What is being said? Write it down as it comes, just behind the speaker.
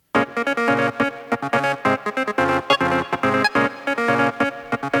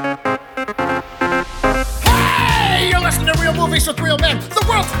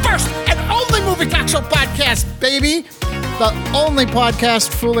only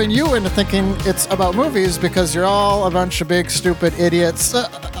podcast fooling you into thinking it's about movies because you're all a bunch of big, stupid idiots.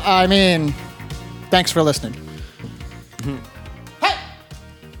 Thanks for listening. Hey!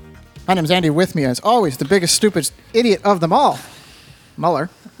 My name's Andy. With me, as always, the biggest, stupid idiot of them all, Muller.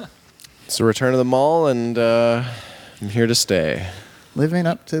 It's the return of the mall, and I'm here to stay. Living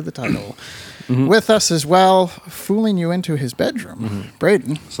up to the title. With us as well, fooling you into his bedroom,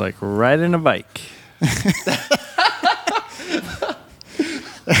 Braden. It's like riding a bike.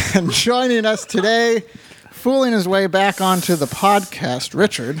 And joining us today, fooling his way back onto the podcast,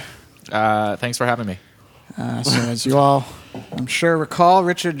 Richard. Thanks for having me. So as you all, I'm sure, recall,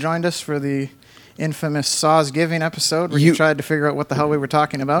 Richard joined us for the infamous Saw's Giving episode where you tried to figure out what the hell we were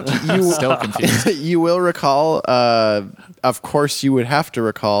talking about. Still confused. You will recall, of course you would have to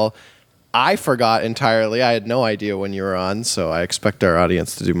recall, I forgot entirely. I had no idea when you were on, so I expect our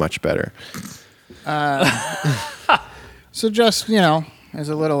audience to do much better. So just, as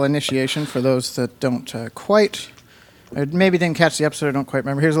a little initiation for those that don't quite, or maybe didn't catch the episode or don't quite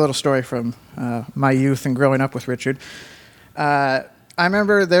remember, here's a little story from my youth and growing up with Richard. I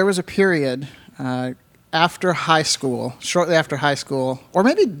remember there was a period after high school, shortly after high school, or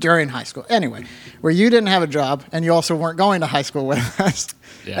maybe during high school, anyway, where you didn't have a job and you also weren't going to high school with us.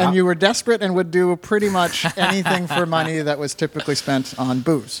 Yeah. And you were desperate and would do pretty much anything for money that was typically spent on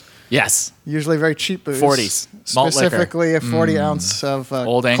booze. Yes. Usually very cheap booze. 40s. Malt liquor. Specifically a 40 ounce of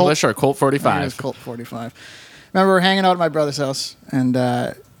Old English or Colt 45? I think it was Colt 45. Remember, we were hanging out at my brother's house, and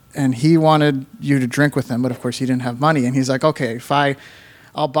he wanted you to drink with him, but of course he didn't have money. And he's like, okay,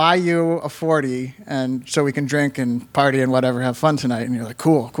 I'll buy you a 40 and so we can drink and party and whatever, have fun tonight. And you're like,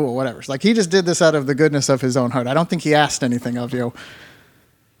 cool, whatever. It's like he just did this out of the goodness of his own heart. I don't think he asked anything of you.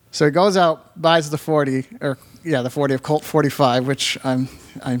 So he goes out, buys the 40 of Colt 45, which I'm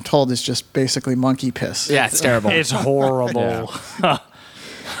told is just basically monkey piss. Yeah, it's terrible. It's horrible.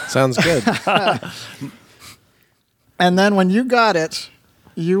 Sounds good. And then when you got it,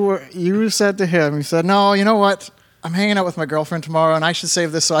 you said to him, you said, no, you know what? I'm hanging out with my girlfriend tomorrow, and I should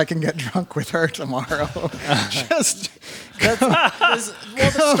save this so I can get drunk with her tomorrow. Just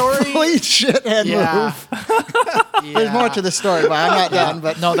the story. Complete shithead move. There's more to the story, but I'm not done.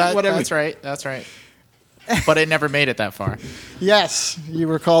 But No, whatever. that's right. That's right. But it never made it that far. Yes, you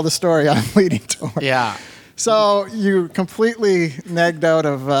recall the story I'm leading toward. Yeah. So you completely negged out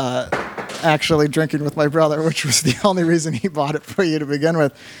of actually drinking with my brother, which was the only reason he bought it for you to begin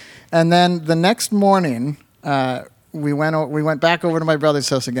with. And then the next morning, we went back over to my brother's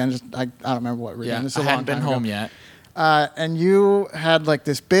house again. I don't remember what reason. Yeah. This is I a long hadn't been time home ago. yet. And you had like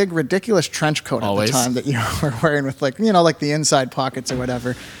this big, ridiculous trench coat Always. at the time that you were wearing with like the inside pockets or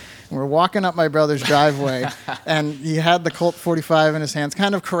whatever. And we're walking up my brother's driveway, and he had the Colt 45 in his hands,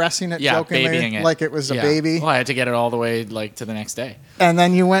 kind of caressing it, Yeah, jokingly, babying it. like it was a baby. Well, I had to get it all the way to the next day. And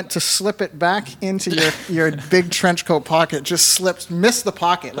then you went to slip it back into your big trench coat pocket, just missed the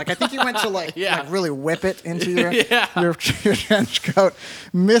pocket. Like I think you went to like really whip it into your trench coat,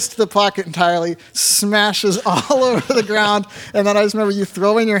 missed the pocket entirely, smashes all over the ground. And then I just remember you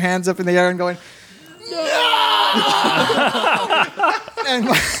throwing your hands up in the air and going, and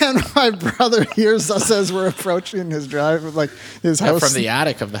my brother hears us as we're approaching his his house. From the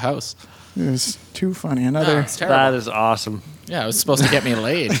attic of the house. It was too funny. It's terrible. That is awesome. Yeah, it was supposed to get me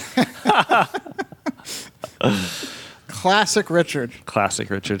laid. Classic Richard. Classic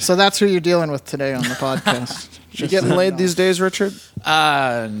Richard. So that's who you're dealing with today on the podcast. You getting laid these days, Richard?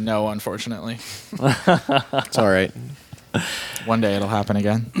 No, unfortunately. It's all right. One day it'll happen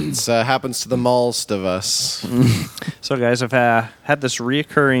again. It happens to the most of us. So, guys, I've had this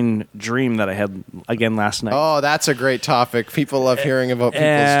reoccurring dream that I had again last night. Oh, that's a great topic. People love hearing about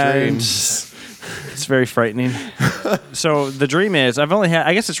people's dreams. It's very frightening. So the dream is,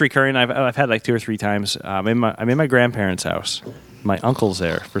 I guess it's recurring. I've had like 2 or 3 times. I'm in my grandparents' house. My uncle's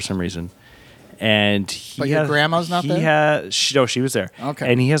there for some reason. And But your grandma's not there? She was there.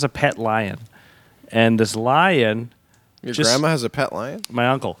 Okay. And he has a pet lion. And this lion... Your grandma has a pet lion? My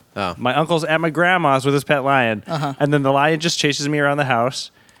uncle. Oh. My uncle's at my grandma's with his pet lion. Uh-huh. And then the lion just chases me around the house.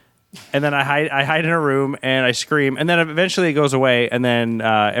 And then I hide in a room and I scream. And then eventually it goes away. And then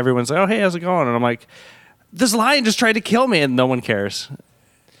everyone's like, oh, hey, how's it going? And I'm like, this lion just tried to kill me. And no one cares.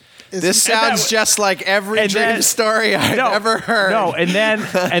 This sounds just like every dream story I've ever heard. No, and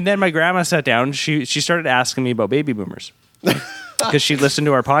then my grandma sat down. She started asking me about baby boomers. because she listened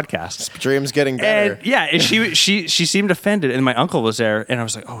to our podcast. Dream's getting better. And yeah, and she seemed offended, and my uncle was there, and I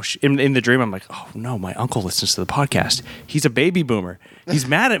was like, oh, in the dream, I'm like, oh no, my uncle listens to the podcast. He's a baby boomer. He's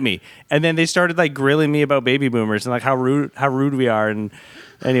mad at me. And then they started like grilling me about baby boomers and like how rude we are. And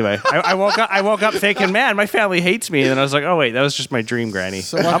anyway, I woke up thinking, man, my family hates me. And then I was like, oh wait, that was just my dream, Granny.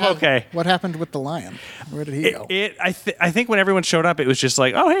 So I'm okay. What happened with the lion? Where did he go? I think when everyone showed up, it was just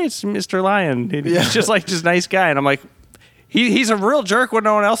like, oh hey, it's Mr. Lion. He's just like this nice guy, and I'm like, he's a real jerk when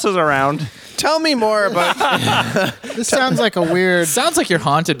no one else is around. Tell me more about. This sounds like a weird. Sounds like you're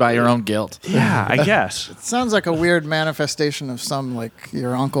haunted by your own guilt. Yeah, I guess. It sounds like a weird manifestation of some like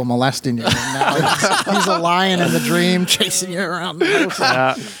your uncle molesting you. And now he's a lion in the dream chasing you around the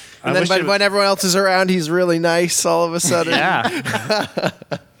house. And then when everyone else is around, he's really nice all of a sudden. Yeah.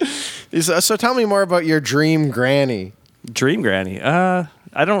 So tell me more about your dream granny. Dream Granny. I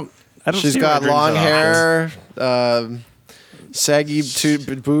don't. She's see got my dreams long that often. hair, saggy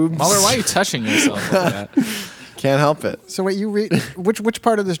boobs. Muller, why are you touching yourself like that? Can't help it. So wait, you read which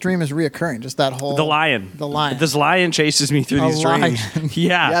part of this dream is reoccurring? Just that whole The lion. The lion. This lion chases me through A these lion. dreams.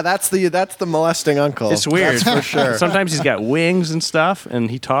 Yeah. Yeah, that's the molesting uncle. It's weird. That's for sure. Sometimes he's got wings and stuff, and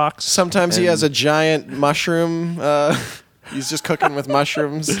he talks. Sometimes he has a giant mushroom. He's just cooking with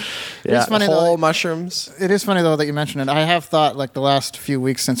mushrooms. It's funny whole though. mushrooms. It is funny though that you mentioned it. I have thought like the last few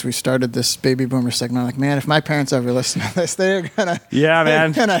weeks since we started this baby boomer segment, I'm like, man, if my parents ever listen to this, they're gonna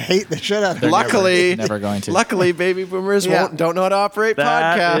man. gonna hate the shit out of me. Luckily, never going to. Luckily, baby boomers don't know how to operate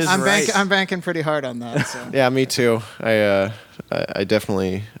That podcasts. is right. I'm banking pretty hard on that. So. Yeah, me too. I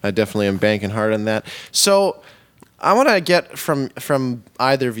definitely am banking hard on that. So I want to get from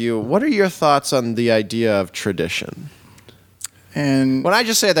either of you, what are your thoughts on the idea of tradition? And When I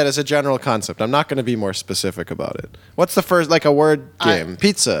just say that as a general concept, I'm not going to be more specific about it. What's the first, like a word game?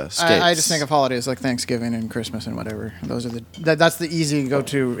 Pizza, skates. I just think of holidays like Thanksgiving and Christmas and whatever. Those are that's the easy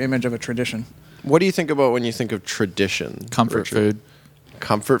go-to image of a tradition. What do you think about when you think of tradition? Comfort Richard? food.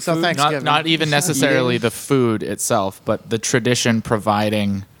 Comfort So food? thanks- Not, Thanksgiving. not even necessarily the food itself, but the tradition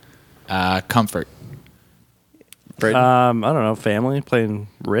providing comfort. Braden? I don't know. Family playing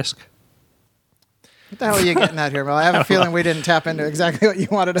Risk. What the hell are you getting at here, Mel? I have a feeling we didn't tap into exactly what you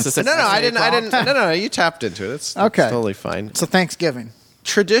wanted us to no, say. I didn't. No, you tapped into it. It's Okay. totally fine. So Thanksgiving.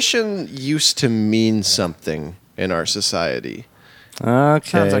 Tradition used to mean something in our society. Okay.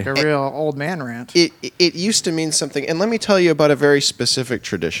 Sounds like a real old man rant. It used to mean something, and let me tell you about a very specific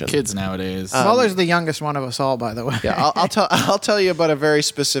tradition. Kids nowadays. Muller's the youngest one of us all, by the way. Yeah, I'll tell you about a very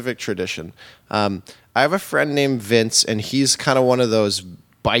specific tradition. I have a friend named Vince, and he's kind of one of those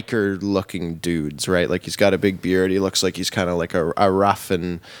biker-looking dudes, right? Like he's got a big beard. He looks like he's kind of like a rough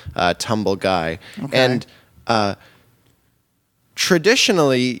and tumble guy. Okay. And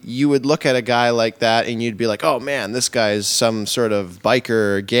traditionally, you would look at a guy like that, and you'd be like, "Oh man, this guy is some sort of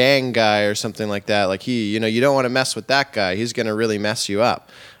biker gang guy or something like that. Like you don't want to mess with that guy. He's going to really mess you up."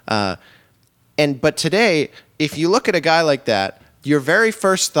 But today, if you look at a guy like that, your very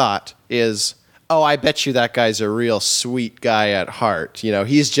first thought is, oh, I bet you that guy's a real sweet guy at heart. You know,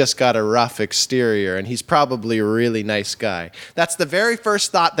 he's just got a rough exterior, and he's probably a really nice guy. That's the very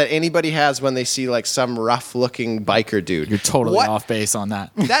first thought that anybody has when they see like some rough-looking biker dude. You're totally What- off base on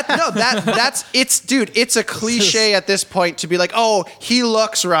that. It's a cliche at this point to be like, oh, he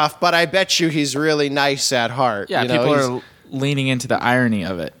looks rough, but I bet you he's really nice at heart. Yeah, You know, people he's- are leaning into the irony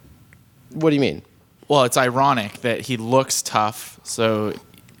of it. What do you mean? Well, it's ironic that he looks tough, so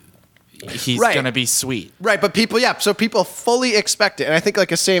he's Right. going to be sweet. Right, but so people fully expect it, and I think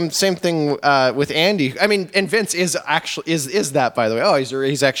like a same thing with Andy. I mean, and Vince is actually is that, by the way. Oh,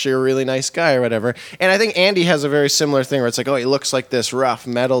 he's actually a really nice guy or whatever. And I think Andy has a very similar thing where it's like, oh, he looks like this rough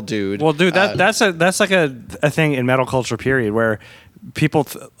metal dude. Well, dude, that's like a thing in metal culture, period, where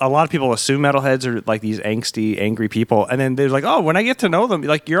a lot of people assume metalheads are like these angsty, angry people, and then they're like, oh, when I get to know them,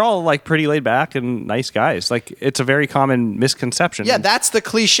 like you're all like pretty laid back and nice guys. Like it's a very common misconception. Yeah, that's the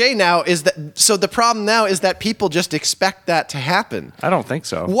cliche now. So the problem now is that people just expect that to happen. I don't think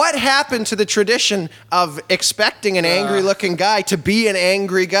so. What happened to the tradition of expecting an angry-looking guy to be an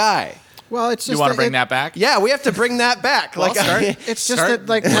angry guy? Well, it's just You want to bring that back? Yeah, we have to bring that back. Well, start, It's just start that,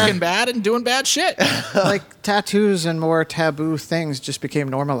 like, looking bad and doing bad shit. like tattoos and more taboo things just became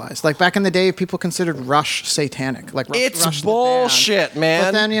normalized. Like back in the day, people considered Rush satanic. Like It's Rush the bullshit, band. man.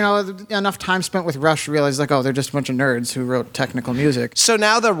 But then enough time spent with Rush, realized like, oh, they're just a bunch of nerds who wrote technical music. So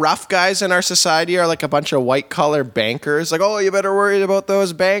now the rough guys in our society are like a bunch of white-collar bankers. Like, oh, you better worry about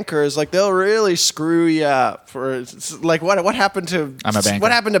those bankers. Like, they'll really screw you up. Like, what happened to... I'm a banker.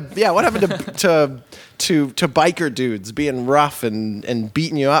 What happened to to biker dudes being rough and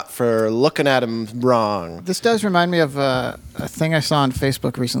beating you up for looking at them wrong. This does remind me of a thing I saw on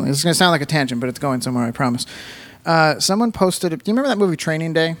Facebook recently. This is going to sound like a tangent, but it's going somewhere, I promise. Someone posted. Do you remember that movie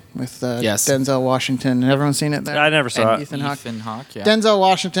Training Day with Yes. Denzel Washington? Has everyone seen it? There? I never saw And it. Ethan Hawke. Ethan Hawke, yeah. Denzel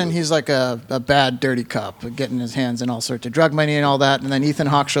Washington, he's like a bad, dirty cop, getting his hands in all sorts of drug money and all that. And then Ethan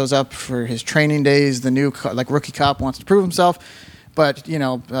Hawke shows up for his training days. The new rookie cop wants to prove himself, but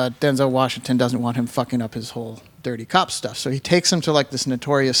Denzel Washington doesn't want him fucking up his whole dirty cop stuff. So he takes him to like this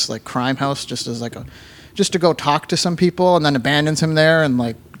notorious like crime house just to go talk to some people, and then abandons him there and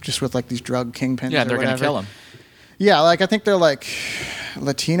like just with like these drug kingpins. Yeah, or they're going to whatever. kill him. Yeah, like I think they're like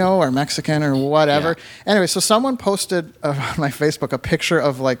Latino or Mexican or whatever. Yeah. Anyway, so someone posted on my Facebook a picture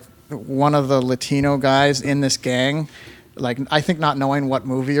of like one of the Latino guys in this gang, like I think not knowing what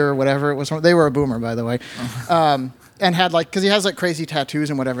movie or whatever it was. They were a boomer, by the way, and had like because he has like crazy tattoos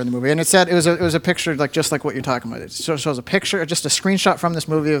and whatever in the movie. And it said it was a picture like just like what you're talking about. It shows a picture, just a screenshot from this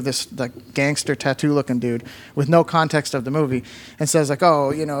movie of this like gangster tattoo looking dude with no context of the movie, and says like,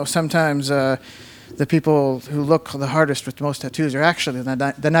 oh, sometimes. The people who look the hardest with the most tattoos are actually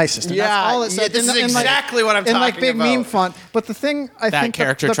the nicest. And Yeah, that's all it said. this is exactly what I'm in like talking big about. meme font. But the thing I That think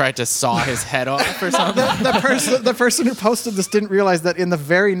character tried to saw his head off or something. the person who posted this didn't realize that in the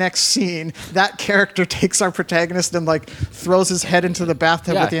very next scene, that character takes our protagonist and like throws his head into the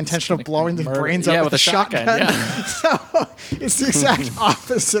bathtub Yeah, with the intention of blowing the brains yeah, out with with a a shotgun. shotgun, So it's the exact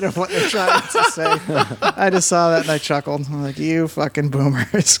opposite of what they're trying to say. I just saw that and I chuckled. I'm like, you fucking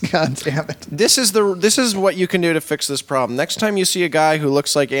boomers! God damn it! This is what you can do to fix this problem. Next time you see a guy who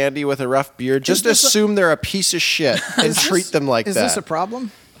looks like Andy with a rough beard, just this assume they're a piece of shit and treat them like Is that. this a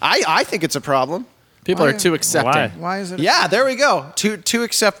problem? I think it's a problem. People Why- are too accepting. Why is it? Yeah, there we go. Too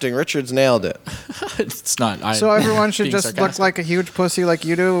accepting. Richard's nailed it. It's not. So everyone should being just look sarcastic. like a huge pussy like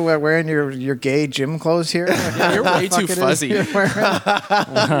you do, wearing your gay gym clothes here. You're way too fuzzy. You're wearing.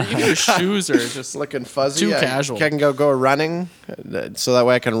 Even your shoes are just Looking fuzzy. Too I casual. can go running, so that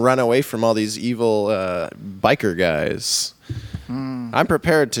way I can run away from all these evil biker guys. I'm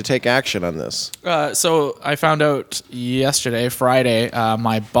prepared to take action on this. So I found out yesterday, Friday,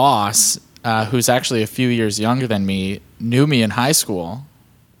 my boss, who's actually a few years younger than me, knew me in high school.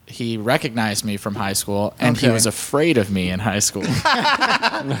 He recognized me from high school, and he Okay. was afraid of me in high school.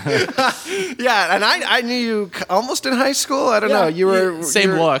 Yeah, and I knew you almost in high school. I don't know. You were Same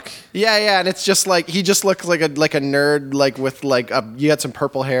you were- look. Yeah, and it's just like he just looked like a nerd, like with like you had some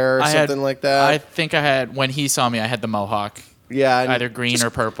purple hair or something like that. I think I had, when he saw me, I had the mohawk. Yeah, and Either green or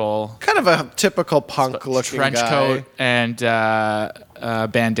purple. kind of a typical punk looking Trench guy. coat and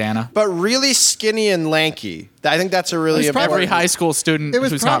bandana. But really skinny and lanky. I think that's a really important. Every high school student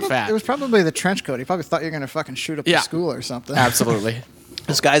who's not fat. It was probably the trench coat. He probably thought you were gonna fucking shoot up Yeah. the school or something. Absolutely.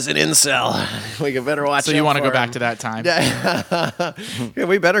 This guy's an incel. We better watch. So you want to go back to that time. Yeah,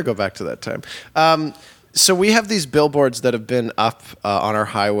 we better go back to that time. So we have these billboards that have been up on our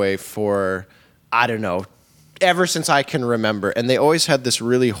highway for, I don't know, ever since I can remember, and they always had this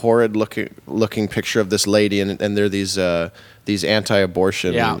really horrid looking picture of this lady, and they're these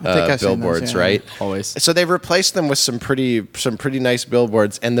anti-abortion Yeah. I think I've seen billboards, those, yeah. right? Always. So they've replaced them with some pretty nice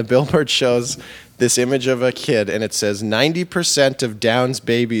billboards, and the billboard shows this image of a kid, and it says 90% of Down's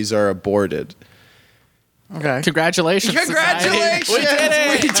babies are aborted. Okay. Congratulations. Congratulations!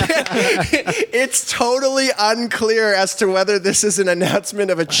 Society. We did it. It's totally unclear as to whether this is an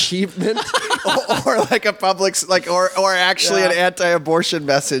announcement of achievement or like a public or actually an anti-abortion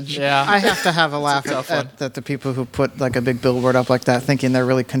message. Yeah. I have to have a laugh tough one. at the people who put like a big billboard up like that, thinking they're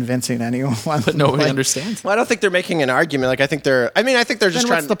really convincing anyone. But nobody Like, understands. Well, I don't think they're making an argument. Like I think they're just Then trying.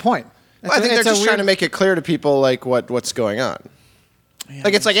 what's the point? Well, I think they're just trying to make it clear to people like what's going on.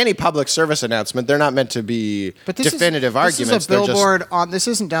 Like it's like any public service announcement. They're not meant to be definitive arguments. This is a billboard on. This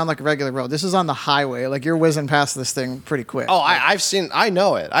isn't down like a regular road. This is on the highway. Like you're whizzing past this thing pretty quick. Oh, I've seen. I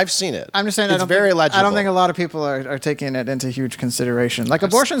know it. I've seen it. I'm just saying. It's I don't very think, legible. I don't think a lot of people are taking it into huge consideration. Like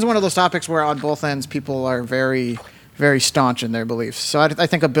abortion is one of those topics where on both ends people are very, very staunch in their beliefs. So I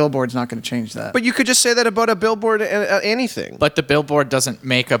think a billboard's not going to change that. But you could just say that about a billboard, anything. But the billboard doesn't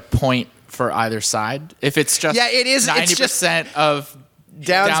make a point for either side. If it's just Yeah, it is. 90% It's just of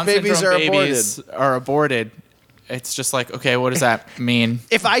Down's babies syndrome are babies are aborted, it's just like, okay, what does that mean?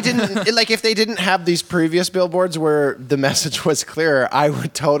 If I didn't like, if they didn't have these previous billboards where the message was clearer, I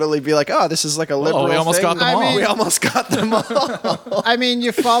would totally be like, "Oh, this is like a liberal we almost thing." got them all. We almost got them all. I mean,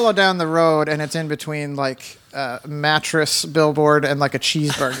 you follow down the road and it's in between like mattress billboard and like a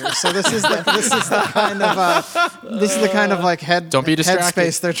cheeseburger. So this is the kind of like Don't be distracted.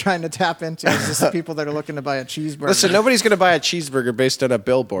 headspace they're trying to tap into. It's just the people that are looking to buy a cheeseburger. Listen, nobody's going to buy a cheeseburger based on a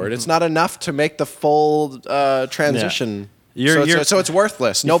billboard. It's not enough to make the full transition. So it's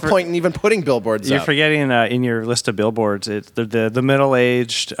worthless. No point in even putting billboards You're up. forgetting in your list of billboards, it's the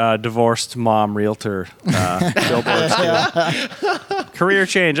middle-aged divorced mom realtor billboards. Career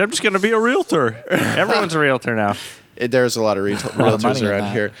change. I'm just going to be a realtor. Everyone's a realtor now. There's a lot of lot of realtors money in around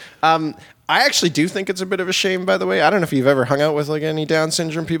that. here. I actually do think it's a bit of a shame, by the way. I don't know if you've ever hung out with like any Down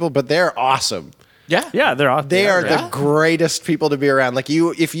syndrome people, but they're awesome. Yeah, they're awesome. They are the greatest people to be around. Like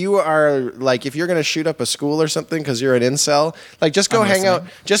if you're going to shoot up a school or something because you're an incel, like just go hang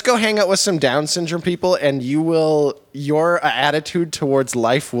out with some Down syndrome people, and your attitude towards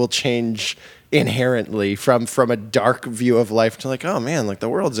life will change inherently from a dark view of life to like, oh man, like the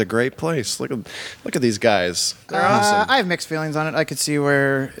world's a great place. Look at these guys. They're awesome. I have mixed feelings on it. I could see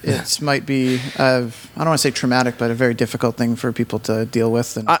where it might be, I don't want to say traumatic, but a very difficult thing for people to deal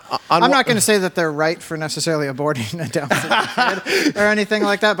with. And I'm not going to say that they're right for necessarily aborting a Down syndrome kid or anything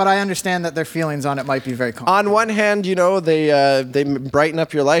like that, but I understand that their feelings on it might be very common. On one hand, they brighten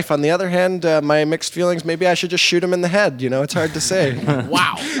up your life. On the other hand, my mixed feelings, maybe I should just shoot them in the head. It's hard to say.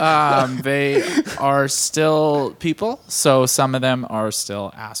 Wow. They are still people, so some of them are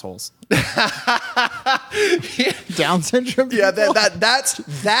still assholes. Down syndrome people? Yeah,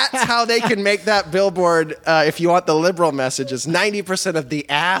 that's how they can make that billboard. If you want the liberal messages, 90% of the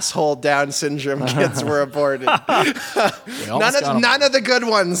asshole Down syndrome kids were aborted. None of the good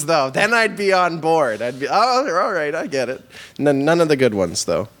ones though. Then I'd be on board. I'd be all right. I get it. None of the good ones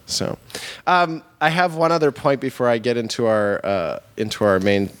though. So, I have one other point before I get into our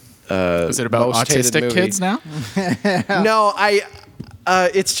main. Is it about most hated autistic movie. kids now? No,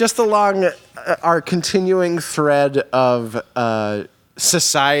 it's just along our continuing thread of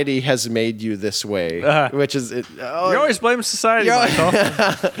society has made you this way, which is You always blame society, Michael.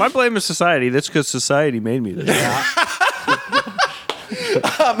 My blame is society. That's because society made me this.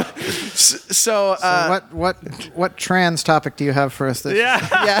 So what trans topic do you have for us?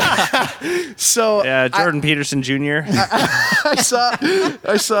 So Jordan Peterson Jr. I saw,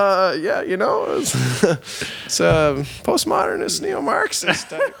 it's postmodernist, neo-Marxist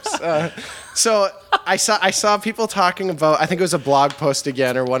types. So I saw people talking about, I think it was a blog post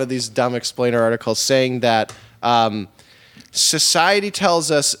again, or one of these dumb explainer articles saying that society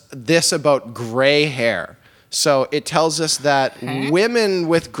tells us this about gray hair. So it tells us that women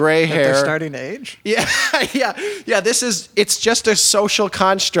with gray hair, They're starting to age? Yeah. It's just a social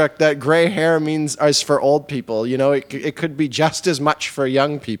construct that gray hair means is for old people. It could be just as much for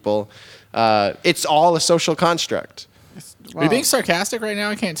young people. It's all a social construct. Are you being sarcastic right now?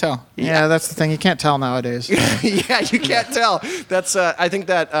 I can't tell. Yeah, that's the thing. You can't tell nowadays. Yeah, you can't tell. That's I think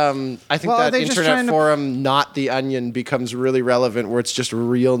that internet forum, Not the Onion, becomes really relevant, where it's just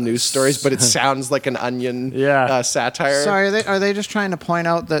real news stories, but it sounds like an Onion satire. Sorry, are they just trying to point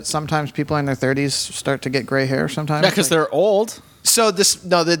out that sometimes people in their 30s start to get gray hair sometimes? Yeah, because they're old. So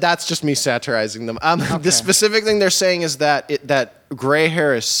that's just me satirizing them. The specific thing they're saying is that gray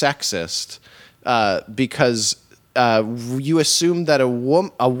hair is sexist because you assume that a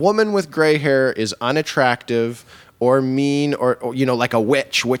woman with gray hair is unattractive or mean or like a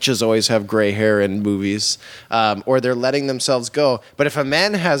witch. Witches always have gray hair in movies, or they're letting themselves go. But if a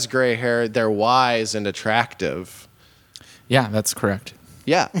man has gray hair, they're wise and attractive. Yeah, that's correct.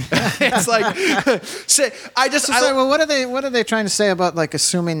 Yeah, it's like well, what are they trying to say about like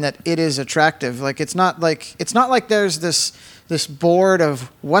assuming that it is attractive? Like it's not like there's this board of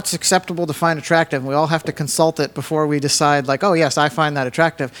what's acceptable to find attractive. And we all have to consult it before we decide like, oh yes, I find that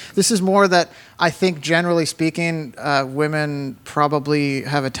attractive. This is more that I think generally speaking, women probably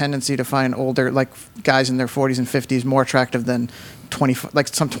have a tendency to find older, like guys in their 40s and 50s, more attractive than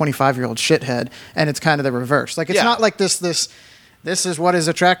some 25-year-old shithead. And it's kind of the reverse. Like it's not like this is what is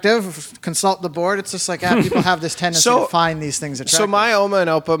attractive. Consult the board. It's just like people have this tendency to find these things attractive. So my Oma and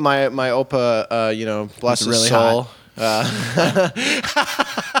Opa, my Opa, bless his really soul.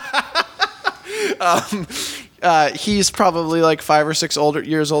 He's probably like 5 or 6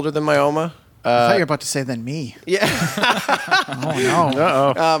 years older than my Oma. I thought you were about to say than me. Yeah. Oh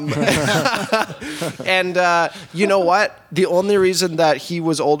no. And you know what? The only reason that he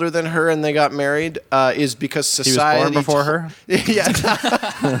was older than her and they got married is because society. He was born before her? Yeah.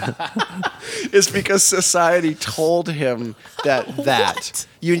 is because society told him that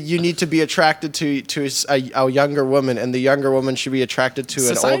you need to be attracted to a younger woman, and the younger woman should be attracted to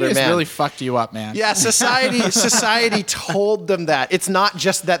Society an older has man. really fucked you up, man. Yeah, society told them that. It's not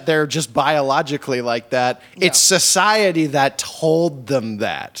just that they're just biologically like that. It's society that told them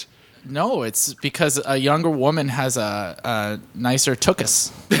that. No, it's because a younger woman has a nicer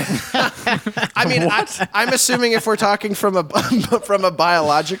tuchus. I mean, I'm assuming if we're talking from a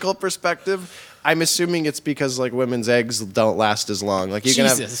biological perspective, I'm assuming it's because like women's eggs don't last as long. Like you can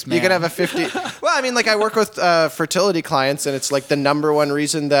have a 50. Well, I mean, like I work with fertility clients, and it's like the number one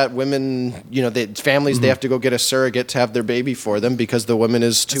reason that women, families, they have to go get a surrogate to have their baby for them because the woman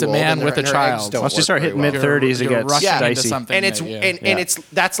is too It's a old. man and with her a eggs child. don't Once you work start very hitting well. mid-30s, it You're gets rushing into dicey. something. And it's that,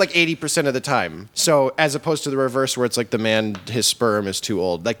 that's like 80% of the time. So as opposed to the reverse, where it's like the man, his sperm is too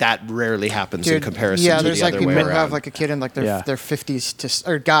old. Like that rarely happens in comparison to there's the like other people way who around. have like a kid in like their 50s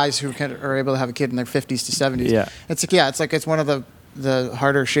or guys who are able to have a kid in their 50s to 70s. Yeah. It's one of the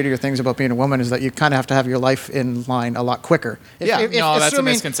harder, shittier things about being a woman is that you kind of have to have your life in line a lot quicker. No, that's a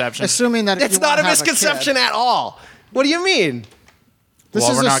misconception. Assuming that It's you not wanna a have misconception kid. at all. What do you mean?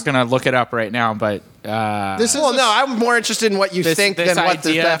 we're not going to look it up right now, but This is Well, no, I'm more interested in what you think this than what the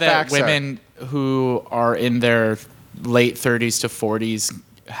idea that facts women who are in their late 30s to 40s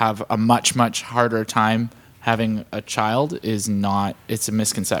have a much, much harder time having a child is not. It's a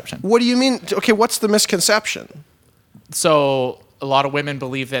misconception. are. What do you mean? Okay, what's the misconception? So a lot of women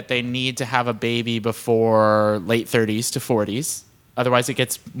believe that they need to have a baby before late 30s to 40s. Otherwise, it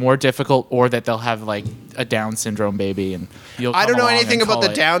gets more difficult, or that they'll have like a Down syndrome baby, and you'll. I don't come know along anything and about the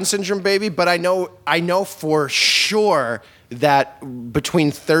call it. Down syndrome baby, but I know for sure that between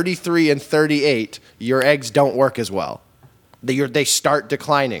 33 and 38, your eggs don't work as well. They start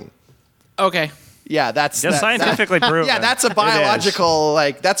declining. Okay. Yeah, that's scientifically proven. Yeah, that's a It is. biological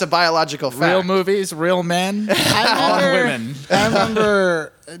fact. Real movies, real men, on women. I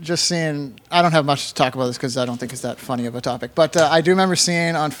remember just seeing. I don't have much to talk about this because I don't think it's that funny of a topic. But I do remember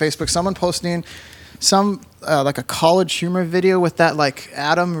seeing on Facebook someone posting some like a college humor video with that like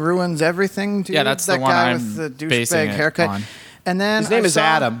Adam ruins everything. Dude. Yeah, that's that the one guy I'm with the basing douchebag it haircut. on. And then His name is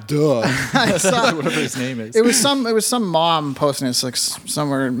Adam. Duh. Whatever his name is. It was some mom posting. It's like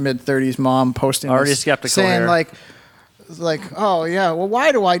somewhere mid 30s mom posting. Already this, skeptical saying here. like, oh yeah, well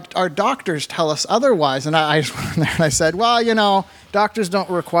why do our doctors tell us otherwise? And I just went in there and I said, well, doctors don't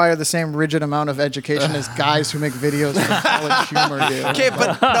require the same rigid amount of education as guys who make videos for college humor do. Okay,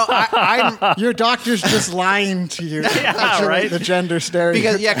 but no, I'm Your doctor's just lying to you. Yeah, right. The gender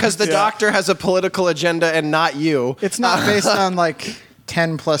stereotype. because the doctor has a political agenda and not you. It's not based on like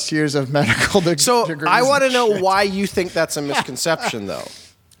 10 plus years of medical degrees. So I want to and know shit. why you think that's a misconception, though.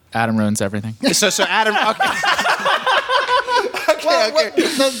 Adam ruins everything. So Adam. Okay. Well,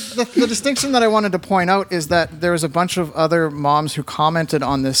 the distinction that I wanted to point out is that there was a bunch of other moms who commented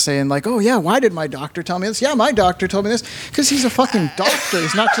on this saying like, oh yeah, why did my doctor tell me this? Yeah, my doctor told me this because he's a fucking doctor.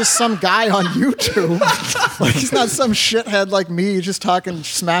 He's not just some guy on YouTube. Like he's not some shithead like me just talking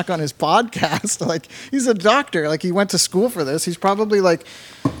smack on his podcast. Like he's a doctor. Like he went to school for this. He's probably like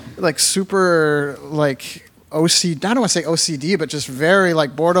super like OCD, I don't want to say OCD, but just very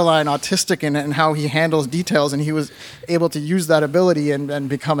like borderline autistic in how he handles details, and he was able to use that ability and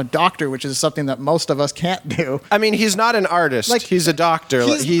become a doctor, which is something that most of us can't do. I mean, he's not an artist. Like, He's a doctor.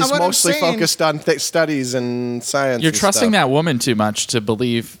 He's what I'm mostly saying- focused on studies and science. You're and trusting stuff. that woman too much to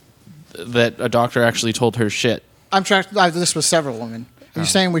believe that a doctor actually told her shit. I'm trying. This was several women. Are you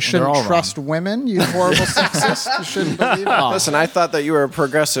saying we they're shouldn't all trust women? You horrible sexist. You shouldn't believe it. Listen, I thought that you were a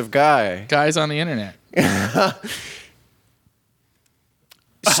progressive guy. Guys on the internet.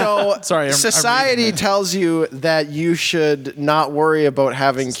 So Sorry, I'm society reading it. tells you that you should not worry about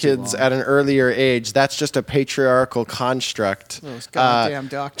having kids at an earlier age. That's just a patriarchal construct. Those goddamn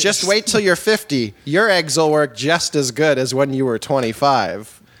doctors. Just wait till you're 50. Your eggs will work just as good as when you were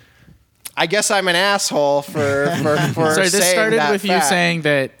 25. I guess I'm an asshole for Sorry, this saying started that with you fact. saying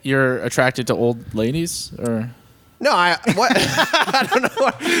that you're attracted to old ladies, or No, what? I don't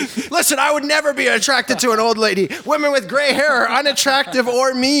know. Listen, I would never be attracted to an old lady. Women with gray hair are unattractive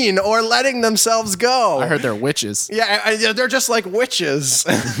or mean or letting themselves go. I heard they're witches. Yeah, they're just like witches,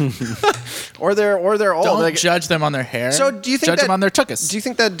 or they're old. Don't Like, judge them on their hair. So do you think judge that, them on their tuchus? Do you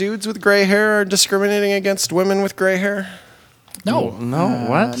think that dudes with gray hair are discriminating against women with gray hair? No.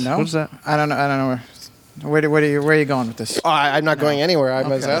 What? No, What's that? I don't know. Where are you going with this? Oh, I'm not going anywhere. I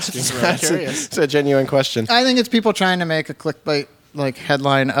was asking. Just really curious. It's a genuine question. I think it's people trying to make a clickbait like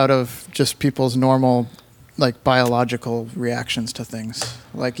headline out of just people's normal like biological reactions to things.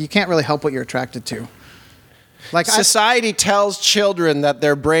 Like you can't really help what you're attracted to. Like Society tells children that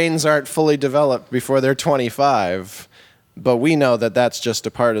their brains aren't fully developed before they're 25, but we know that that's just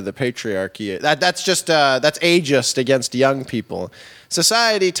a part of the patriarchy. That's ageist against young people.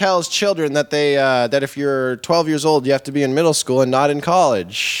 Society tells children that that if you're 12 years old, you have to be in middle school and not in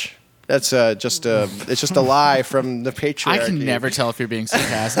college. That's just a lie from the patriarchy. I can never tell if you're being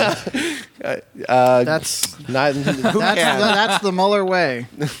sarcastic. that's Not, who can? that's the Mueller way.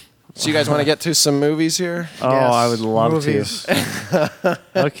 So you guys want to get to some movies here? Oh, Yes, I would love movies. to.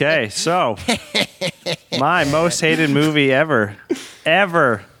 Okay, so my most hated movie ever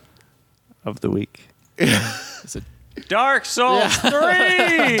of the week. Is it- Dark Souls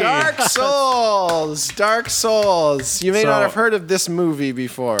 3. Dark Souls. You may So- not have heard of this movie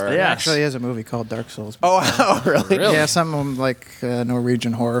before. Yeah. There Yes. actually is a movie called Dark Souls. Oh, really? Yeah, some like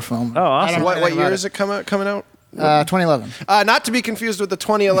Norwegian horror film. Oh, awesome. I don't know What anything year about is it coming out? 2011. Not to be confused with the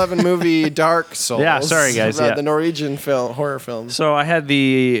 2011 movie Dark Souls. Yeah, sorry, guys, yeah. The Norwegian horror film. So I had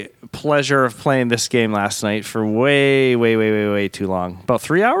the pleasure of playing this game last night for way too long. About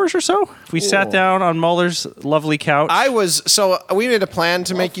 3 hours or so. We sat Cool. down on Muller's lovely couch. We made a plan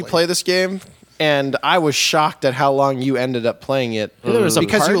to make you play this game, and I was shocked at how long you ended up playing it There was a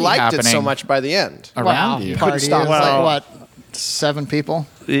because you party liked it so happening. much by the end. Around you. Party stop is playing. like what? 7 people,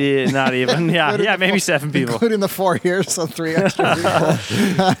 Yeah, not even. Yeah, maybe 7 people. including the 4 here, so 3 extra people.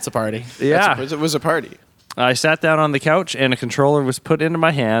 It's a party. Yeah. It was a party. I sat down on the couch and a controller was put into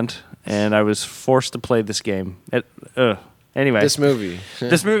my hand and I was forced to play this game. Anyway, This movie.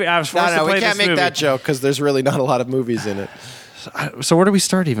 this movie, I was forced to No, play we can't this make movie. that joke because there's really not a lot of movies in it. So where do we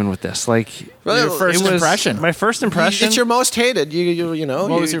start even with this? Like, Well, Your first it was impression. My first impression. It's your most hated. You know.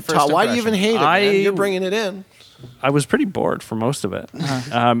 What was your first Why do you even impression? hate it? Man? I- You're bringing it in. I was pretty bored for most of it.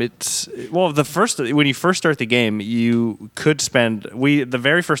 When you first start the game, you could spend the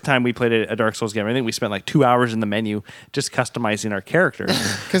very first time we played a Dark Souls game, I think we spent like 2 hours in the menu just customizing our character.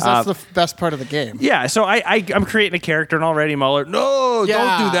 Because that's the best part of the game. Yeah, so I'm creating a character and already Muller, no,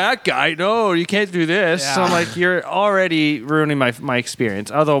 Yeah. don't do that guy. No, you can't do this. So Yeah. I'm like, you're already ruining my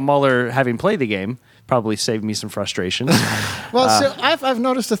experience. Although Muller, having played the game, probably saved me some frustration. Well, so I've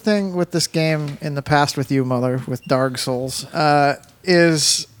noticed a thing with this game in the past with you, Muller, with Dark Souls,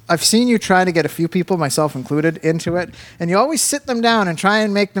 is I've seen you try to get a few people, myself included, into it, and you always sit them down and try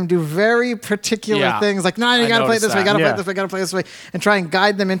and make them do very particular Yeah. things, like, no, you I got to play it this noticed way, got to that. play Yeah. it this way, got to play it this way, and try and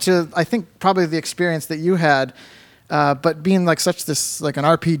guide them into, I think, probably the experience that you had. But being like like an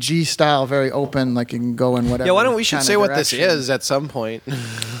RPG style, very open, like you can go in whatever. Yeah, why don't we should kind say of what this direction. is at some point?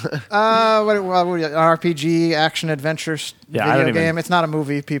 What RPG action adventure Yeah, I don't video even- game. It's not a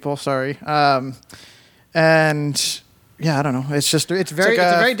movie, people. Sorry. And yeah, I don't know. It's just it's a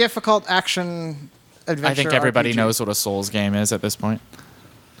very difficult action adventure. I think everybody RPG. knows what a Souls game is at this point.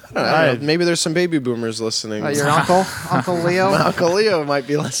 I don't know. Maybe there's some baby boomers listening. Your uncle, Uncle Leo. Uncle Leo might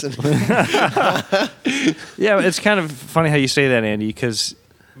be listening. Yeah, it's kind of funny how you say that, Andy, because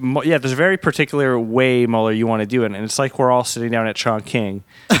there's a very particular way, Muller, you want to do it, and it's like we're all sitting down at Chongqing,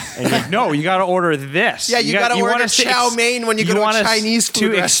 and you're like, no, you got to order this. Yeah, you gotta order want us to chow mein when you go to a want us Chinese food to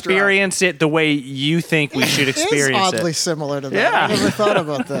restaurant. experience it the way you think we should It is experience oddly it. similar to that. Yeah. I never thought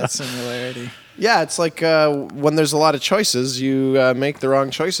about that similarity. Yeah, it's like when there's a lot of choices, you make the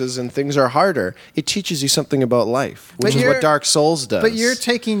wrong choices and things are harder. It teaches you something about life, which is what Dark Souls does. But you're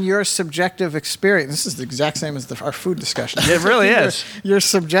taking your subjective experience. This is the exact same as our food discussion. It really is. Your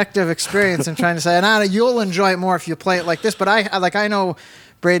subjective experience and trying to say, "Nah, you'll enjoy it more if you play it like this." But I know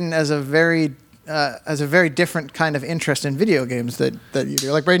Braden as a very different kind of interest in video games that you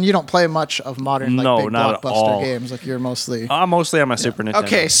do. Like Braden, you don't play much of modern No, big not at blockbuster all. games. Like you're mostly. I'm mostly on my Super Nintendo.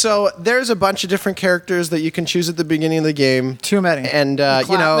 Okay, so there's a bunch of different characters that you can choose at the beginning of the game. Too many. And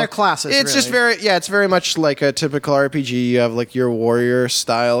They're classes. It's just really. it's very much like a typical RPG. You have like your warrior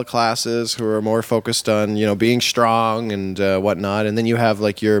style classes who are more focused on being strong and whatnot, and then you have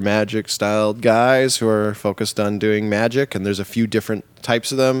like your magic styled guys who are focused on doing magic. And there's a few different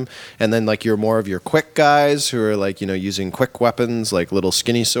types of them, and then like you're more of your quick guys who are like using quick weapons like little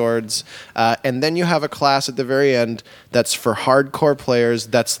skinny swords, and then you have a class at the very end that's for hardcore players.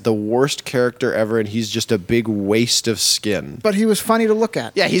 That's the worst character ever, and he's just a big waste of skin. But he was funny to look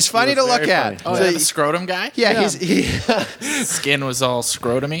at. Yeah, he's funny to look very at. funny. Oh, yeah, the scrotum guy? Yeah, Yeah. Skin was all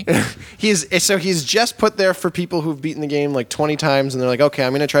scrotumy. he's just put there for people who've beaten the game like 20 times, and they're like, okay,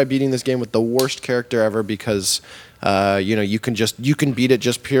 I'm gonna try beating this game with the worst character ever because you can beat it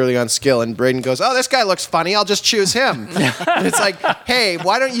just purely on skill. And Braden goes, oh, this guy looks funny. I'll just choose him. And it's like, hey,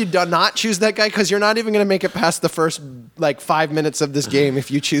 why don't you not choose that guy? Because you're not even going to make it past the first 5 minutes of this game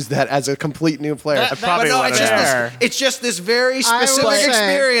if you choose that as a complete new player. probably But no, wouldn't have. it's just this very specific say-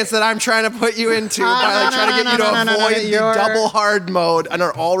 experience that I'm trying to put you into by trying to get you to avoid the double hard mode on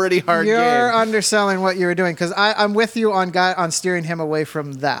an already hard You're game. underselling what you were doing because I'm with you on steering him away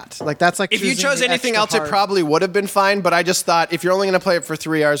from that. That's like If you choosing chose the anything extra else, it hard. probably would have been fine. But I just thought if you're only going to play it for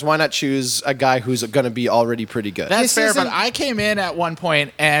 3 hours, why not choose a guy who's going to be already pretty good? That's This fair, but isn't- I came in at one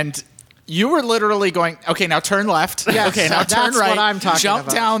point and you were literally going, okay, now turn left. Yes, okay, now that's turn right. what I'm talking Jump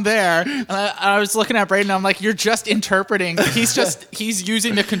about. down there. And I was looking at Braden. I'm like, you're just interpreting. He's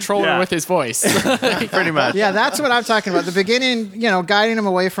using the controller Yeah. with his voice. Pretty much. Yeah, that's what I'm talking about. The beginning, guiding him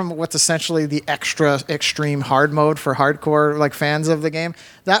away from what's essentially the extra extreme hard mode for hardcore fans of the game.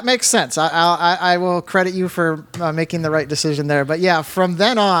 That makes sense. I will credit you for making the right decision there. But yeah, from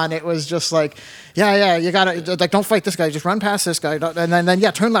then on, it was just you gotta don't fight this guy. Just run past this guy, and then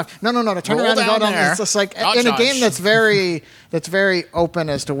turn left. No, turn Roll around and go down down. there. It's just in a Dodge. game that's very open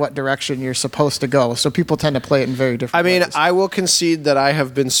as to what direction you're supposed to go. So people tend to play it in very different. I mean, ways. I will concede that I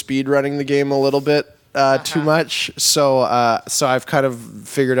have been speed running the game a little bit too much. So I've kind of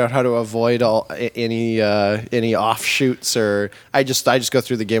figured out how to avoid any offshoots, or I just go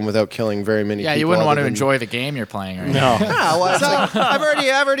through the game without killing very many. Yeah, people you wouldn't want other to than- enjoy the game you're playing, right? No. Yeah, well, it's like,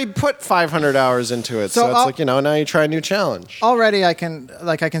 I've already put 500 hours into it, so So it's now you try a new challenge. Already, I can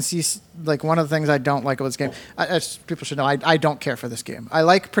see one of the things I don't like about this game. As people should know, I don't care for this game. I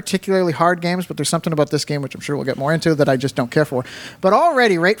like particularly hard games, but there's something about this game, which I'm sure we'll get more into, that I just don't care for. But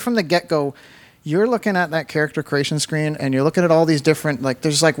already, right from the get-go, you're looking at that character creation screen, and you're looking at all these different,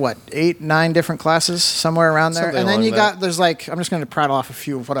 there's 8, 9 different classes somewhere around there, Something and then along you that. got there's I'm just going to prattle off a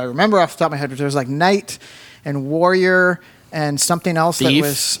few of what I remember off the top of my head. But there's knight and warrior. And something else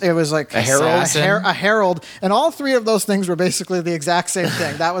Thief? it was like A herald? a herald, and all three of those things were basically the exact same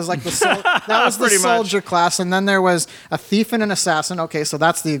thing. That was that was the Pretty much. soldier class, and then there was a thief and an assassin. Okay, so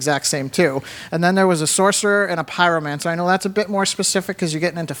that's the exact same too. And then there was a sorcerer and a pyromancer. I know that's a bit more specific because you're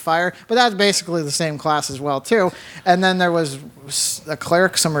getting into fire, but that's basically the same class as well too. And then there was a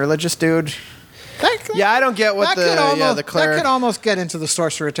cleric, some religious dude. Yeah, I don't get what the cleric. That could almost get into the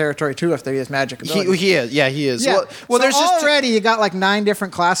sorcerer territory too if they use magic abilities. He is. Yeah, he is. Yeah. Well, So there's just already you got 9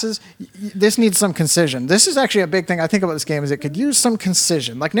 different classes. This needs some concision. This is actually a big thing I think about this game is it could use some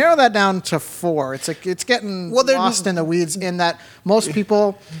concision. Narrow that down to 4. It's getting lost in the weeds in that most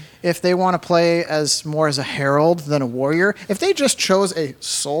people, if they want to play more as a herald than a warrior, if they just chose a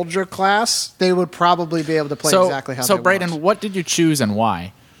soldier class, they would probably be able to play exactly how they So, want. Braden, what did you choose and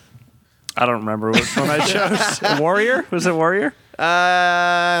why? I don't remember which one I chose. Warrior? Was it Warrior?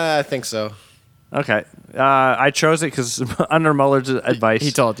 I think so. Okay. I chose it because under Muller's advice.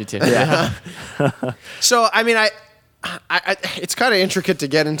 He told you to. Yeah. So I mean, I it's kind of intricate to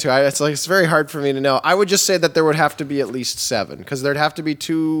get into. It's very hard for me to know. I would just say that there would have to be at least 7 because there'd have to be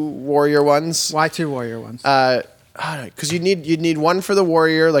 2 warrior ones. Why 2 warrior ones? Because you'd need one for the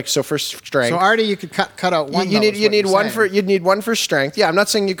warrior, so for strength. So already you could cut out one. You'd need one for strength. Yeah, I'm not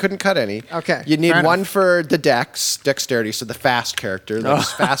saying you couldn't cut any. Okay, You'd need fair one enough. for the dexterity, so the fast character,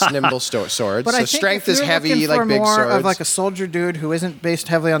 those fast, nimble swords. But So I think strength if is you're heavy, looking for like big more swords. of a soldier dude who isn't based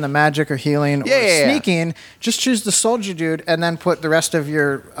heavily on the magic or healing or Yeah. sneaking, just choose the soldier dude and then put the rest of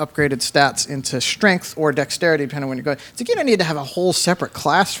your upgraded stats into strength or dexterity, depending on when you go. So you don't need to have a whole separate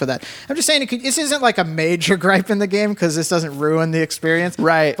class for that. I'm just saying this isn't like a major gripe in the game because this doesn't ruin the experience.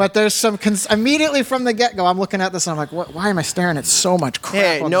 Right. But there's some immediately from the get go. I'm looking at this and I'm like, why am I staring at so much crap?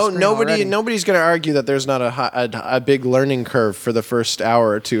 Hey, on the screen already? nobody's going to argue that there's not a big learning curve for the first hour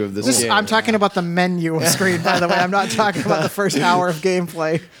or 2 of this game. I'm talking about the menu screen, by the way. I'm not talking about the first hour of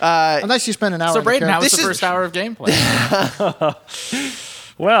gameplay. Unless you spend an hour. So, on the Braden, how was character. the first hour of gameplay?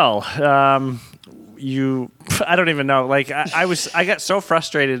 Well, I don't even know. I got so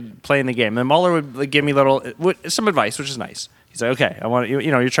frustrated playing the game. And Muller would give me some advice, which is nice. He's like, okay, I want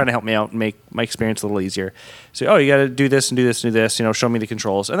you're trying to help me out and make my experience a little easier. So, you got to do this and do this and do this. Show me the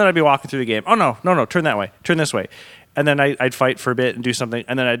controls. And then I'd be walking through the game. Oh no, turn that way, turn this way. And then I'd fight for a bit and do something,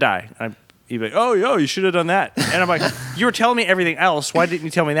 and then I'd die. You'd be like, oh, you should have done that. And I'm like, you were telling me everything else. Why didn't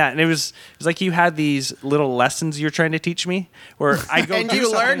you tell me that? And it was like you had these little lessons you're trying to teach me where I go And do you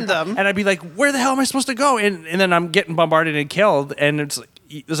something, learned them. and I'd be like, where the hell am I supposed to go? And then I'm getting bombarded and killed. And it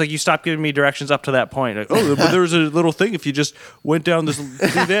was like you stopped giving me directions up to that point. Like, but there was a little thing if you just went down this,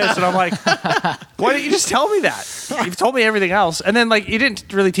 do this. And I'm like, why didn't you just tell me that? You've told me everything else. And then you didn't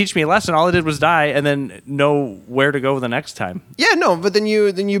really teach me a lesson. All I did was die and then know where to go the next time. Yeah, no, but then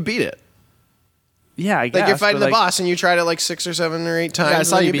you beat it. Yeah, I guess. Like you're fighting but, the boss and you tried it like 6 or 7 or 8 times. Yeah, I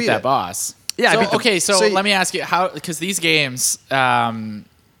saw and you beat that it. boss. Yeah, I So, beat the- okay, so, so let me ask you how, because these games,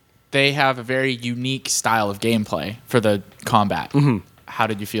 they have a very unique style of gameplay for the combat. How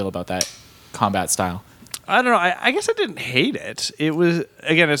did you feel about that combat style? I don't know. I guess I didn't hate it. It was,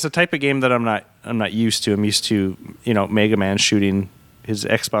 again, it's a type of game that I'm not used to. I'm used to, Mega Man shooting his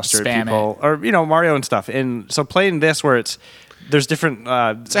X-Buster Spam at people, or Mario and stuff. And so playing this, where there's different.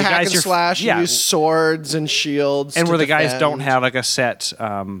 It's a hack and slash. You use swords and shields, and to where the guys defend. don't have like a set.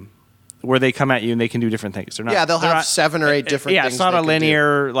 Where they come at you and they can do different things. They're not. Yeah, they'll they're have not- 7 or 8 different. Yeah, things it's not they a can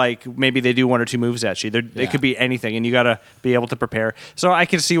linear like maybe they do 1 or 2 moves at you. It could be anything, and you got to be able to prepare. So I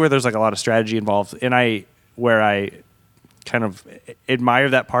can see where there's like a lot of strategy involved, and I kind of admire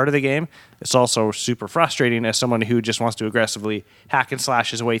that part of the game. It's also super frustrating as someone who just wants to aggressively hack and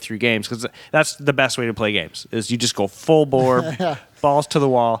slash his way through games, because that's the best way to play games. Is you just go full bore, balls to the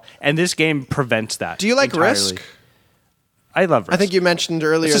wall, and this game prevents that. Do you like entirely. Risk? I love Risk. I think you mentioned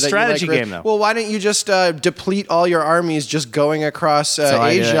earlier It's a that strategy you like game, though. Well, why don't you just deplete all your armies just going across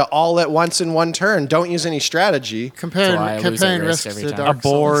I do Asia it. all at once in one turn? Don't use any strategy. Comparing So I lose at comparing Risk Risk every to time. Dark A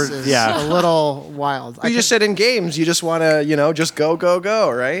board, Souls is yeah. a little wild. You just said in games, you just want to, just go,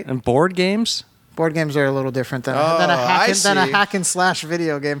 right? and board games. board games are a little different than, Oh, than a hack I and, than a see. hack and slash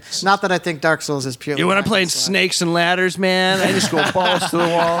video game. Not that I think Dark Souls is purely. When I'm hack playing and slash. snakes and ladders, man, I just go balls to the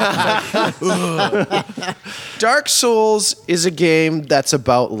wall. Dark Souls is a game that's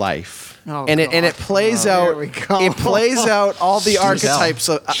about life. Oh, and it God. plays Oh, out here we go. it plays out all the archetypes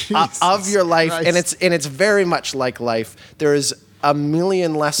of your life, and Christ. it's very much like life. There is a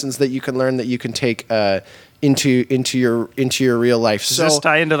million lessons that you can learn that you can take into your real life. Does So this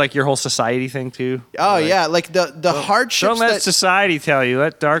tie into like your whole society thing too? yeah, like the hardships Don't let that society tell you.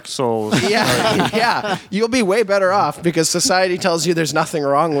 Let Dark Souls. yeah, you'll be way better off because society tells you there's nothing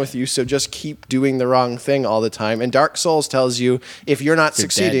wrong with you, so just keep doing the wrong thing all the time. And Dark Souls tells you if you're not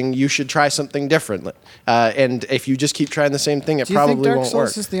succeeding, you should try something different. And if you just keep trying the same thing, it Do you think probably Dark won't Souls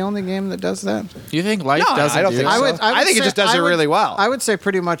work. is the only game that does that? Do you think life No, doesn't I don't do think that? so. I think it just does it really well. I would say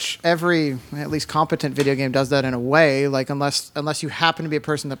pretty much every, at least competent video game does that in a way. Like unless you happen to be a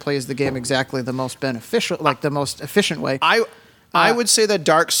person that plays the game exactly the most beneficial, like the most efficient way. I would say that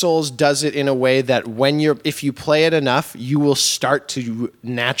Dark Souls does it in a way that if you play it enough, you will start to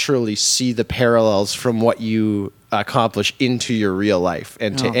naturally see the parallels from what you accomplish into your real life,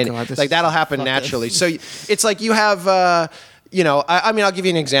 and Oh, God, this like that'll is happen fucking- naturally. So it's like you have. I mean, I'll give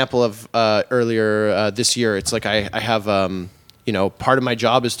you an example of earlier this year. It's like I have. Part of my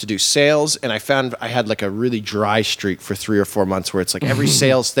job is to do sales, and I found I had like a really dry streak for 3 or 4 months where it's like every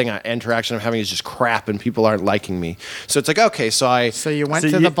sales interaction I'm having is just crap, and people aren't liking me. So it's like, okay, So you went So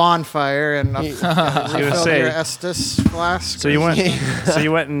to you- the bonfire and refilled say- your Estus flask. So you went.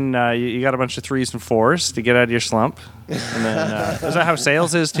 And you got a bunch of 3s and 4s to get out of your slump. And then is that how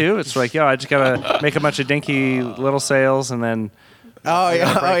sales is too? It's like, I just gotta make a bunch of dinky little sales, and then break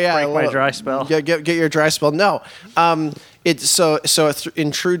my dry spell. Get your dry spell. No,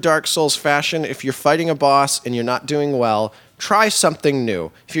 in true Dark Souls fashion, if you're fighting a boss and you're not doing well, try something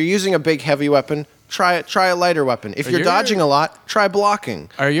new. If you're using a big heavy weapon, try a lighter weapon. If you're dodging a lot, try blocking.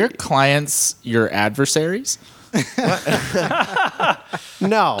 Are your clients your adversaries?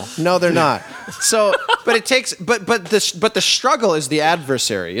 No, they're not. So, but it takes, but the struggle is the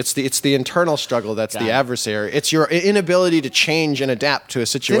adversary. It's the internal struggle that's the adversary. It's your inability to change and adapt to a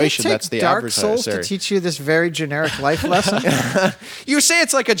situation that's the Dark adversary. Souls to teach you this very generic life lesson? You say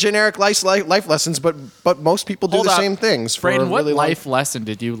it's like a generic life lessons, but most people do Hold the up. same things. For Brayden, a what really long- life lesson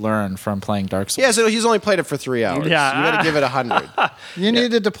did you learn from playing Dark Souls? Yeah, so he's only played it for 3 hours. Yeah. You got to give it 100. You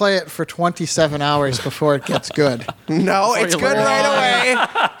needed to play it for 27 hours before it gets good. No, it's good right away.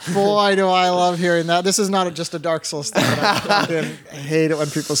 Boy, do I love hearing that. This is not just a Dark Souls thing. But I fucking hate it when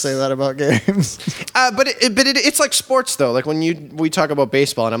people say that about games. But it's like sports though. Like when we talk about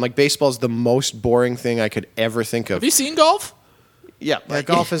baseball, and I'm like, baseball is the most boring thing I could ever think of. Have you seen golf? Yeah, Yeah,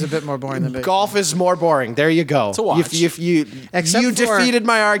 golf is a bit more boring than baseball. golf is more boring. There you go. To watch. You Except for- defeated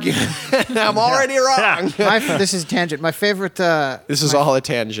my argument. I'm already wrong. This is tangent. My favorite. This is all a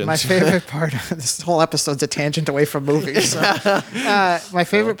tangent. My favorite part of this whole episode's a tangent away from movies. So. My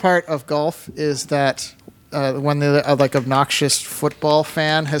favorite part of golf is that when the like obnoxious football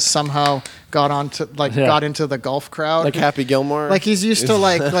fan has somehow got into the golf crowd, Like Happy Gilmore. Like he's used to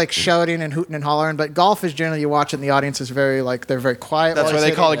like shouting and hooting and hollering, but golf is generally you watch it and the audience is very like they're very quiet. That's while why he's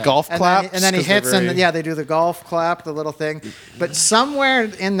they call hitting. it golf And claps, then he 'cause they're hits and very- they do the golf clap, the little thing. But somewhere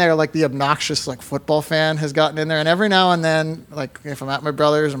in there, like the obnoxious like football fan has gotten in there, and every now and then, like if I'm at my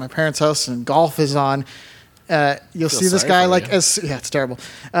brother's or my parents' house and golf is on. you'll Feel see this sorry guy for like you. it's terrible.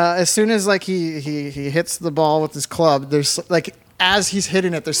 As soon as like he hits the ball with his club, there's like as he's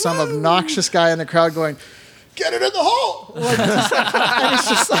hitting it, there's some obnoxious guy in the crowd going, "Get it in the hole!" Like, and it's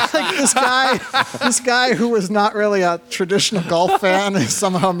just like this guy who was not really a traditional golf fan has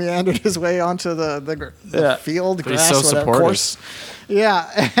somehow meandered his way onto the field, But he's grass, so whatever, supportive. course.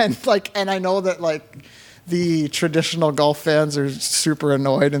 Yeah, and I know that like the traditional golf fans are super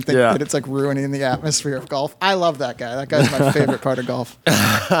annoyed and think Yeah. that it's like ruining the atmosphere of golf. I love that guy. That guy's my favorite part of golf.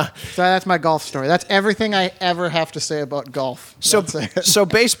 So that's my golf story. That's everything I ever have to say about golf. So, That's it. so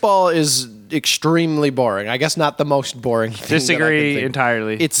baseball is extremely boring. I guess not the most boring thing. that I can Disagree think.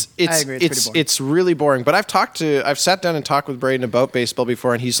 entirely. It's I agree, it's pretty boring. it's really boring. But I've sat down and talked with Braden about baseball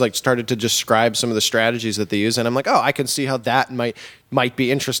before, and he's like started to describe some of the strategies that they use, and I'm like, oh, I can see how that might be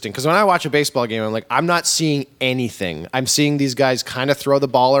interesting. Because when I watch a baseball game, I'm like, I'm not seeing anything. I'm seeing these guys kind of throw the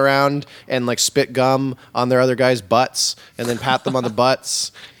ball around and like spit gum on their other guys' butts, and then pat them on the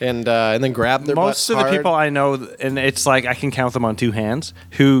butts, and then grab their butts Most of the hard. people I know, and it's like I can count them on two hands,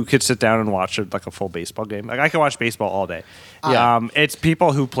 who could sit down and watch like a full baseball game. Like I can watch baseball all day. Yeah. It's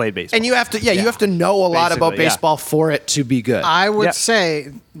people who play baseball. And you have to, you have to know a lot about Basically, yeah. baseball for it to be good. I would Yep.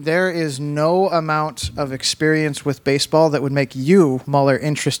 say there is no amount of experience with baseball that would make you, Muller,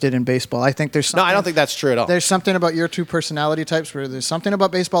 interested in baseball. I think there's no, something, I don't think that's true at all. there's something about your two personality types where there's something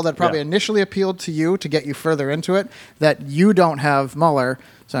about baseball that probably Yeah. initially appealed to you to get you further into it that you don't have, Muller.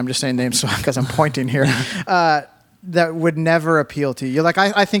 So I'm just saying names because I'm pointing here. That would never appeal to you. You're like,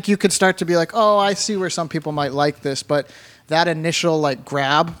 I think you could start to be like, oh, I see where some people might like this, but that initial like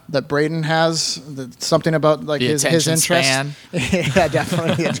grab that Braden has, something about like The his attention interest. span. Yeah,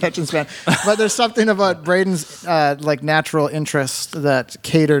 definitely the attention span. But there's something about Braden's like natural interest that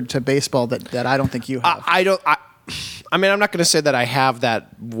catered to baseball that I don't think you have. I mean, I'm not going to say that I have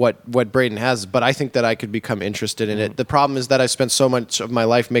that what Braden has, but I think that I could become interested in it. The problem is that I spent so much of my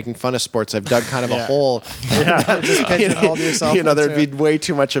life making fun of sports. I've dug kind of a hole. Just pigeonholed yourself You know, there'd into- be way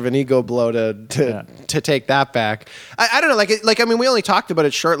too much of an ego blow to take that back. I don't know. Like I mean, we only talked about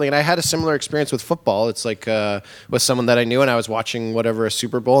it shortly, and I had a similar experience with football. It's like with someone that I knew, and I was watching whatever a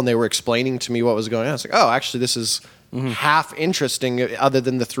Super Bowl, and they were explaining to me what was going on. I was like, oh, actually, this is half interesting, other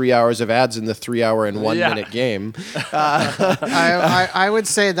than the 3 hours of ads in the 3 hour and 1 minute game. I would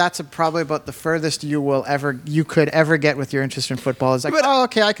say that's probably about the furthest you could ever get with your interest in football. Is like, oh,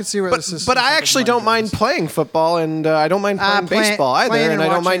 okay, I can see where this is. But I actually don't mind playing football, and I don't mind playing baseball either, playing and I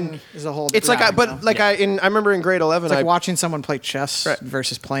don't mind. Is a whole It's like, I remember in grade 11, It's like I watching someone play chess Right.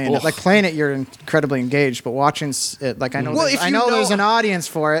 versus playing it. Like playing it, you're incredibly engaged, but watching it, like I know, Well, there's, if I you know know- there's an audience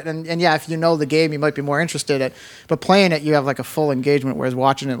for it, and yeah, if you know the game, you might be more interested in it. But playing it, you have like a full engagement, whereas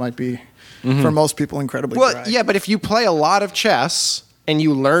watching it might be, for most people, incredibly well, dry. yeah, but if you play a lot of chess and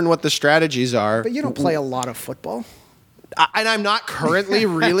you learn what the strategies are, But you don't play a lot of football. and I'm not currently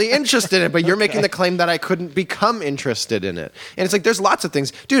really interested in it, but you're making the claim that I couldn't become interested in it. And it's like, there's lots of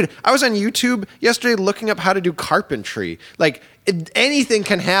things. Dude, I was on YouTube yesterday looking up how to do carpentry. Like, anything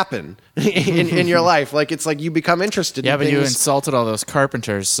can happen in your life. Like, it's like you become interested Yeah, in but things. you insulted all those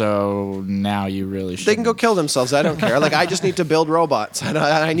carpenters, so now you really should. They can go kill themselves. I don't care. Like, I just need to build robots.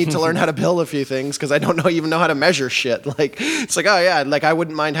 I need to learn how to build a few things because I don't even know how to measure shit. Like, it's like, oh yeah, like I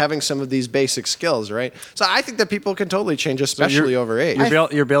wouldn't mind having some of these basic skills, right? So I think that people can totally change, especially over age.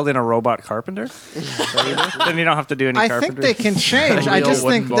 You're building a robot carpenter? Then you don't have to do any I think carpentry. they can change. I Real just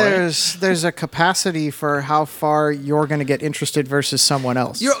wooden think boy. there's a capacity for how far you're going to get interested versus someone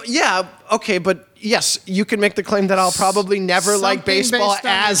else. Yeah, okay, but yes, you can make the claim that I'll probably never like Something baseball based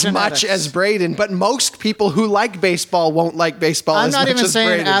on your as much genetics. as Braden, but most people who like baseball won't like baseball I'm as not much even as saying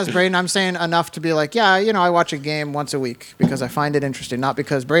Braden. as Braden. I'm saying enough to be like, yeah, I watch a game once a week because I find it interesting, not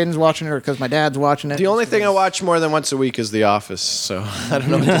because Braden's watching it or because my dad's watching it. The only thing I watch more than once a week is The Office, so I don't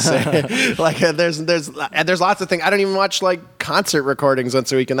know what to say. Like, there's lots of things. I don't even watch like concert recordings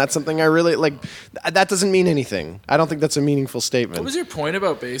once a week, and that's something I really like. That doesn't mean anything. I don't think that's a meaningful statement. What was your point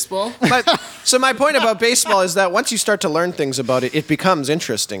about baseball? So my point about baseball is that once you start to learn things about it, it becomes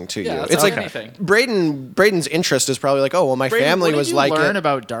interesting to Yeah, you. that's It's like anything. Braden's interest is probably like, oh well, my Brayden, family what did was you like learn it.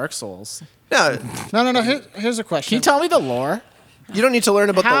 about Dark Souls? No, No. Here's a question. Can you tell me the lore? you don't need to learn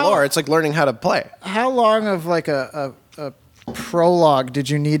about the How- lore. It's like learning how to play. How long of like a prologue did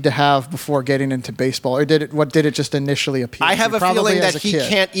you need to have before getting into baseball, or did it just initially appeal? I to have you? a Probably feeling as that a he kid.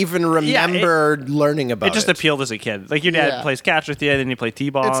 can't even remember learning about It just appealed as a kid. Like your dad Yeah. plays catch with you, then you play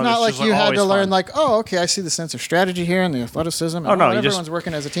t-ball. It's and not like just you had always to learn fun. like, oh, okay, I see the sense of strategy here and the athleticism. And Oh, no, you everyone's just-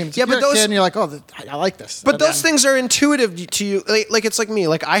 working as a team. Yeah, but You're a those- kid and you're like, oh, I like this. But those things are intuitive to you. Like it's like me.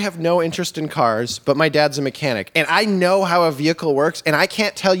 Like I have no interest in cars, but my dad's a mechanic, and I know how a vehicle works, and I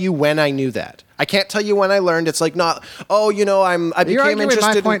can't tell you when I knew that. I can't tell you when I learned. It's like not. Oh, I You're became arguing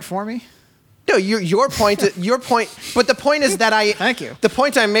interested. my point for me. No, your point. Your point. But the point is that I. Thank you. The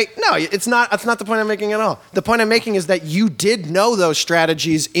point I make. No, it's not. That's not the point I'm making at all. The point I'm making is that you did know those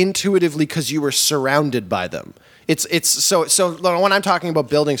strategies intuitively because you were surrounded by them. It's so when I'm talking about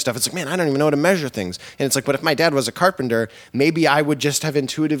building stuff, it's like, man, I don't even know how to measure things. And it's like, but if my dad was a carpenter, maybe I would just have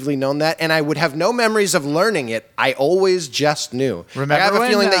intuitively known that, and I would have no memories of learning it. I always just knew. Remember I have a when,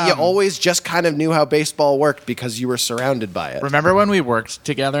 feeling that you always just kind of knew how baseball worked because you were surrounded by it. Remember when we worked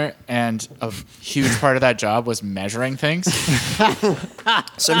together and a huge part of that job was measuring things?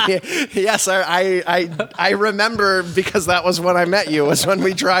 So yes, I remember because that was when I met you. Was when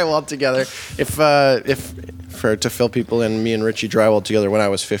we drywalled together. To fill people in, me and Richie drywalled together when I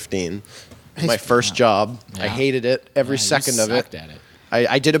was 15. My first job. Yeah. I hated it every Yeah, you second of it. sucked at it.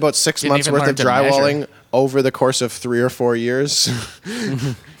 I did about 6 Didn't months even worth learn of to drywalling measure. over the course of 3 or 4 years.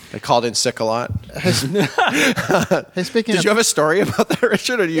 I called in sick a lot. Hey, speaking Did of you have a story about that,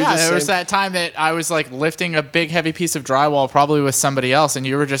 Richard? Or you Yeah, just there was saying- that time that I was like lifting a big heavy piece of drywall, probably with somebody else, and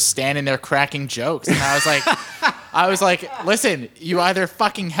you were just standing there cracking jokes. And I was like, listen, you either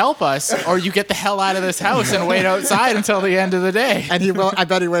fucking help us or you get the hell out of this house and wait outside until the end of the day. and I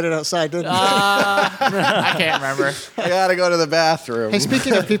bet he waited outside, didn't he? I can't remember. I gotta go to the bathroom. Hey,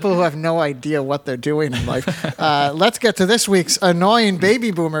 speaking of people who have no idea what they're doing in life, let's get to this week's annoying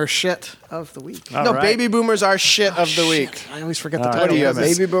baby boomer shit of the week. No, right. baby boomers are shit of the week. Shit, I always forget the title. What are you, a of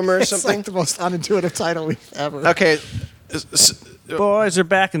this. baby boomer or It's something? like the most unintuitive title we've ever. Okay. Boys are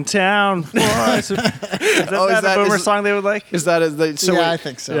back in town. Boys are, is that a boomer song they would like? Is that so? Yeah, I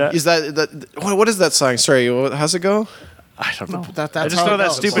think so. Yeah. Is that what is that song? Sorry, how's it go? I don't know. That's I just how know it that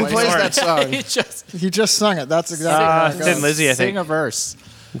goes. stupid Who plays part. that song? He just sung it. That's exactly how it Thin goes. Lizzy, I Sing think. a verse.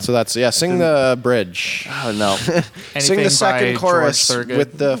 So that's Sing the bridge. Oh no. Sing Anything the second by chorus George Thorogood.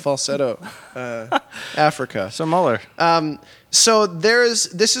 with the falsetto. Africa. So Mueller. So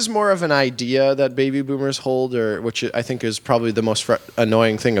this is more of an idea that baby boomers hold, or which I think is probably the most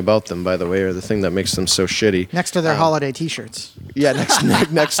annoying thing about them, by the way, or the thing that makes them so shitty. Next to their holiday T-shirts. Yeah,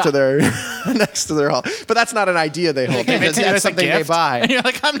 next to their hall. But that's not an idea they hold. Give it to you That's as a something they gift. buy. And you're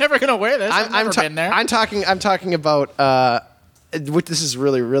like, I'm never gonna wear this. I've never been there. I'm talking about this is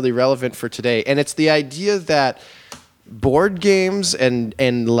really, really relevant for today, and it's the idea that board games and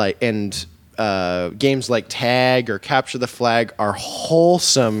games like Tag or Capture the Flag are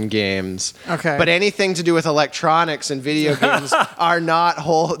wholesome games. Okay. But anything to do with electronics and video games are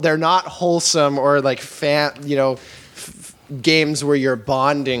not They're not wholesome or like games where you're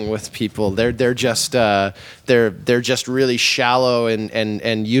bonding with people. They're just really shallow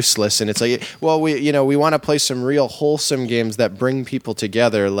and useless. And it's like, well, we want to play some real wholesome games that bring people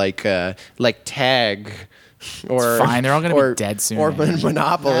together, like Tag. Or fine, they're all gonna be dead soon, Or man.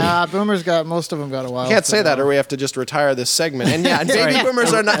 Monopoly. Boomers most of them got a while. Can't say that, or we have to just retire this segment. And yeah, and baby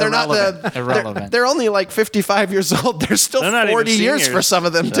boomers are not. They're Irrelevant. not they're only like 55 years old. There's still They're not even 40 years seniors. for some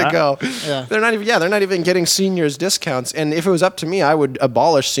of them to Yeah. go. Yeah. They're not even getting seniors discounts. And if it was up to me, I would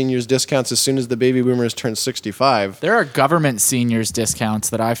abolish seniors discounts as soon as the baby boomers turn 65. There are government seniors discounts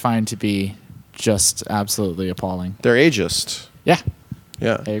that I find to be just absolutely appalling. They're ageist. Yeah,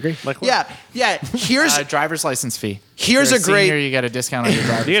 Yeah. I agree. Like what? Yeah. Here's Driver's license fee. Here's If you're a great- senior, you get a discount on your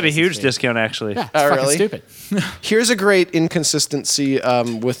driver's You get a license huge fee. discount actually. Yeah, it's Oh, fucking really? stupid. Here's a great inconsistency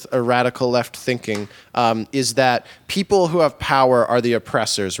with a radical left thinking is that people who have power are the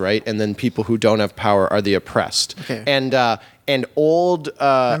oppressors, right? And then people who don't have power are the oppressed. Okay. And old.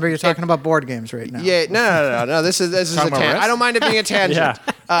 Remember, you're talking about board games right now. Yeah, no. This is a Talking about tangent. risk? I don't mind it being a tangent.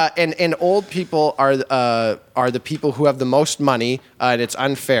 And old people are the people who have the most money, and it's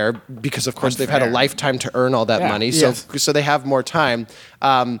unfair because, of course, they've had a Unfair. lifetime to earn all that Yeah. money, Yes. so they have more time.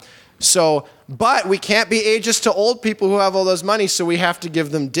 But we can't be ageist to old people who have all those money, so we have to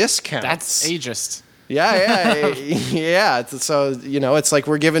give them discounts. That's ageist. Yeah. So it's like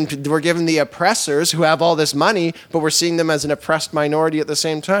we're giving the oppressors who have all this money, but we're seeing them as an oppressed minority at the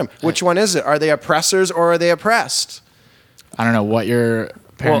same time. Which one is it? Are they oppressors or are they oppressed? I don't know what your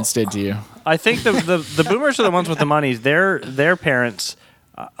parents did to you. I think the boomers are the ones with the money. Their parents,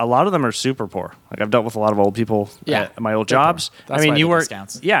 a lot of them are super poor. Like I've dealt with a lot of old people Yeah, at my old they're poor. jobs. That's I mean, why you the were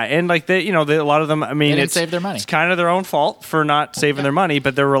discounts. yeah, and like a lot of them. I mean, They didn't it's save their money. It's kind of their own fault for not saving their money,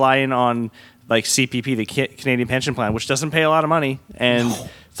 but they're relying on like CPP, the Canadian Pension Plan, which doesn't pay a lot of money, and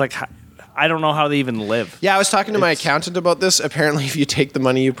it's like I don't know how they even live. Yeah, I was talking to my accountant about this. Apparently, if you take the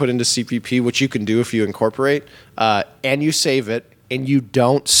money you put into CPP, which you can do if you incorporate, and you save it, and you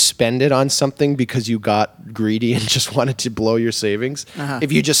don't spend it on something because you got greedy and just wanted to blow your savings,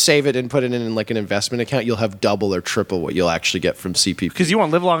 if you just save it and put it in like an investment account, you'll have double or triple what you'll actually get from CPP. Because you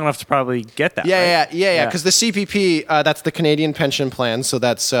won't live long enough to probably get that. Yeah, right? yeah. Because the CPP, that's the Canadian pension plan. So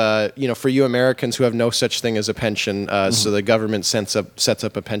that's for you Americans who have no such thing as a pension. So the government sets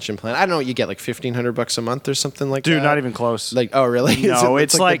up a pension plan. I don't know what you get, like $1,500 a month or something like that. Dude, not even close. Like, oh really? No,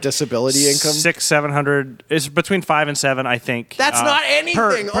 it's like the disability income. 600-700. It's between 5 and 7, I think. That's not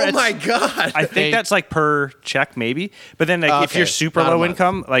anything. Oh my god. I think that's like per check, maybe. But then, like, if Okay, you're super not a low month.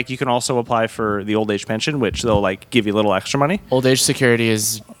 income, like you can also apply for the old age pension, which they'll like give you a little extra money. Old age security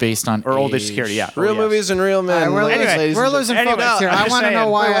is based on Or old age age. security, yeah. Real Oh, yes. movies and real men. we're ladies anyway, and we're gentlemen. losing Anyway, focus here. I'm I just want to know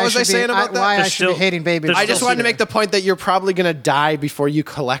saying. why Wait, what I was I should saying be about that? why I There's should be still- hating baby. there's I just still wanted to make the point that you're probably going to die before you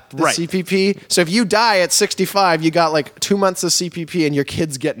collect the Right. CPP. So if you die at 65, you got like 2 months of CPP and your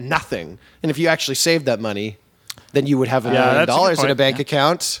kids get nothing. And if you actually saved that money, then you would have $1 million that's a good in a point. bank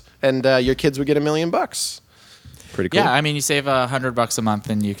account and your kids would get $1 million. Pretty cool. Yeah, I mean, you save $100 a month,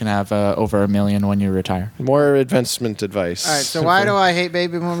 and you can have over $1 million when you retire. More investment advice. All right, so why do I hate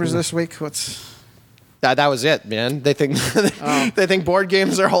baby boomers this week? That was it, man. They think they think board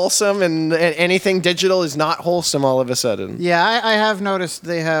games are wholesome and anything digital is not wholesome all of a sudden. Yeah, I have noticed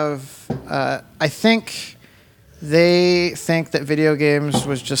they have. I think they think that video games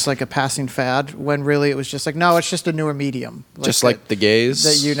was just like a passing fad, when really it was just like, no, it's just a newer medium. Just like the gays.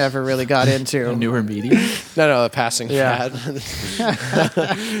 that you never really got into. A newer medium. No, a passing Yeah. fad.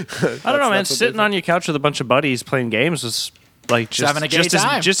 I don't know, man. that's what Sitting on your couch with a bunch of buddies playing games was like just, having a gay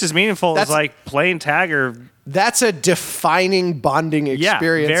time. just as meaningful as That's- like playing tag or That's a defining bonding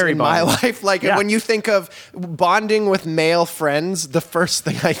experience very in my bonding. life. Like Yeah. when you think of bonding with male friends, the first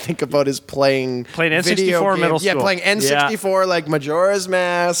thing I think about is playing Playing video N64 middle games. Yeah, school. playing N64 like Majora's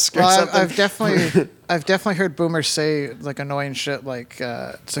Mask or Well, something. I've definitely heard boomers say like annoying shit like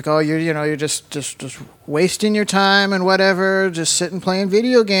it's like, oh, you're just wasting your time and whatever, just sitting playing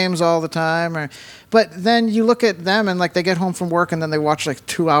video games all the time. But then you look at them and like they get home from work and then they watch like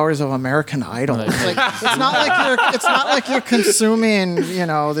 2 hours of American Idol. It's not like you're consuming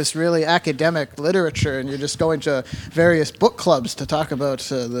this really academic literature and you're just going to various book clubs to talk about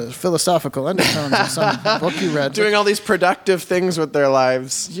the philosophical undertones of some book you read. Doing all these productive things with their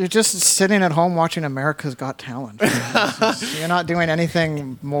lives. You're just sitting at home watching America's Got Talent. You're not doing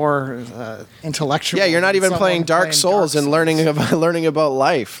anything more intellectual. Yeah, you're not than even someone playing Dark Souls and Souls. learning about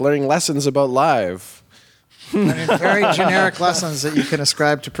life, learning lessons about life. I mean, very generic lessons that you can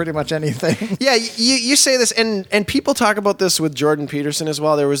ascribe to pretty much anything. Yeah, you say this, and people talk about this with Jordan Peterson as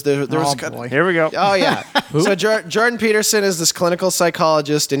well. There was Oh, boy. here we go. Oh yeah. So Jordan Peterson is this clinical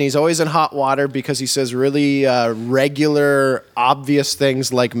psychologist, and he's always in hot water because he says really regular, obvious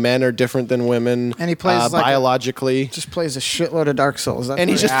things like men are different than women, And he plays like biologically. Just plays a shitload of Dark Souls. That's And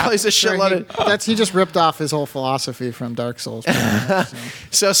he what- just plays a Sure, shitload of. he just ripped off his whole philosophy from Dark Souls.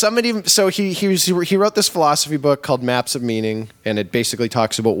 So he wrote this philosophy book called Maps of Meaning, and it basically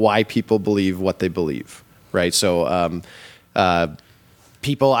talks about why people believe what they believe, right? So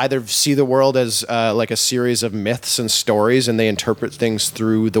people either see the world as like a series of myths and stories, and they interpret things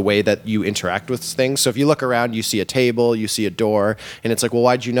through the way that you interact with things. So if you look around, you see a table, you see a door, and it's like, well,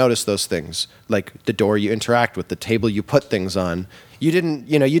 why'd you notice those things? Like the door you interact with, the table you put things on. You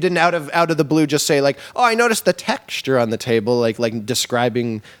didn't out of the blue just say like, oh, I noticed the texture on the table, like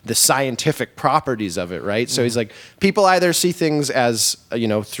describing the scientific properties of it, right? So he's like, people either see things as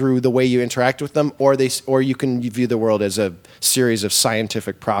through the way you interact with them, or you can view the world as a series of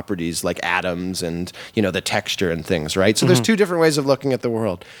scientific properties like atoms and the texture and things, right? So there's two different ways of looking at the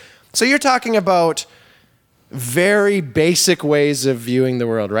world. So you're talking about very basic ways of viewing the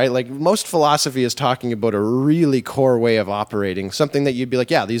world, right? Like most philosophy is talking about a really core way of operating, something that you'd be like,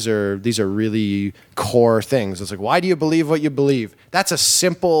 yeah, these are really core things. It's like, why do you believe what you believe? That's a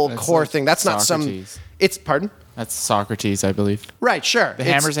simple That's core like thing. That's not Socrates. Pardon? That's Socrates, I believe. Right, sure. The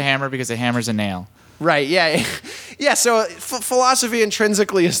hammer's a hammer because a hammer's a nail. Right, yeah. Yeah, so philosophy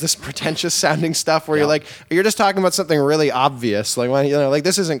intrinsically is this pretentious sounding stuff where you're just talking about something really obvious. Like, like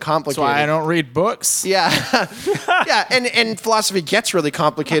this isn't That's complicated. why I don't read books. Yeah. Yeah, and philosophy gets really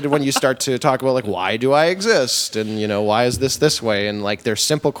complicated when you start to talk about like, why do I exist? And why is this way? And like they're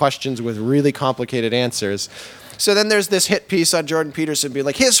simple questions with really complicated answers. So then there's this hit piece on Jordan Peterson being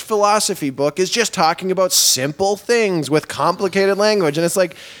like, his philosophy book is just talking about simple things with complicated language. And it's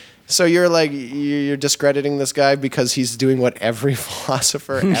like, So you're like you're discrediting this guy because he's doing what every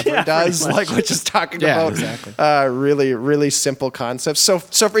philosopher ever does, like which is talking about exactly. really really simple concepts. So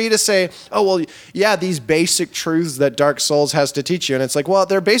for you to say, oh well, yeah, these basic truths that Dark Souls has to teach you, and it's like, well,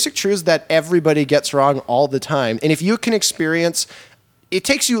 they're basic truths that everybody gets wrong all the time, and if you can experience. It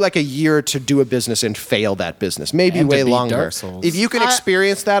takes you like a year to do a business and fail that business, maybe And to way beat longer. Dark Souls. If you can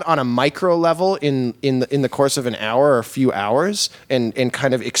experience that on a micro level in the course of an hour or a few hours, and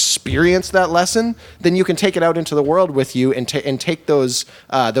kind of experience that lesson, then you can take it out into the world with you and take those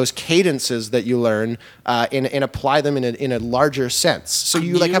cadences that you learn and apply them in a larger sense. So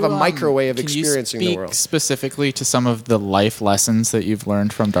you like have a micro way of experiencing the world. Specifically to some of the life lessons that you've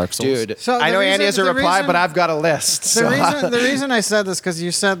learned from Dark Souls, Dude, So I the know Andy has a reason- the reply, reason- but I've got a list. The reason I said this because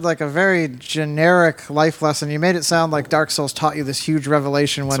you said like a very generic life lesson. You made it sound like Dark Souls taught you this huge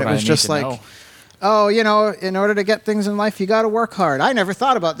revelation when That's it what was I need just to like, know. oh, in order to get things in life, you got to work hard. I never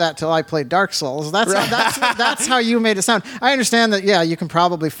thought about that till I played Dark Souls. That's how you made it sound. I understand that. Yeah, you can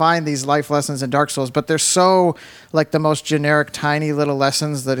probably find these life lessons in Dark Souls, but they're so like the most generic, tiny little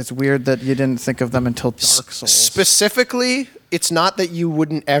lessons that it's weird that you didn't think of them until Dark Souls. Specifically, it's not that you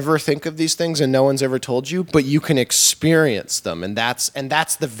wouldn't ever think of these things and no one's ever told you, but you can experience them, and that's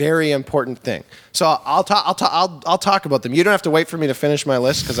the very important thing. So I'll talk about them. You don't have to wait for me to finish my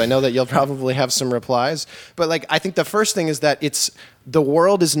list because I know that you'll probably have some replies. But like I think the first thing is that the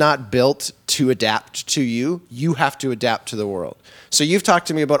world is not built to adapt to you. You have to adapt to the world. So you've talked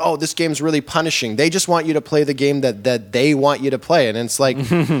to me about, oh, this game's really punishing. They just want you to play the game that they want you to play. And it's like,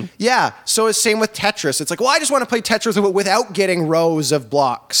 yeah. So it's same with Tetris. It's like, well, I just want to play Tetris without getting rows of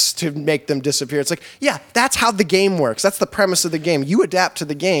blocks to make them disappear. It's like, yeah, that's how the game works. That's the premise of the game. You adapt to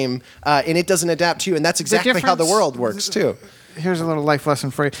the game, and it doesn't adapt to you. And that's exactly how the world works too. Here's a little life lesson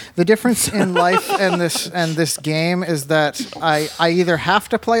for you. The difference in life and this game is that I either have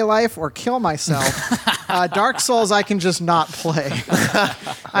to play life or kill myself. Dark Souls, I can just not play.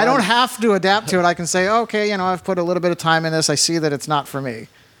 I don't have to adapt to it. I can say, okay, I've put a little bit of time in this. I see that it's not for me.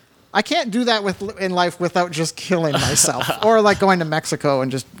 I can't do that in life without just killing myself, or like going to Mexico and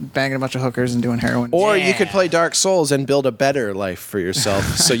just banging a bunch of hookers and doing heroin. Or you could play Dark Souls and build a better life for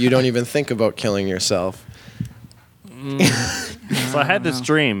yourself, so you don't even think about killing yourself. So I had this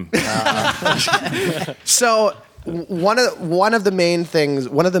dream. So one of the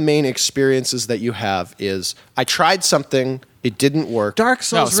main experiences that you have is I tried something, it didn't work. Dark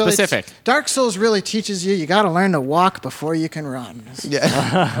Souls No, really specific. Dark Souls really teaches you got to learn to walk before you can run. Yeah.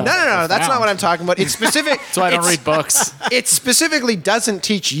 No, that's not what I'm talking about. It's specific. That's why I don't read books. It specifically doesn't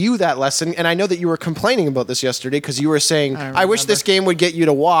teach you that lesson, and I know that you were complaining about this yesterday because you were saying, I wish this game would get you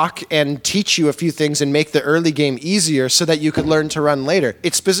to walk and teach you a few things and make the early game easier so that you could learn to run later.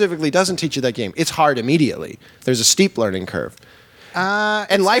 It specifically doesn't teach you that game. It's hard immediately. There's a steep learning curve.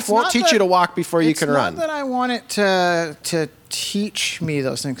 And life won't teach you to walk before you can run. It's not that I want it to teach me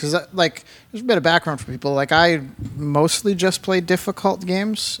those things, because there's a bit of background for people. Like, I mostly just play difficult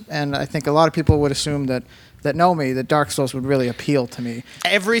games, and I think a lot of people would assume that know me, that Dark Souls would really appeal to me.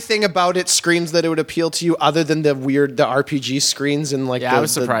 Everything about it screams that it would appeal to you, other than the RPG screens and like. Yeah, I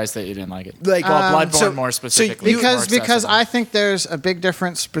was surprised that you didn't like it. Like, Bloodborne more specifically. Because I think there's a big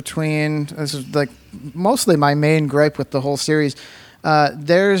difference between, this is like mostly my main gripe with the whole series.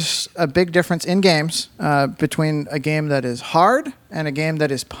 There's a big difference in games between a game that is hard and a game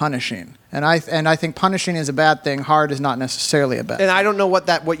that is punishing. And I think punishing is a bad thing. Hard is not necessarily a bad thing. And I don't know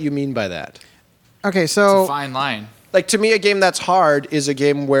what you mean by that. Okay, It's so a fine line. Like, to me, a game that's hard is a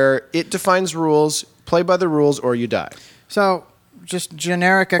game where it defines rules, play by the rules, or you die. So just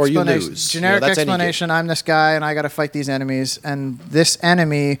generic Or you explanation. lose. Generic That's any game. explanation. I'm this guy, and I got to fight these enemies. And this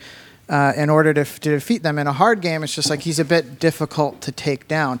enemy, in order to defeat them in a hard game, it's just like he's a bit difficult to take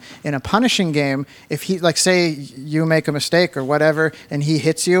down. In a punishing game, if he, like, say you make a mistake or whatever, and he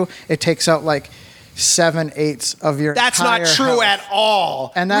hits you, it takes out like 7/8 of your. That's not entire true health. at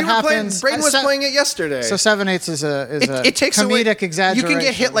all. And that happens. Braden was playing it yesterday. So 7/8 is a it takes comedic away, exaggeration. You can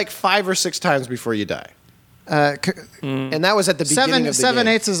get hit like 5 or 6 times before you die. And that was at the beginning of the game.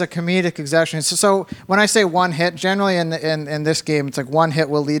 7/8 is a comedic exaggeration. So when I say one hit, generally in this game, it's like one hit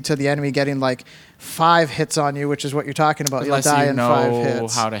will lead to the enemy getting like 5 hits on you, which is what you're talking about. Unless You'll die you in 5 know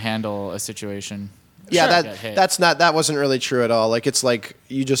hits. how to handle a situation. Yeah, Get hit. that wasn't really true at all. Like, it's like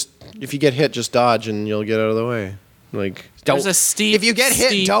if you get hit, just dodge and you'll get out of the way. Like, There's a steep. If you get hit,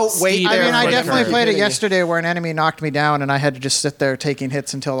 steep, don't wait steep there I mean, I for the definitely curve. played it Hitting you. yesterday where an enemy knocked me down and I had to just sit there taking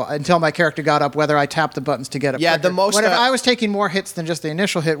hits until my character got up, whether I tapped the buttons to get up. Yeah, the most, Whatever, I was taking more hits than just the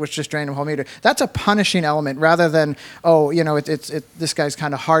initial hit, which just drained him whole meter. That's a punishing element rather than, this guy's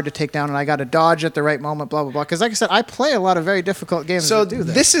kind of hard to take down and I got to dodge at the right moment, blah, blah, blah. Because like I said, I play a lot of very difficult games So that do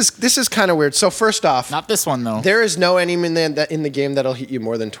that. this is kind of weird. So first off, Not this one though. there is no enemy in the game that'll hit you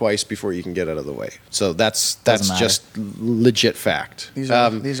more than twice before you can get out of the way. So that's Doesn't matter. just legit fact. These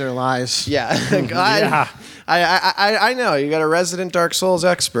are lies. Yeah, Yeah. I know you got a resident Dark Souls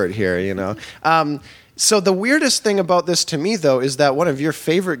expert here. So the weirdest thing about this to me, though, is that one of your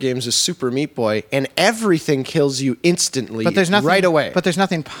favorite games is Super Meat Boy, and everything kills you instantly, But there's nothing right away. But there's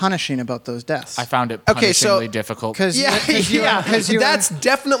nothing punishing about those deaths. I found it Okay, so- punishingly difficult. Because That's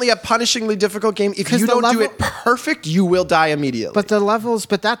definitely a punishingly difficult game. If 'Cause you the don't do level- it perfect, you will die immediately. But the levels,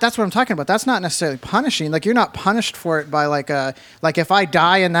 that's what I'm talking about. That's not necessarily punishing. Like you're not punished for it by like if I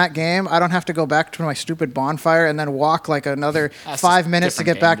die in that game, I don't have to go back to my stupid bonfire and then walk like another That's 5 just minutes to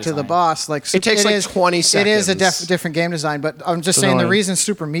different get back game to the design. boss. Like It takes like 20 It is a seconds. different game design. But I'm just saying the annoying. reason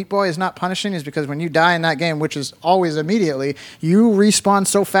Super Meat Boy is not punishing is because when you die in that game, which is always immediately, you respawn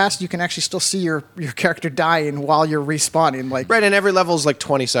so fast you can actually still see your character dying while you're respawning. Like right, and every level is like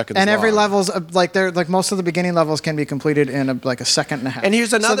 20 seconds and every long. level's like most of the beginning levels can be completed in a second and a half. And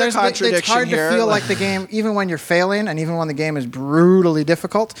here's another there's- contradiction It's hard here, to feel like- like the game, even when you're failing, and even when the game is brutally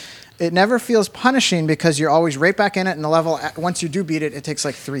difficult, it never feels punishing because you're always right back in it. And the level, once you do beat it, it takes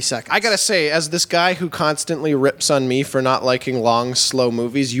like 3 seconds. I gotta say, as this guy who constantly rips on me for not liking long, slow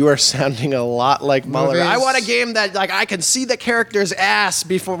movies, you are sounding a lot like Muller. Movies. I want a game that like I can see the character's ass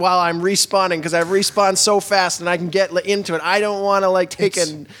before while I'm respawning because I've respawned so fast and I can get into it. I don't want to like take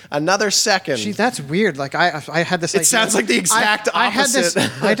another second. Gee, that's weird. Like I had this. It idea. sounds like the exact I had this.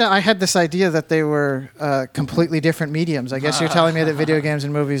 opposite. I had this idea that they were completely different mediums. I guess you're telling me that video games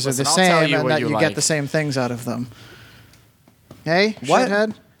and movies are the Listen, I'll tell same, you and what that you you like. get the same things out of them. Hey, What?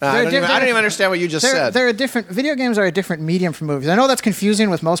 shithead. I don't even understand what you just said. They're a different. Video games are a different medium from movies. I know that's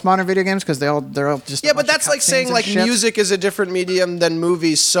confusing with most modern video games because they're all just. Yeah, but that's like saying like music is a different medium than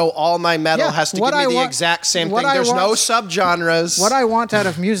movies, so all my metal Yeah, has to what give me I the want- exact same what thing. I There's no want- subgenres. What I want out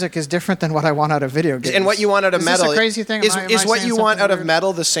of music is different than what I want out of video games. and what you want out of Is metal This a crazy thing? is Am I what saying you want something out of weird?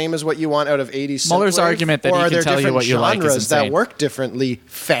 metal the same as what you want out of 80s Muller's synthwave? argument that or he are can there tell you different what you like is genres that insane. work differently,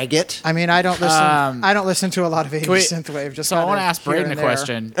 faggot? I mean, I don't listen. I don't listen to a lot of 80s Wait, synthwave. Just so I kind want to of ask here Brayden a and there.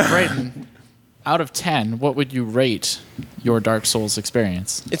 question. Brayden, out of 10, what would you rate your Dark Souls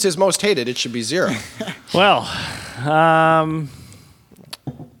experience? It's his most hated. It should be 0. Well,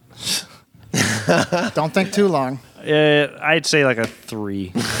 Don't think too long. I'd say like a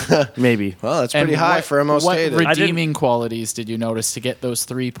 3, maybe. Well, that's pretty high for a most what hated. redeeming qualities did you notice to get those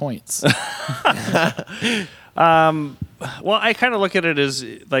 3 points? Well, I kind of look at it as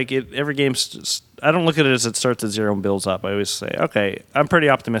like every game. I don't look at it as it starts at 0 and builds up. I always say, okay, I'm pretty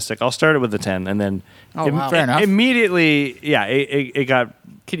optimistic. I'll start it with a 10, and then wow. Fair enough. immediately, yeah, it got.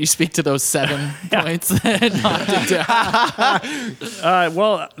 Can you speak to those 7 points that knocked it down?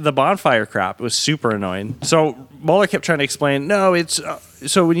 Well, the bonfire crap was super annoying. So Muller kept trying to explain, no, it's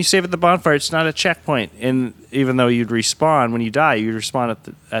so when you save at the bonfire, it's not a checkpoint. And even though you'd respawn when you die, you'd respawn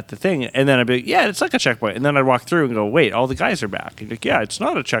at the thing. And then I'd be like, yeah, it's like a checkpoint. And then I'd walk through and go, wait, all the guys are back. And like, yeah, it's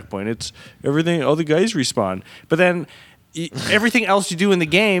not a checkpoint. It's everything. All the guys respawn. But then everything else you do in the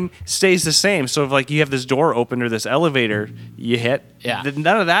game stays the same. So if like you have this door open or this elevator you hit, Yeah.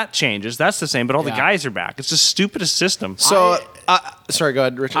 none of that changes. That's the same. But all the Yeah. guys are back. It's the stupidest system. So, sorry, go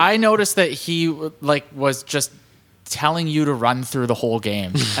ahead, Richard. I noticed that he was just telling you to run through the whole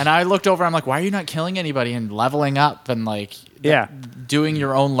game. And I looked over, I'm like, why are you not killing anybody and leveling up and like Yeah. doing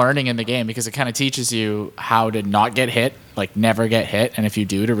your own learning in the game? Because it kind of teaches you how to not get hit, like never get hit, and if you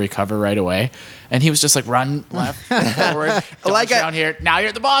do, to recover right away. And he was just like, run left, forward, dodge down here. Now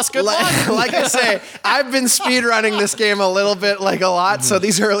you're the boss. Good luck. like I say, I've been speed running this game a little bit, like a lot. So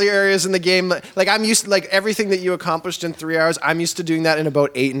these early areas in the game, like I'm used to, like everything that you accomplished in 3 hours, I'm used to doing that in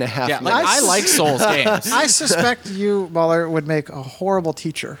about 8.5 Yeah, minutes. like, I like Souls games. I suspect you, Muller, would make a horrible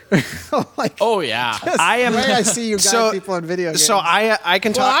teacher. like, Oh yeah. I am. the way I see you guide So- people in video games. So I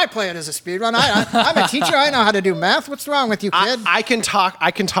can well, talk. I play it as a speedrun. I'm a teacher. I know how to do math. What's wrong with you, kid? I can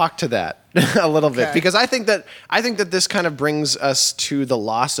talk to that. a little bit, Okay. because I think that this kind of brings us to the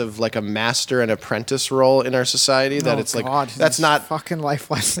loss of like a master and apprentice role in our society. That it's like that's these not fucking life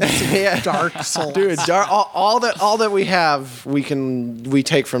lessons. Yeah. Dark Souls, dude. All that we have, we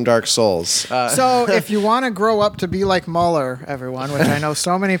take from Dark Souls. So if you want to grow up to be like Muller, everyone, which I know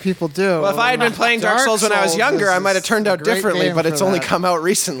so many people do. Well, if I had been playing Dark Souls when I was younger, I might have turned out differently, but it's only come out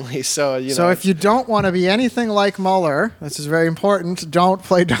recently. So, So if you don't want to be anything like Muller, this is very important, don't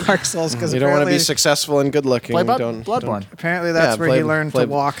play Dark Souls, because you don't want to be successful and good looking, Play don't Bloodborne. apparently that's where he play- learned play- to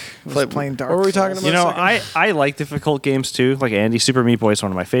walk, was playing Dark what were we Souls. talking about? You know, Second. I like difficult games too. Like Andy, Super Meat Boy is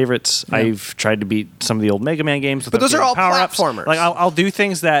one of my favorites. I've tried to beat some of the old Mega Man games, But those are all power-ups. platformers. Like I'll do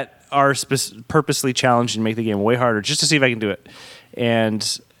things that are purposely challenged and make the game way harder, just to see if I can do it.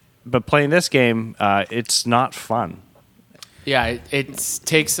 But playing this game, it's not fun. Yeah, it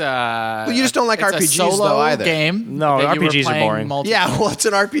takes a. Well, you just don't like it's a RPGs solo though, either. game. No, that you were RPGs are playing boring. multiple- Yeah, well, it's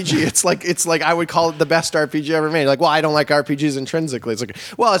an RPG. It's like I would call it the best RPG ever made. Like, well, I don't like RPGs intrinsically. It's like,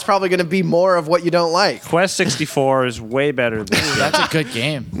 well, it's probably going to be more of what you don't like. Quest 64 is way better than this. That's a good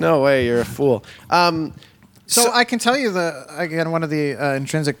game. No way, you're a fool. So I can tell you one of the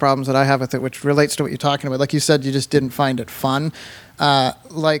intrinsic problems that I have with it, which relates to what you're talking about. Like you said, you just didn't find it fun.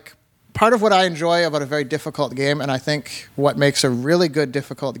 Like part of what I enjoy about a very difficult game, and I think what makes a really good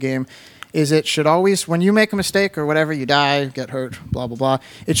difficult game, is it should always, when you make a mistake or whatever, you die, get hurt, blah, blah, blah,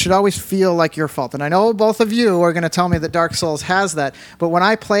 it should always feel like your fault. And I know both of you are going to tell me that Dark Souls has that, but when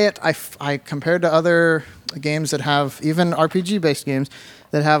I play it, I compared to other games that have, even RPG-based games,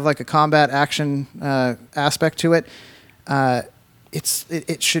 that have like a combat action aspect to it,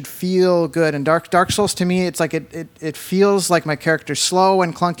 it should feel good. And Dark Souls, to me, it's like it feels like my character's slow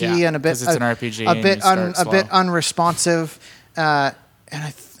and clunky Yeah, and a bit 'cause it's an RPG a and bit you start a slow. bit unresponsive, and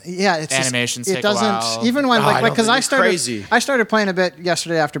it's Animations just, take it a doesn't while. even when Oh, like I don't because think I it's started crazy. I started playing a bit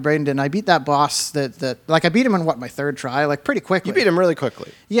yesterday after Braden did, and I beat that boss that like I beat him in my third try, like pretty quickly. You beat him really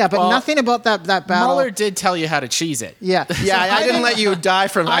quickly. Yeah, but Well, nothing about that battle. Muller did tell you how to cheese it. Yeah, Yeah, I didn't let you die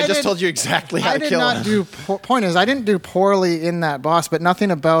from. I just did- told you exactly how I to did kill not him. do. Point is, I didn't do poorly in that boss, but nothing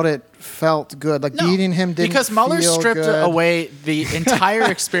about it felt good. Like No, beating him didn't because Muller feel stripped good. away the entire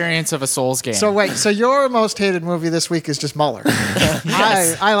experience of a Souls game. So wait, so your most hated movie this week is just Muller.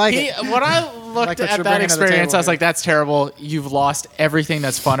 I like it. When I looked Like what at you're that bringing to the experience, table I was here. like, "That's terrible. You've lost everything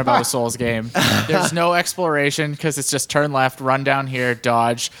that's fun about a Souls game. There's no exploration because it's just turn left, run down here,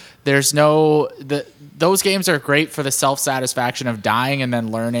 dodge. There's no those games are great for the self-satisfaction of dying and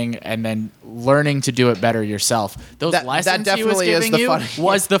then learning to do it better yourself. Those That lessons he was definitely is giving the you fun.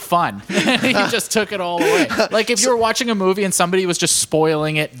 was the fun. He just took it all away. Like if you were watching a movie and somebody was just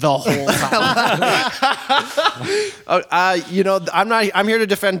spoiling it the whole time. I'm here to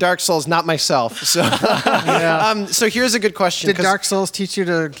defend Dark Souls, not myself. So, so here's a good question. Did 'cause- Dark Souls teach you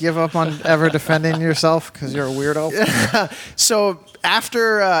to give up on ever defending yourself because you're a weirdo? So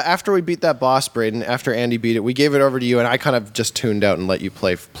after we beat that boss, Braden, after Andy beat it, we gave it over to you, and I kind of just tuned out and let you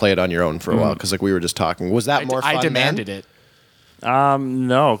play it on your own for a while because like we were just talking. Was that more fun? I demanded then? it.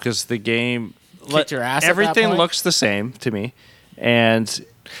 No, because the game Kicked your ass at that everything point? looks the same to me, and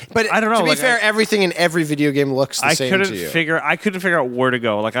But I don't know. To be like, fair, everything in every video game looks the I same couldn't to you. figure out where to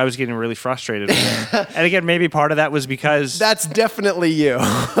go. Like I was getting really frustrated with it. And again, maybe part of that was because That's definitely you.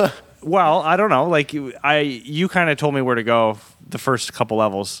 well, I don't know. Like you kind of told me where to go the first couple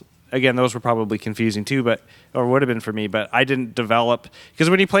levels. Again, those were probably confusing too, or would have been for me. But I didn't develop because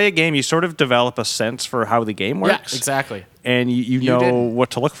when you play a game, you sort of develop a sense for how the game works. Yeah, exactly. And you know didn't.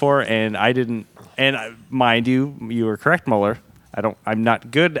 what to look for. And I didn't. And mind you, you were correct, Muller. I'm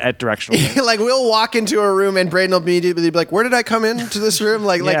not good at directional. Like we'll walk into a room and Braden will immediately be like, "Where did I come into this room?"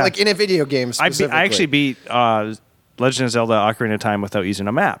 Like Yeah. like in a video game. I Specifically. actually beat Legend of Zelda: Ocarina of Time without using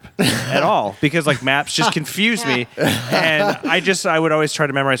a map at all because like maps just confuse me, and I would always try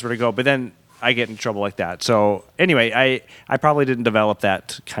to memorize where to go, but then I get in trouble like that. So anyway, I probably didn't develop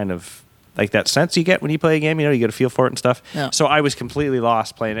that kind of like that sense you get when you play a game. You know, you get a feel for it and stuff. Yeah. So I was completely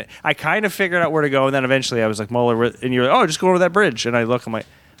lost playing it. I kind of figured out where to go, and then eventually I was like, Muller, and you're like, oh, just go over that bridge, and I look, I'm like,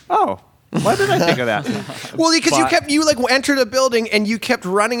 oh. Why did I think of that? Well, because But- you entered a building and you kept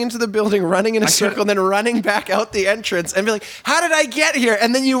running into the building, running in a circle, and then running back out the entrance and be like, "How did I get here?"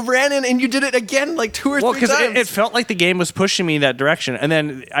 And then you ran in and you did it again like 2 or 3 because times. it felt like the game was pushing me that direction, and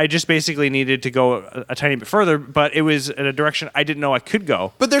then I just basically needed to go a tiny bit further, but it was in a direction I didn't know I could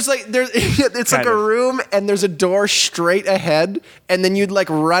go. But it's like Kind a of. room and there's a door straight ahead, and then you'd like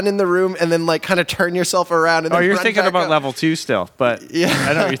run in the room and then like kind of turn yourself around. And Oh, then you're run thinking back about up. level 2 still, but Yeah.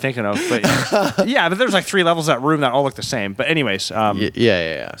 I know what you're thinking of. But yeah, but there's like 3 levels of that room that all look the same. But anyways,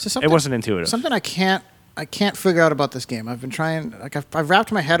 Yeah. So it wasn't intuitive. Something I I can't figure out about this game. I've been trying, like I've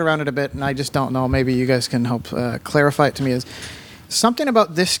wrapped my head around it a bit, and I just don't know. Maybe you guys can help clarify it to me. Is something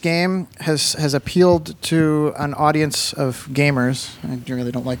about this game has appealed to an audience of gamers. I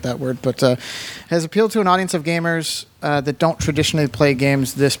really don't like that word, but has appealed to an audience of gamers that don't traditionally play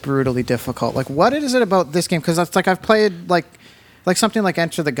games this brutally difficult. Like, what is it about this game? Because it's like I've played like something like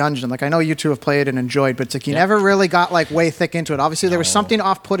Enter the Gungeon. Like I know you two have played and enjoyed, but it's like you never really got like way thick into it. Obviously, there was something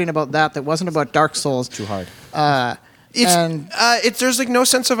off-putting about that wasn't about Dark Souls. Too hard. There's like no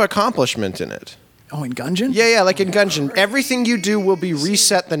sense of accomplishment in it. Oh, in Gungeon? Yeah, like in Gungeon, everything you do will be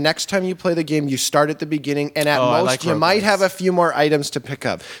reset the next time you play the game. You start at the beginning, and at most you might have a few more items to pick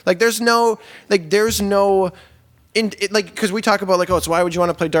up. Like there's no because we talk about like, so why would you want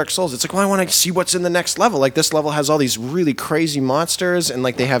to play Dark Souls? It's like, well, I want to see what's in the next level. Like this level has all these really crazy monsters, and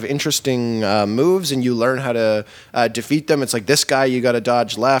like they have interesting moves, and you learn how to defeat them. It's like this guy you got to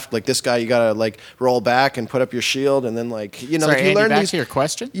dodge left, like this guy you got to like roll back and put up your shield, and then like Sorry, like you Andy, learn back to your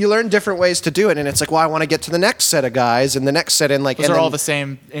question. You learn different ways to do it, and it's like, well, I want to get to the next set of guys and the next set, and like Those are all the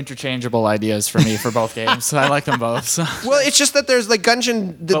same interchangeable ideas for me for both games. I like them both. So. Well, it's just that there's like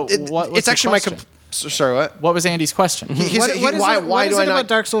Gungeon. What's It's the actually question? Sorry, what? What was Andy's question? What is it about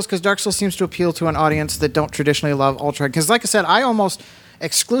Dark Souls? Because Dark Souls seems to appeal to an audience that don't traditionally love ultra. Because, like I said, I almost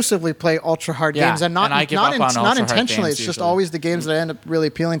exclusively play ultra hard games, and not intentionally. It's just always the games that end up really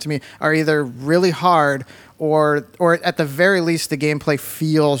appealing to me are either really hard or at the very least the gameplay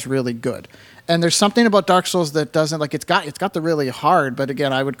feels really good. And there's something about Dark Souls that doesn't like it's got the really hard, but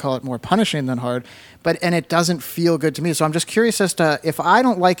again, I would call it more punishing than hard. And it doesn't feel good to me. So I'm just curious as to if I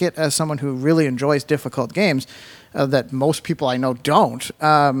don't like it as someone who really enjoys difficult games, that most people I know don't.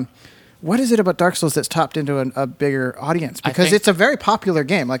 What is it about Dark Souls that's tapped into a bigger audience? Because it's a very popular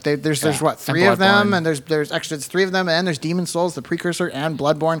game. Like there's what, three of them, and there's actually it's three of them, and there's Demon Souls, the precursor, and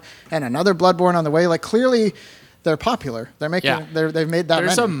Bloodborne, and another Bloodborne on the way. Like clearly. They're popular. They've made that.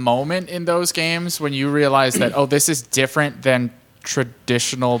 There's a moment in those games when you realize that this is different than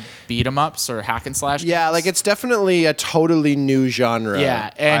traditional beat 'em ups or hack and slash. Yeah, games. like it's definitely a totally new genre. Yeah,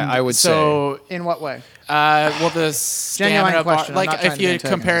 and I would say. In what way? The stamina bar, question. like if you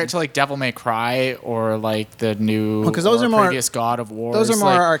compare it to like Devil May Cry or like the new because those are more previous God of War. Those are more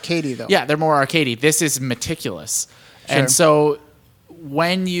arcadey though. Yeah, they're more arcadey. This is meticulous, sure. And so.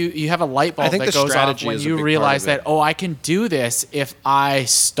 When you have a light bulb that goes off when you realize that, I can do this if I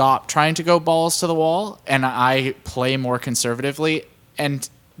stop trying to go balls to the wall and I play more conservatively. And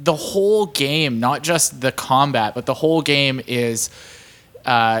the whole game, not just the combat, but the whole game is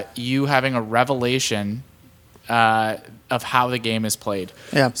you having a revelation of how the game is played.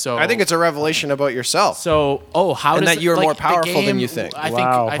 Yeah. So I think it's a revelation about yourself. So, and that you're more powerful than you think. I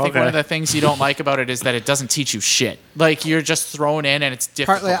think one of the things you don't like about it is that it doesn't teach you shit. Like you're just thrown in and it's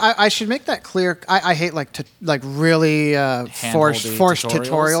difficult. Partly, I should make that clear. I hate really forced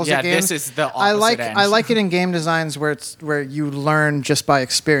tutorials. Yeah, at games. this is the opposite end. I like it in game designs where you learn just by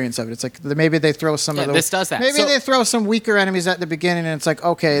experience of it. It's like maybe they throw some of the this does that. Maybe they throw some weaker enemies at the beginning and it's like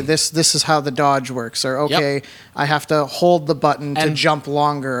okay this is how the dodge works or okay I have to hold the button to jump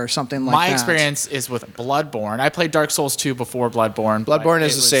longer or something like that. My experience is with Bloodborne. I played Dark Souls 2 before Bloodborne. Bloodborne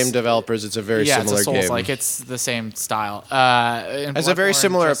is the same developers. It's a very similar it's a Souls, game. Like it's the same style. Has a very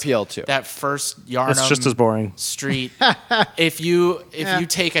similar appeal to that first Yharnam It's just as boring. street. if you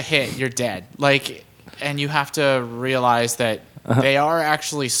take a hit, you're dead. Like, and you have to realize that they are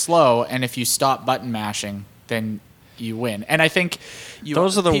actually slow. And if you stop button mashing, then you win. And I think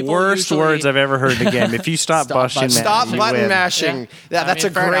those are the worst words I've ever heard in a game. If you stop button mashing. Yeah, that's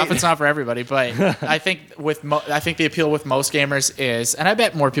fair great. enough. It's not for everybody, but I think I think the appeal with most gamers is, and I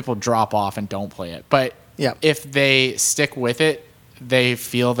bet more people drop off and don't play it. But if they stick with it, they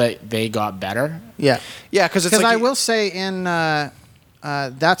feel that they got better. Yeah, because I will say in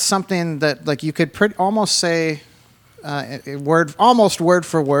that's something that like you could almost say. Almost word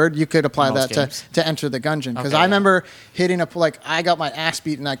for word, you could apply that to Enter the Gungeon because I remember hitting I got my ass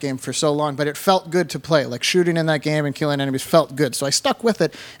beat in that game for so long, but it felt good to play. Like shooting in that game and killing enemies felt good, so I stuck with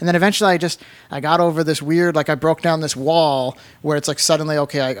it. And then eventually, I got over this weird I broke down this wall where it's like suddenly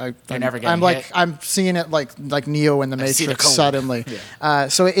I'm seeing it like Neo in the Matrix suddenly. Yeah.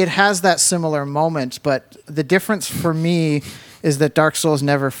 So it has that similar moment, but the difference for me. Is that Dark Souls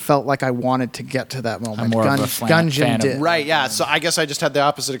never felt like I wanted to get to that moment. Gungeon did. Right, yeah. So I guess I just had the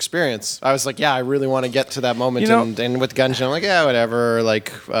opposite experience. I was like, yeah, I really want to get to that moment. And with Gungeon, I'm like, yeah, whatever.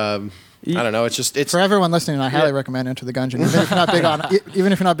 Like, I don't know. It's for everyone listening. I highly recommend Enter the Gungeon,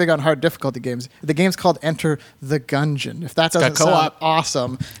 even if you're not big on hard difficulty games. The game's called Enter the Gungeon. If that doesn't sound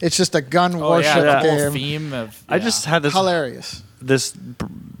awesome, it's just a gun worship game. Whole theme of I just had this hilarious. This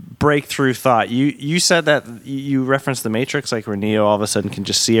breakthrough thought. You said that you referenced the Matrix, like where Neo all of a sudden can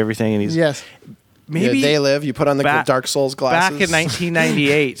just see everything, and he's Yes. maybe Yeah, they live. You put on the back- Dark Souls glasses. Back in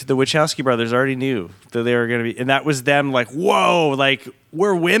 1998, the Wachowski brothers already knew that they were going to be, and that was them like, whoa, like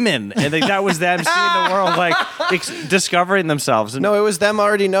we're women, and like, that was them seeing the world, like discovering themselves. And No, it was them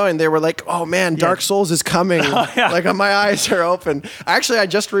already knowing. They were like, "Oh man, Dark Souls is coming!" yeah. Like my eyes are open. Actually, I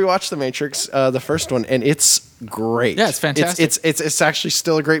just rewatched The Matrix, the first one, and it's great. Yeah, it's fantastic. It's actually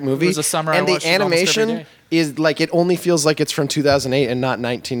still a great movie. It was a summer I and the watched it almost every animation day. is like it only feels like it's from 2008 and not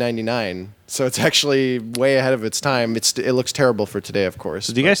 1999. So it's actually way ahead of its time. It looks terrible for today, of course.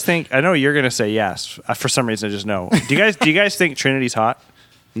 do you guys think? I know you're going to say yes. For some reason, I just know. Do you guys think Trinity's hot?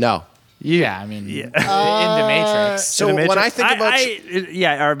 No. Yeah, I mean, in the Matrix. So In the when Matrix? I think about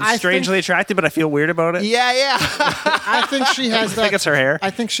I'm I strangely attracted, but I feel weird about it. yeah. I think she has that. think it's her hair. I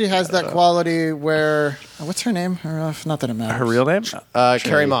think she has that quality where. What's her name? Not that it matters. Her real name?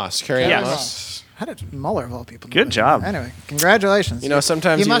 Carrie Moss. Carrie Yes. Moss. How did Mueller of all people? know Good that? job. Anyway, congratulations. You know,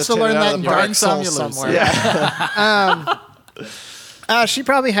 sometimes you you must just have hit it learned out that of in the park. Dark Burn some, Souls you lose somewhere. She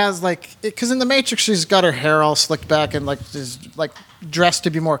probably has because in the Matrix she's got her hair all slicked back and is dressed to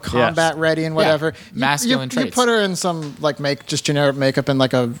be more combat ready and whatever. masculine You traits. put her in some just generic makeup and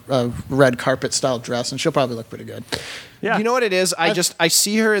like a red carpet style dress and she'll probably look pretty good. Yeah. You know what it is? I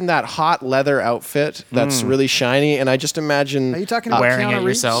see her in that hot leather outfit that's really shiny, and I just imagine Are you talking about Wearing Keanu it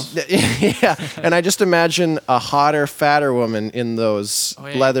Reeves? yourself. yeah, and I just imagine a hotter, fatter woman in those Oh,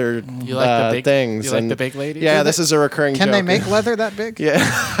 yeah. leather You like the big- things. you like and the big ladies? Yeah, this is a recurring Can joke. they make leather that big? Yeah,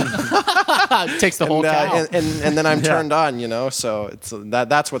 It takes the whole cow. and then I'm turned on, so it's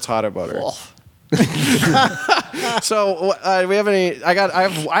that's what's hot about her. So we have any? I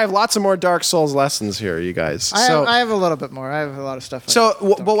have lots of more Dark Souls lessons here, you guys. I have a little bit more. I have a lot of stuff. But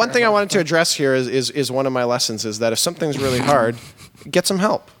one thing I wanted to address here is one of my lessons is that if something's really hard, get some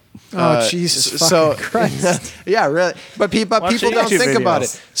help. Oh, Jesus fucking Christ. Yeah, really. But people Watch don't YouTube think about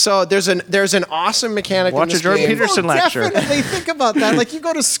videos. it. So there's an awesome mechanic Watch in this a Jordan game. Peterson lecture. Definitely think about that. Like you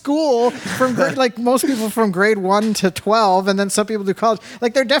go to school from most people from grade 1 to 12, and then some people do college.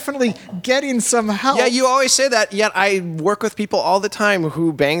 Like they're definitely getting some help. Yeah, you always say that, yet I work with people all the time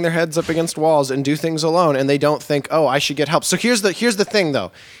who bang their heads up against walls and do things alone, and they don't think, oh, I should get help. So here's the thing,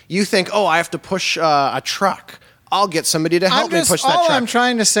 though. You think, oh, I have to push a truck. I'll get somebody to help me push that all truck. I'm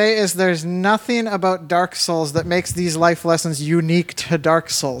trying to say is there's nothing about Dark Souls that makes these life lessons unique to Dark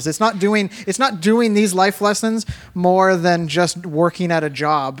Souls. It's not doing these life lessons more than just working at a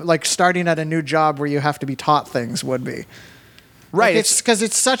job, like starting at a new job where you have to be taught things would be. Right. Like it's because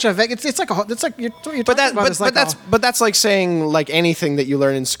it's such a it's like you're But talking about that's like saying like anything that you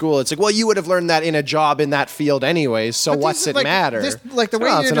learn in school. It's like, well, you would have learned that in a job in that field anyways. So what's it matter? The So, way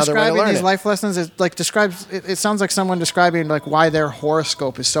well, you're it's another way to describing learn these it. life lessons is like describes. It sounds like someone describing like why their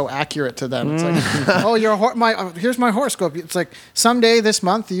horoscope is so accurate to them. It's like, oh, here's my horoscope. It's like someday this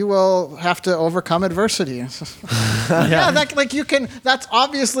month you will have to overcome adversity. Yeah, that's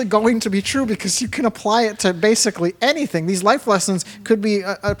obviously going to be true because you can apply it to basically anything. These life lessons could be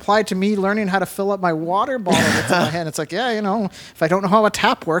applied to me learning how to fill up my water bottle that's in my hand. It's like, if I don't know how a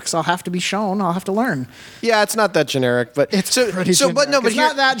tap works, I'll have to be shown. I'll have to learn. Yeah, it's not that generic, but It's pretty generic. But It's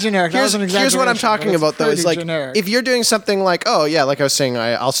not that generic. That was an Here's what I'm exaggeration, talking but it's about though. Is pretty like generic. if you're doing something like, oh yeah, like I was saying,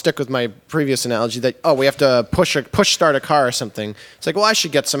 I'll stick with my previous analogy that we have to push start a car or something. It's like, well, I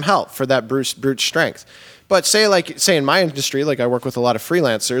should get some help for that brute strength. But say in my industry, like I work with a lot of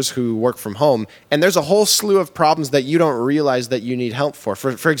freelancers who work from home, and there's a whole slew of problems that you don't realize that you need help for.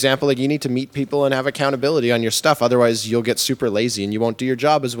 For example, like you need to meet people and have accountability on your stuff. Otherwise, you'll get super lazy and you won't do your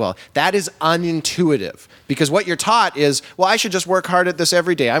job as well. That is unintuitive because what you're taught is, well, I should just work hard at this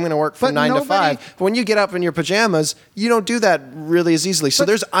every day. I'm going to work from But 9 to 5. But when you get up in your pajamas, you don't do that really as easily. So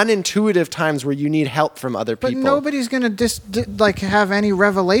there's unintuitive times where you need help from other But people. nobody's going to have any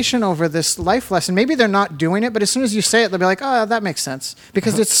revelation over this life lesson. Maybe they're not doing it, but as soon as you say it, they'll be like, "Oh, that makes sense,"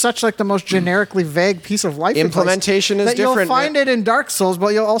 because it's such like the most generically vague piece of life advice Implementation is that different. You'll find it in Dark Souls, but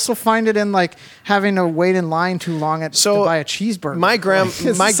you'll also find it in like having to wait in line too long to buy a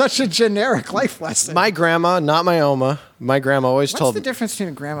cheeseburger. It's such a generic life lesson. My grandma, not my Oma. My grandma always What's told the me difference between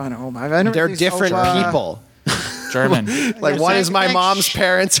a grandma and a Oma? I never they're these different Oma- people. German. Like one is my Thanks. mom's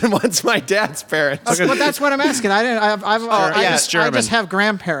parents and one's my dad's parents. But that's what I'm asking. I just have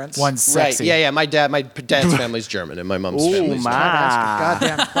grandparents. One's Right? sexy. Yeah. My dad's family's German and my mom's family's my. German. Ask a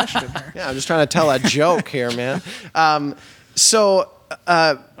goddamn question here. Yeah, I'm just trying to tell a joke here, man. She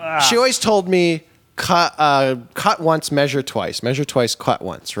always told me cut once, measure twice. Measure twice, cut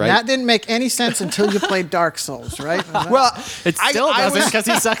once. Right? That didn't make any sense until you played Dark Souls, right? well, It still I doesn't was- because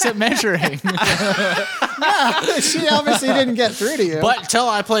he sucks at measuring. She obviously didn't get through to you. But till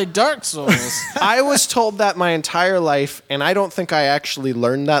I played Dark Souls. I was told that my entire life, and I don't think I actually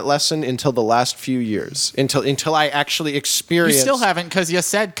learned that lesson until the last few years. Until I actually You experienced. still haven't, because you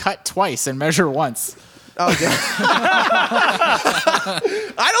said cut twice and measure once. Oh, yeah.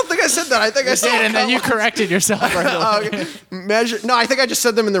 I don't think I said that. I think I said And then you cut corrected yourself. once. Okay. Measure. No, I think I just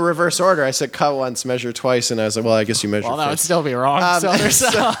said them in the reverse order. I said cut once, measure twice, and I was like, well, I guess you measure Well, that would first. still be wrong. So there's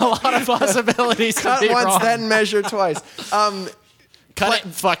a lot of possibilities to Cut be once, wrong. then measure twice. Cut it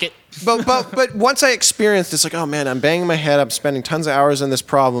and fuck it. But once I experienced, it's like, oh man, I'm banging my head. I'm spending tons of hours on this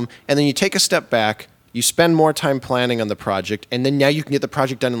problem, and then you take a step back. You spend more time planning on the project, and then now you can get the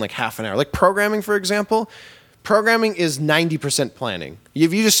project done in like half an hour. Like programming, for example. Programming is 90% planning.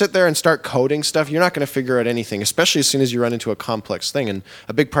 If you just sit there and start coding stuff, you're not going to figure out anything, especially as soon as you run into a complex thing. And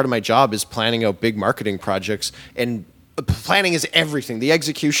a big part of my job is planning out big marketing projects. And planning is everything. The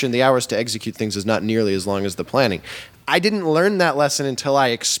execution, the hours to execute things is not nearly as long as the planning. I didn't learn that lesson until I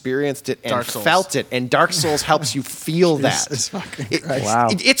experienced it and Dark Souls. felt it. And Dark Souls helps you feel that. Jesus fucking It- Christ. Wow.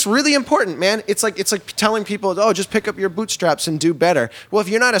 it's really important, man. It's like telling people, "Oh, just pick up your bootstraps and do better." Well, if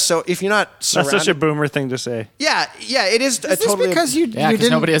you're not That's such a boomer thing to say. yeah, it is. Is this totally because you Yeah, you because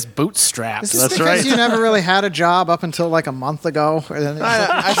didn't? nobody has bootstraps. Is this That's because right. you never really had a job up until like a month ago? Or then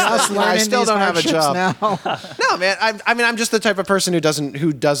I still don't have a job. now. No, man. I'm just the type of person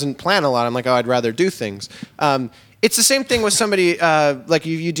who doesn't plan a lot. I'm like, oh, I'd rather do things. It's the same thing with somebody like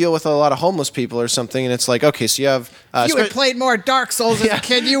you deal with a lot of homeless people or something, and it's like, okay, so you have If you had played more Dark Souls as a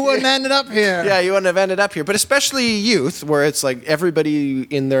kid, you wouldn't have ended up here. yeah, you wouldn't have ended up here. But especially youth, where it's like everybody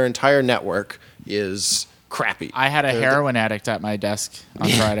in their entire network is crappy. I had a heroin addict at my desk on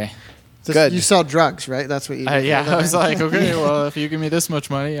Friday. Good. You sell drugs, right? That's what you do. Yeah, I was like, okay, well, if you give me this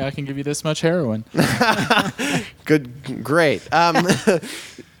much money, I can give you this much heroin. Good, great.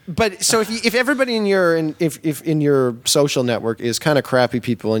 But so if everybody in your social network is kind of crappy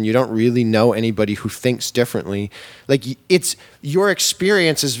people and you don't really know anybody who thinks differently, like it's your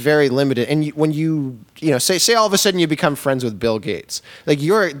experience is very limited. And when you say all of a sudden you become friends with Bill Gates, like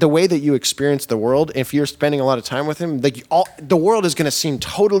the way that you experience the world, if you're spending a lot of time with him, like the world is going to seem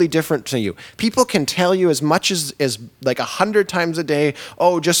totally different to you. People can tell you as much as like 100 times a day,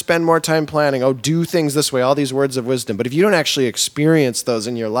 oh, just spend more time planning, oh, do things this way, all these words of wisdom. But if you don't actually experience those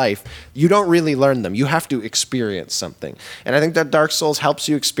in your life, you don't really learn them. You have to experience something. And I think that Dark Souls helps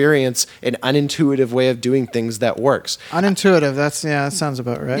you experience an unintuitive way of doing things that works. Unintuitive. That sounds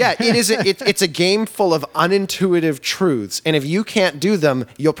about right. Yeah, it is. It's a game full of unintuitive truths, and if you can't do them,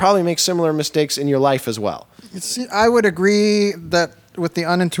 you'll probably make similar mistakes in your life as well. I would agree that with the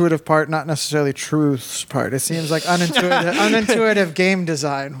unintuitive part, not necessarily truths part. It seems like unintuitive game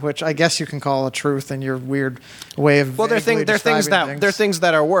design, which I guess you can call a truth in your weird way of. Well, they're things describing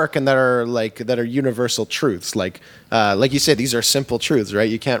that are work and that are universal truths. Like you said, these are simple truths, right?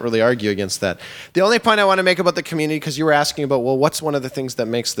 You can't really argue against that. The only point I want to make about the community, because you were asking about, well, what's one of the things that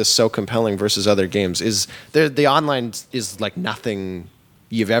makes this so compelling versus other games, is the online is like nothing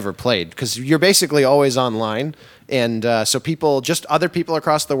you've ever played, because you're basically always online. And so other people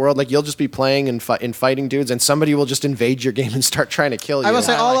across the world, like you'll just be playing and fighting dudes, and somebody will just invade your game and start trying to kill you. I will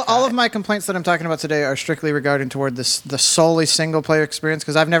say all of my complaints that I'm talking about today are strictly regarding toward the solely single player experience,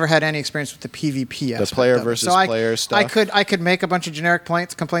 because I've never had any experience with the PvP aspect. The player of it. versus So player stuff. I could make a bunch of generic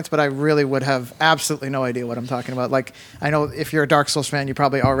complaints, but I really would have absolutely no idea what I'm talking about. Like, I know if you're a Dark Souls fan, you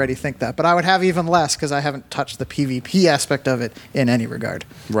probably already think that, but I would have even less because I haven't touched the PvP aspect of it in any regard.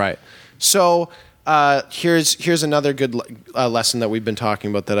 Right. So here's another good lesson that we've been talking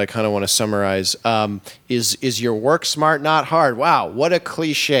about that I kind of want to summarize. Is your work smart, not hard? Wow, what a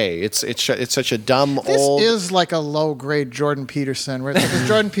cliche! It's such a dumb old. This is like a low grade Jordan Peterson, where it's like,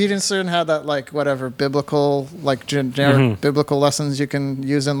 Jordan Peterson had that biblical generic biblical lessons you can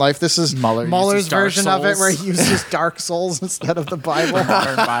use in life. This is Muller's version of it, where he uses Dark Souls instead of the Bible.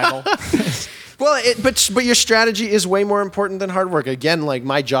 Modern Bible. Well, but your strategy is way more important than hard work. Again, like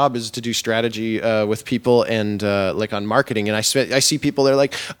my job is to do strategy with people and like on marketing, and I see people, they're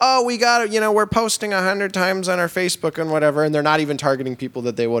like, oh, we got we're posting 100 times on our Facebook and whatever, and they're not even targeting people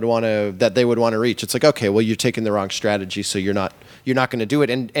that they would want to reach. It's like, okay, well, you're taking the wrong strategy, so you're not going to do it,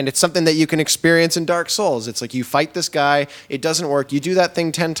 and it's something that you can experience in Dark Souls. It's like you fight this guy, it doesn't work, you do that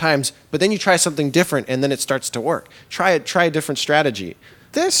thing 10 times, but then you try something different, and then it starts to work. Try a different strategy.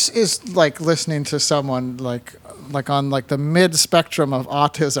 This is like listening to someone like on like the mid spectrum of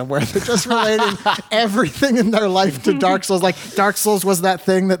autism, where they're just relating everything in their life to Dark Souls. Like Dark Souls was that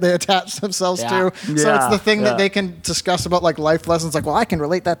thing that they attached themselves to, so it's the thing that they can discuss about like life lessons. Like, well, I can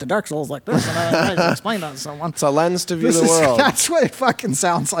relate that to Dark Souls like this, and I can explain that to someone. It's a lens to view the world. That's what it fucking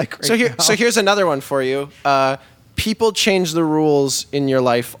sounds like. Right So here's another one for you. People change the rules in your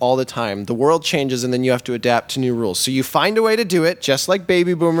life all the time. The world changes, and then you have to adapt to new rules. So you find a way to do it, just like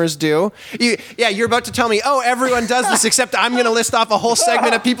baby boomers do. You're about to tell me, oh, everyone does this, except I'm going to list off a whole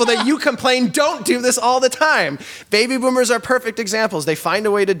segment of people that you complain don't do this all the time. Baby boomers are perfect examples. They find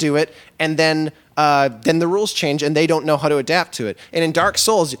a way to do it, and then the rules change, and they don't know how to adapt to it. And in Dark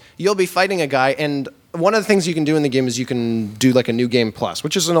Souls, you'll be fighting a guy, and one of the things you can do in the game is you can do like a new game plus,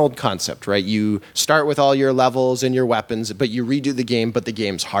 which is an old concept, right? You start with all your levels and your weapons, but you redo the game, but the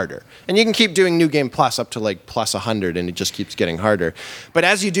game's harder. And you can keep doing new game plus up to like plus 100, and it just keeps getting harder. But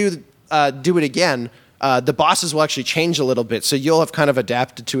as you do it again, the bosses will actually change a little bit, so you'll have kind of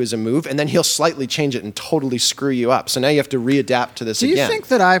adapted to as a move, and then he'll slightly change it and totally screw you up. So now you have to readapt to this again. Do you think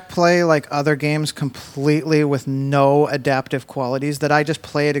that I play like other games completely with no adaptive qualities? That I just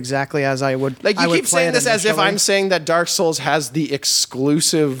play it exactly as I would? Like, you keep saying this as if I'm saying that Dark Souls has the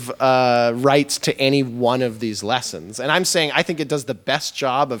exclusive rights to any one of these lessons, and I'm saying I think it does the best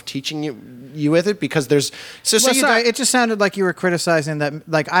job of teaching you with it, because there's it just sounded like you were criticizing that,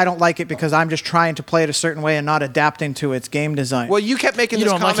 like, I don't like it because I'm just trying to play it a certain way and not adapting to its game design. Well, you kept making You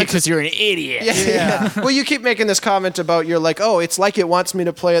this don't comment like it because you're an idiot. Yeah. Well, you keep making this comment about, you're like, oh, it's like it wants me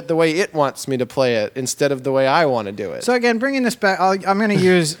to play it the way it wants me to play it instead of the way I want to do it. So again, bringing this back, I'm going to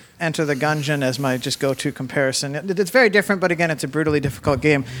use Enter the Gungeon as my just go-to comparison. It's very different, but again, it's a brutally difficult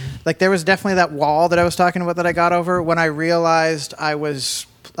game. Like, there was definitely that wall that I was talking about that I got over when I realized I was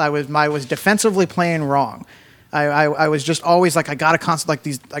defensively playing wrong. I was just always like, I got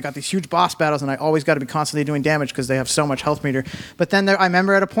these huge boss battles, and I always got to be constantly doing damage because they have so much health meter. But then I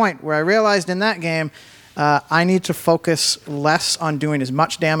remember at a point where I realized in that game, I need to focus less on doing as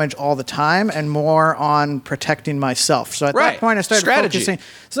much damage all the time and more on protecting myself. So at that point, I started focusing.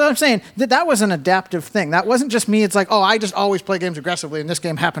 So I'm saying that was an adaptive thing. That wasn't just me. It's like, oh, I just always play games aggressively, and this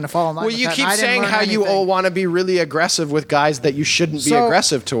game happened to fall in line with that. Well, you keep saying how you all want to be really aggressive with guys that you shouldn't be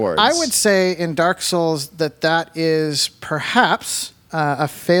aggressive towards. I would say in Dark Souls that is perhaps a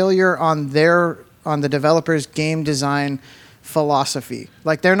failure on the developer's game design philosophy.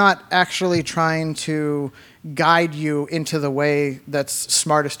 Like, they're not actually trying to guide you into the way that's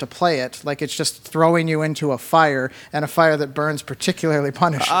smartest to play it. Like, it's just throwing you into a fire, and a fire that burns particularly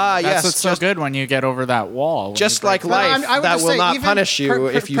punishing. That's what's so good when you get over that wall. Just like life, that will not punish you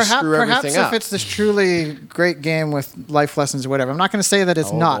if you screw everything up. Perhaps if it's this truly great game with life lessons or whatever. I'm not going to say that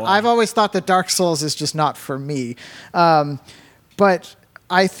it's not. Boy. I've always thought that Dark Souls is just not for me. But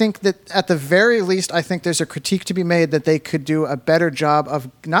I think that at the very least, I think there's a critique to be made that they could do a better job of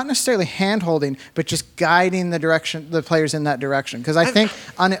not necessarily hand-holding, but just guiding the players in that direction.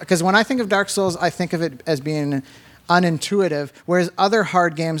 Because when I think of Dark Souls, I think of it as being unintuitive, whereas other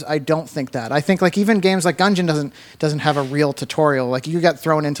hard games, I don't think that. I think like even games like Gungeon doesn't have a real tutorial. Like, you got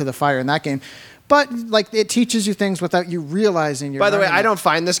thrown into the fire in that game. But like, it teaches you things without you realizing you're. By the way, I don't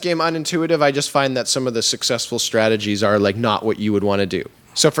find this game unintuitive. I just find that some of the successful strategies are like not what you would want to do.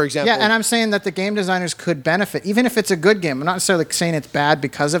 So, for example... Yeah, and I'm saying that the game designers could benefit, even if it's a good game. I'm not necessarily saying it's bad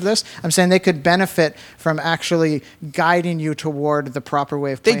because of this. I'm saying they could benefit from actually guiding you toward the proper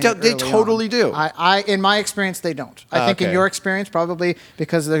way of playing. They totally do. In my experience, they don't. I think in your experience, probably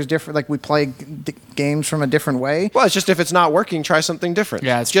because there's different... Like, we play games from a different way. Well, it's just if it's not working, try something different.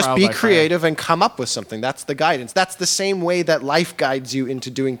 Yeah, it's just be creative and come up with something. That's the guidance. That's the same way that life guides you into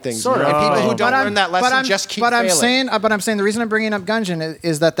doing things. Sort of. And people who don't learn that lesson just keep failing. But I'm saying the reason I'm bringing up Gungeon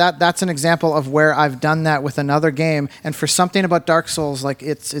is that's an example of where I've done that with another game, and for something about Dark Souls, like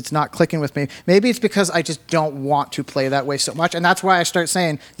it's not clicking with me. Maybe it's because I just don't want to play that way so much, and that's why I start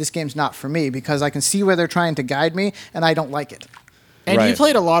saying this game's not for me, because I can see where they're trying to guide me, and I don't like it. And you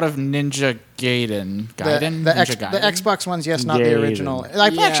played a lot of Ninja Gaiden. The Xbox ones, yes, not the original.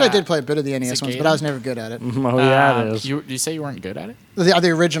 Actually, I did play a bit of the NES ones, but I was never good at it. Oh, yeah, it is. You say you weren't good at it? The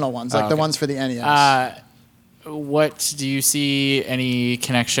original ones, like the ones for the NES. What do you see any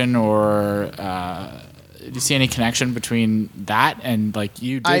connection or do you see any connection between that and like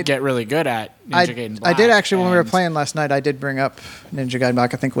you did get really good at Ninja Gaiden Black? I did actually when we were playing last night. I did bring up Ninja Gaiden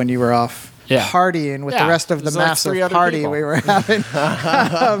Black. I think when you were off partying with the rest of the massive party we were having.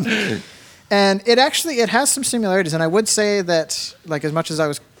 And it has some similarities, and I would say that like as much as I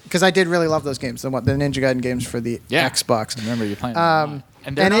was, because I did really love those games, the Ninja Gaiden games for the Xbox. I remember you playing them.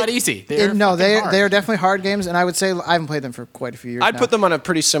 And they're not easy. No, fucking hard. they are definitely hard games, and I would say I haven't played them for quite a few years. I'd now. put them on a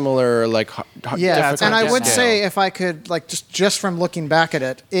pretty similar Yeah, difficult and I would scale. say if I could, like, just from looking back at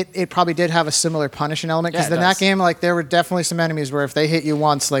it, it probably did have a similar punishing element, because Yeah, it in that does. game, like, there were definitely some enemies where if they hit you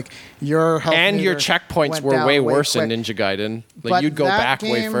once, like, your health and your meter checkpoints went were down way worse quick. in Ninja Gaiden. Like But you'd go that back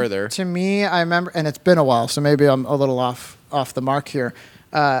way game, further. To me, I remember, and it's been a while, so maybe I'm a little off the mark here.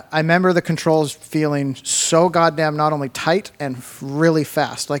 I remember the controls feeling so goddamn not only tight and really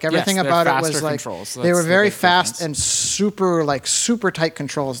fast. Like everything they're about it faster was like controls. they were That's the very big fast difference. and super tight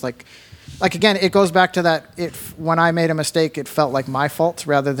controls. Like again, it goes back to that. When I made a mistake, it felt like my fault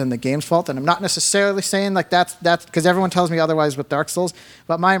rather than the game's fault. And I'm not necessarily saying like that's because everyone tells me otherwise with Dark Souls.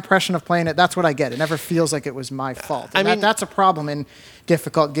 But my impression of playing it, that's what I get. It never feels like it was my fault. And I mean- that's a problem in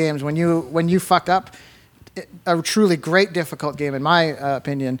difficult games when you fuck up. A truly great difficult game, in my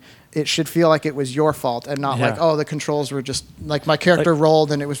opinion, it should feel like it was your fault and not Yeah. like, oh, the controls were just like my character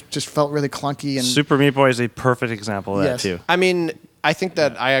rolled and it was just felt really clunky and Super Meat Boy is a perfect example of Yes. that too. I mean, I think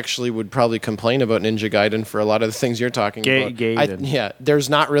that I actually would probably complain about Ninja Gaiden for a lot of the things you're talking about. Gaiden. Yeah, there's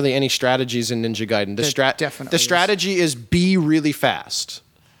not really any strategies in Ninja Gaiden. definitely The is. strategy is be really fast.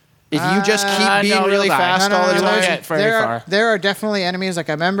 If you just keep being no, really you'll die. fast No, all the you'll time, get very far. there are definitely enemies. Like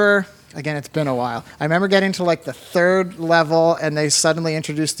I remember, again, it's been a while. I remember getting to like the third level, and they suddenly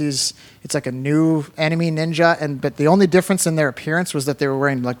introduced these. It's like a new enemy ninja, but the only difference in their appearance was that they were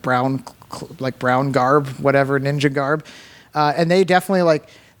wearing like brown garb, whatever ninja garb, and they definitely like.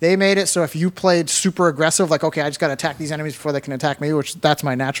 They made it so if you played super aggressive, like, okay, I just got to attack these enemies before they can attack me, which that's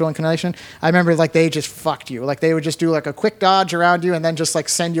my natural inclination. I remember, like, they just fucked you. Like, they would just do, like, a quick dodge around you and then just, like,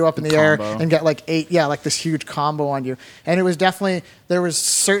 send you up in the air Combo. and get, like, like this huge combo on you. And it was definitely, there was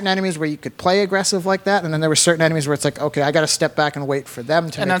certain enemies where you could play aggressive like that, and then there were certain enemies where it's like, okay, I got to step back and wait for them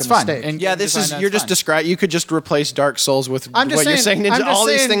to And make that's a fun. mistake. And yeah, this is you're just describing. You could just replace Dark Souls with I'm just what you're saying. saying- I'm Ninja, just all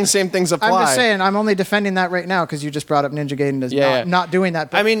these saying- things, same things apply. I'm just saying, I'm only defending that right now because you just brought up Ninja Gaiden as Yeah. not doing that.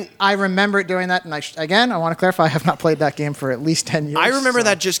 But I mean- I remember it doing that, and again, I want to clarify, I have not played that game for at least 10 years. I remember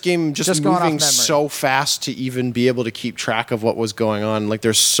so- that game just going off moving memory. so fast to even be able to keep track of what was going on. Like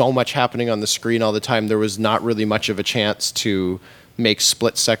there's so much happening on the screen all the time. There was not really much of a chance to make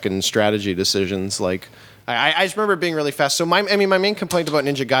split-second strategy decisions. Like I just remember it being really fast. So my main complaint about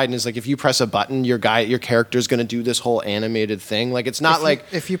Ninja Gaiden is like if you press a button, your character's going to do this whole animated thing. Like it's not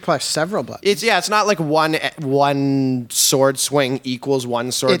if you press several buttons. it's not like one sword swing equals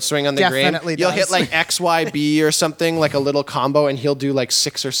one sword It swing on the game. definitely You'll does. hit like X, Y, B or something, like a little combo, and he'll do like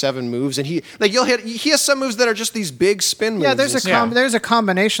 6 or 7 moves. And he has some moves that are just these big spin moves. Yeah, there's and stuff. there's a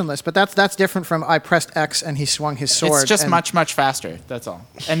combination list, but that's different from I pressed X and he swung his sword. It's just and- much faster. That's all.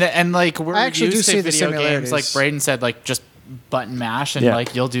 And like we're I actually do used see to the video games, similarities. like Braden said, like just button mash and Yeah.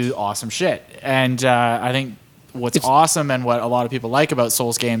 like you'll do awesome shit. And I think what's awesome and what a lot of people like about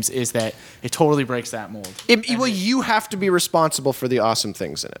Souls games is that it totally breaks that mold. Well, you have to be responsible for the awesome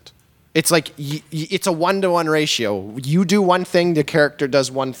things in it. It's like it's a 1-to-1 ratio. You do one thing, the character does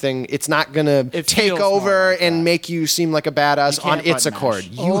one thing. It's not gonna It take feels more over like and that. make you seem like a badass You on can't its button accord.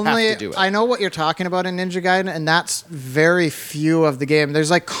 mash. You have to do it. I know what you're talking about in Ninja Gaiden, and that's very few of the game. There's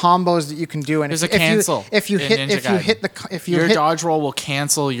like combos that you can do, and There's if, a cancel. If you in hit, Ninja if you Gaiden. hit the, if you your hit, dodge roll will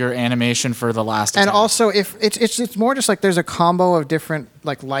cancel your animation for the last and attack. also if it's more just like there's a combo of different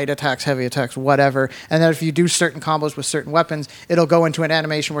like light attacks, heavy attacks, whatever, and then if you do certain combos with certain weapons, it'll go into an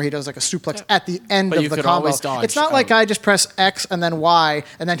animation where he does like a suplex at the end But of you the could combo. always dodge It's not like out. I just press X and then Y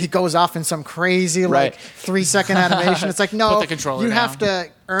and then he goes off in some crazy Right. like 3-second animation. It's like no, Put the controller you down. have to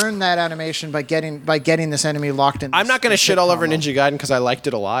earn that animation by getting this enemy locked in. I'm not going to this shit all over combo. Ninja Gaiden because I liked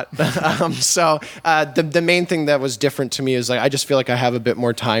it a lot. The main thing that was different to me is like I just feel like I have a bit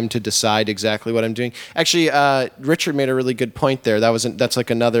more time to decide exactly what I'm doing. Actually, Richard made a really good point there. That's like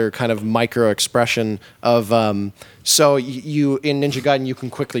another kind of micro expression of. So you in Ninja Gaiden you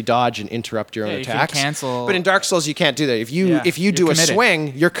can quickly dodge and interrupt your own you can attacks. cancel- But in Dark Souls you can't do that. If you you're do a committed.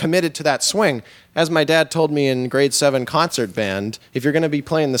 swing, you're committed to that swing. As my dad told me in grade 7 concert band, if you're going to be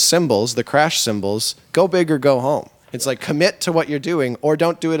playing the cymbals, the crash cymbals, go big or go home. It's like commit to what you're doing or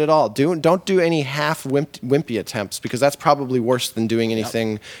don't do it at all. Don't do any half wimpy attempts because that's probably worse than doing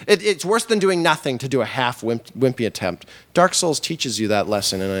anything. It's worse than doing nothing to do a half wimpy attempt. Dark Souls teaches you that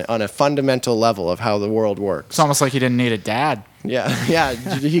lesson on a fundamental level of how the world works. it's almost like you didn't need a dad. Yeah,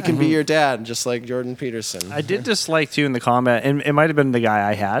 he can be your dad just like Jordan Peterson. I did dislike too in the combat, and it might have been the guy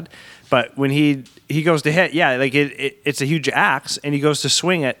I had, but when he goes to hit, yeah, like it's a huge axe, and he goes to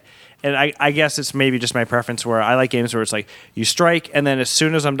swing it, and I guess it's maybe just my preference where I like games where it's like you strike, and then as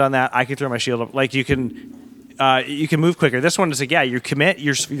soon as I'm done that, I can throw my shield up. Like you can you can move quicker. This one is like, you commit,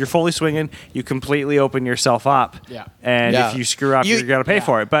 you're fully swinging, you completely open yourself up. Yeah. And Yeah. if you screw up, you're gonna pay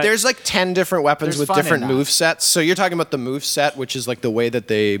for it. But there's like 10 different weapons There's with fun in different that. move sets. So you're talking about the move set, which is like the way that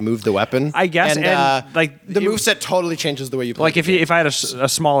they move the weapon. I guess, and, like, the it- move set totally changes the way you play. like the game. if I had a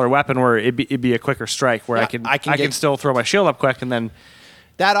smaller weapon where it'd be a quicker strike, where Yeah, I I can can get- still throw my shield up quick, and then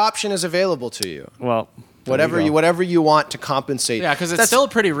that option is available to you. well, there Whatever you want to compensate. Yeah, because it's That's- still a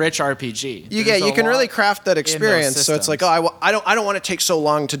pretty rich RPG. You There's a can really lot craft that in those experience. So it's like, systems. I don't want to take so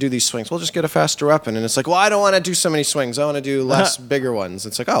long to do these swings. We'll just get a faster weapon. And it's like, well, I don't want to do so many swings. I want to do less bigger ones.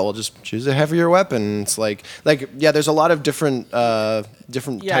 It's like, oh, we'll just choose a heavier weapon. It's like there's a lot of different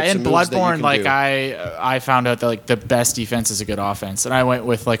different Yeah, types in of moves that you Bloodborne, can like do. I found out that like the best defense is a good offense, and I went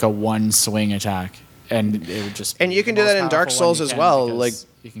with like a one swing attack, and it would just. And be you the can do most that in Dark powerful one Souls you as can well, because like-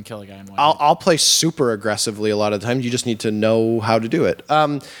 you can kill a guy in one. I'll play super aggressively a lot of the time. You just need to know how to do it.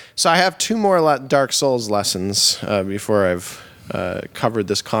 So I have 2 more Dark Souls lessons before I've covered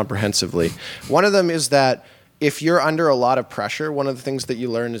this comprehensively. One of them is that if you're under a lot of pressure, one of the things that you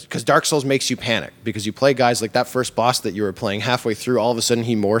learn is because Dark Souls makes you panic because you play guys like that first boss that you were playing halfway through, all of a sudden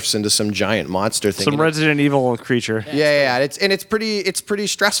he morphs into some giant monster thing. some and Resident Evil creature. yeah. It's pretty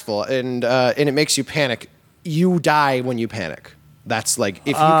stressful and it makes you panic. You die when you panic. That's like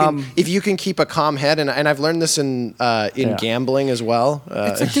if you can keep a calm head, and I've learned this in gambling as well.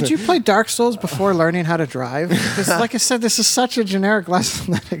 It's like, did you play Dark Souls before learning how to drive? Because, like I said, this is such a generic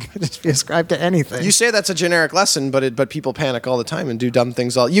lesson that it could just be ascribed to anything. You say that's a generic lesson, but people panic all the time and do dumb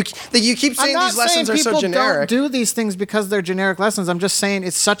things. You keep saying I'm not these lessons saying are so people generic. don't do these things because they're generic lessons. I'm just saying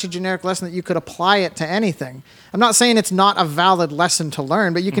it's such a generic lesson that you could apply it to anything. I'm not saying it's not a valid lesson to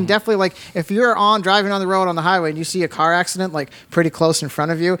learn, but you can definitely, like, if you're driving on the road on the highway and you see a car accident like pretty close in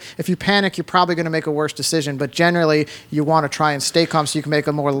front of you, if you panic, you're probably going to make a worse decision. But generally, you want to try and stay calm so you can make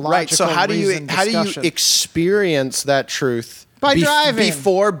a more logical, Right. So how do you discussion. experience that truth By driving.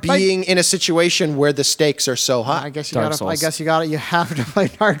 before being in a situation where the stakes are so high? I guess you Dark got to. Souls. I guess you got to. You have to play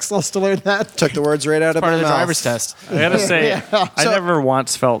Dark Souls to learn that. Took the words right out of part my of the mouth. driver's test. I gotta say, I So- never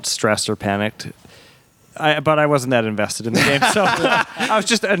once felt stressed or panicked. But I wasn't that invested in the game, so I was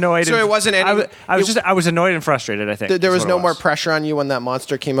just annoyed. So it wasn't any- I was annoyed and frustrated. I think There is was what no it more pressure on you when that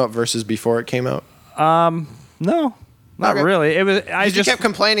monster came out versus before it came out. No, not Okay. really. It was. I You just kept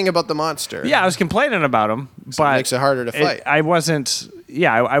complaining about the monster. Yeah, I was complaining about him, but makes it harder to fight. I wasn't.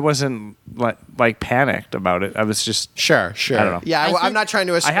 Yeah, I wasn't like panicked about it. I was just. Sure. I don't know. Yeah, I I'm think- not trying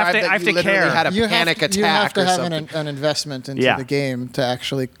to ascribe have to- that I have you to literally care. had a panic attack You have to or have something. an investment into Yeah. the game to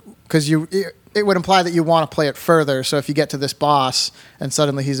actually, because it would imply that you want to play it further. So if you get to this boss and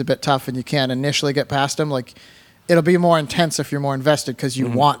suddenly he's a bit tough and you can't initially get past him, like it'll be more intense if you're more invested because you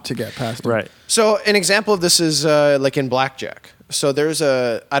want to get past him. Right. So an example of this is like in blackjack. So there's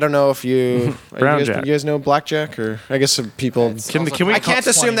I don't know if you Brownjack. you guys know blackjack, or I guess some people. Can we? I can't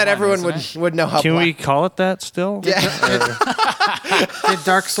assume that 21, everyone isn't would know how. Can we call it that still? Yeah. Did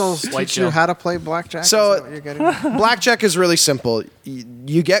Dark Souls teach you Jill. how to play blackjack? So- Is that what you're getting at? Blackjack is really simple.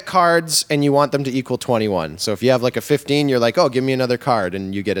 You get cards and you want them to equal 21. So if you have like a 15, you're like, oh, give me another card.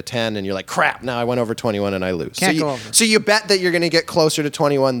 And you get a 10 and you're like, crap, now I went over 21 and I lose. Can't so go you, over. So you bet that you're going to get closer to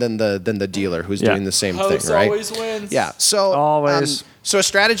 21 than the dealer who's Yeah. doing the same Host thing, right? always wins. Yeah. So Always. So a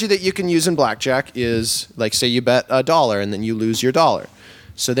strategy that you can use in blackjack is like, say you bet $1 and then you lose your dollar.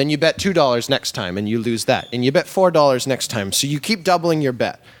 So then you bet $2 next time and you lose that. And you bet $4 next time. So you keep doubling your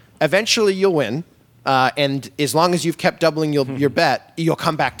bet. Eventually you'll win. And as long as you've kept doubling your bet, you'll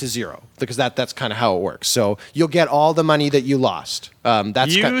come back to zero because that's kind of how it works. So you'll get all the money that you lost.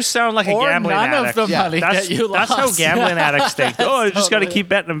 That's You sound like a Or gambling none of addict. the money that's, that you that's how lost. gambling addicts think. Oh, I just got to keep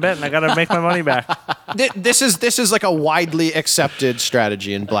betting and betting. I got to make my money back. This is like a widely accepted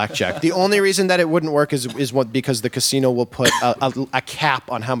strategy in blackjack. The only reason that it wouldn't work is because the casino will put a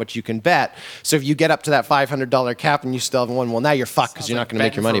cap on how much you can bet. So if you get up to that $500 cap and you still haven't won, well, now you're fucked because you're not going to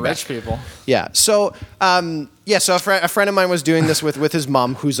make your money for back. rich people. Yeah. So, so a friend of mine was doing this with his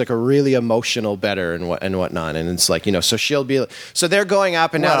mom, who's like a really emotional bettor and whatnot. And it's like, so she'll be, so they're going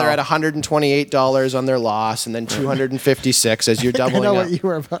up and now they're at $128 on their loss and then $256 as you're I doubling know up. what you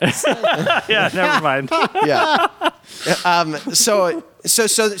were about to say. Yeah, never mind. Yeah. So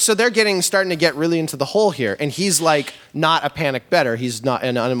they're starting to get really into the hole here, and he's like not a panic bettor. He's not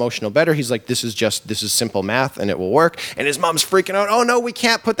an unemotional bettor. He's like, this is simple math, and it will work. And his mom's freaking out. Oh no, we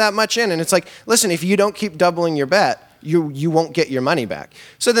can't put that much in. And it's like, listen, if you don't keep doubling your bet, you won't get your money back.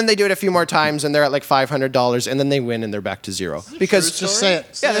 So then they do it a few more times, and they're at like $500, and then they win, and they're back to zero. Because Just say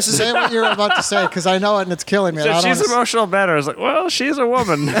it. Yeah, this is say what you're about to say because I know it and it's killing me. So I don't she's wanna- emotional better. I was like, well, she's a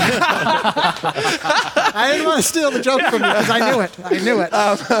woman. I didn't want to steal the joke from you because I knew it. I knew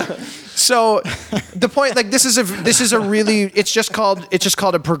it. So the point, like this is a really, it's just called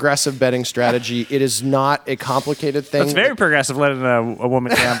a progressive betting strategy. It is not a complicated thing. It's very progressive letting a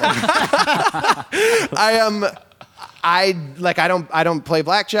woman gamble. I don't play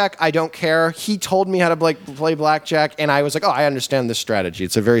blackjack. I don't care. He told me how to play blackjack, and I was like, oh, I understand this strategy.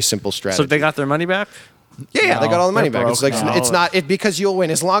 It's a very simple strategy. So they got their money back? Yeah, they got all the money they're back. It's like broke now. it's not because you'll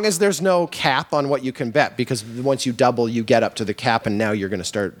win as long as there's no cap on what you can bet. Because once you double, you get up to the cap, and now you're going to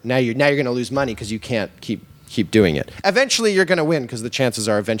start. Now you're going to lose money because you can't keep doing it. Eventually, you're going to win because the chances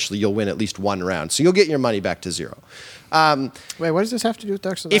are eventually you'll win at least one round. So you'll get your money back to zero. Wait, what does this have to do with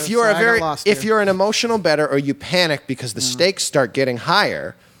Dark Souls? If you're an emotional bettor or you panic because the stakes start getting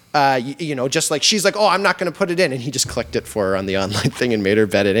higher. Just like she's like, oh, I'm not going to put it in, and he just clicked it for her on the online thing and made her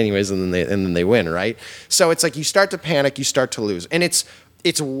bet it anyways, and then they win, right? So it's like you start to panic, you start to lose, and it's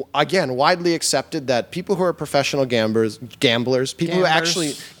again widely accepted that people who are professional gamblers, people who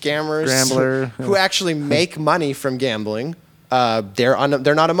actually who actually make money from gambling. They're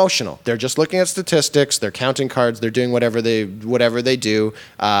not emotional. They're just looking at statistics. They're counting cards. They're doing whatever they do.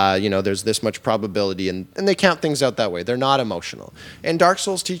 There's this much probability, and they count things out that way. They're not emotional. And Dark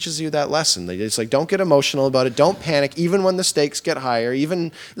Souls teaches you that lesson. It's like, don't get emotional about it. Don't panic, even when the stakes get higher.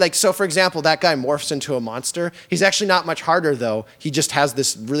 Even like, so for example, that guy morphs into a monster. He's actually not much harder though. He just has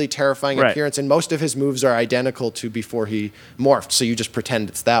this really terrifying appearance, and most of his moves are identical to before he morphed. So you just pretend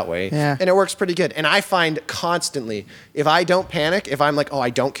it's that way, and it works pretty good. And I find constantly, if I don't panic, if I'm like, oh,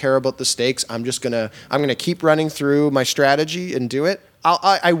 I don't care about the stakes, I'm gonna keep running through my strategy and do it,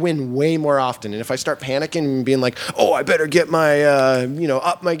 I win way more often. And if I start panicking and being like, oh, I better get my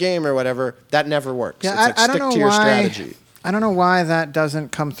up my game or whatever, that never works. Yeah, it's like, stick to your strategy. I don't know why that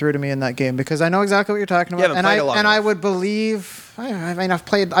doesn't come through to me in that game, because I know exactly what you're talking about, haven't played a lot and of I it. would believe. I mean, I've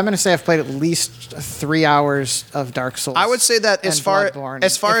played at least 3 hours of Dark Souls. I would say that as and far Bloodborne,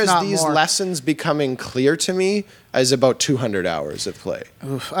 as if not these more. lessons becoming clear to me is about 200 hours of play.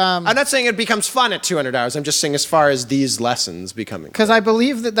 I'm not saying it becomes fun at 200 hours. I'm just saying as far as these lessons becoming. Because I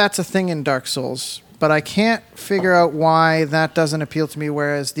believe that that's a thing in Dark Souls, but I can't figure out why that doesn't appeal to me,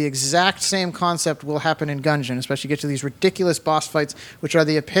 whereas the exact same concept will happen in Gungeon, especially you get to these ridiculous boss fights, which are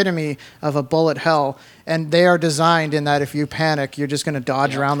the epitome of a bullet hell, and they are designed in that if you panic, you're just going to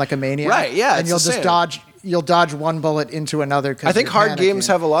dodge around like a maniac. Right, yeah, And it's you'll the just same. dodge. You'll dodge one bullet into another. I think hard games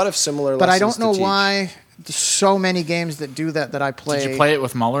have a lot of similar But lessons I don't know to teach. why there's so many games that do that I play. Did you play it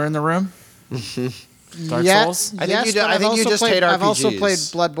with Muller in the room? Dark Souls? I think yes, you do- but I think I've you also just played, hate I've also RPGs. played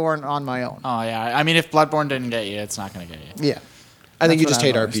Bloodborne on my own. Oh yeah. I mean, if Bloodborne didn't get you, it's not going to get you. Yeah. I think you That's just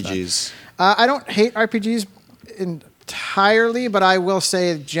what hate I've always RPGs. I don't hate RPGs entirely, but I will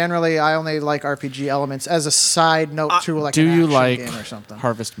say generally I only like RPG elements as a side note to like Do an you action like game or something.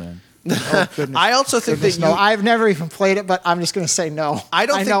 Harvest Moon? Oh, goodness. I also think Goodness, that you. no, I've never even played it, but I'm just going to say no. I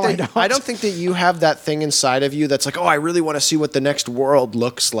don't don't. think that you have that thing inside of you that's like, oh, I really want to see what the next world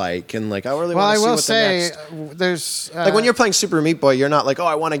looks like, and like I really Well, want I to see will what say the next. there's Like when you're playing Super Meat Boy, you're not like, oh,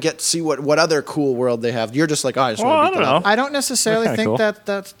 I want to see what other cool world they have. You're just like, oh, I just Well, want I to beat don't them know. up. I don't necessarily That's think kinda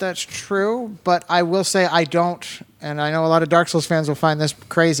that that's true, but I will say I don't, and I know a lot of Dark Souls fans will find this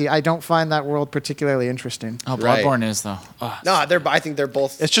crazy. I don't find that world particularly interesting. Oh, Right. Bloodborne is though. Oh, No, I think they're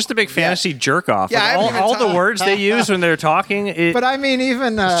both. It's just a big fantasy jerk off. Yeah, I haven't even all the ta- words they use when they're talking, But I mean,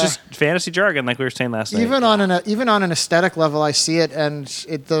 even it's just fantasy jargon, like we were saying last night. even on an aesthetic level, I see it, and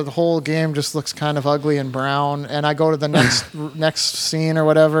the whole game just looks kind of ugly and brown. And I go to the next scene or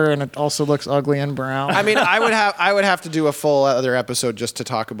whatever, and it also looks ugly and brown. I mean, I would have to do a full other episode just to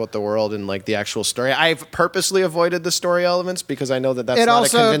talk about the world and like the actual story. I've purposely avoided the story elements because I know that that's it not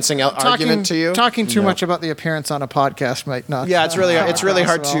also a convincing argument to you. Talking too much about the appearance on a podcast might not. Yeah, it's really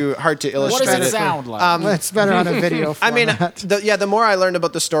hard well. to what illustrate. does it it. sound like? It's better on a video. I mean, format. the more I learned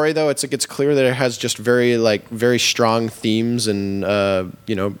about the story, though, it's clear that it has just very strong themes and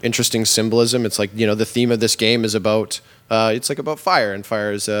interesting symbolism. It's like the theme of this game is about about fire, and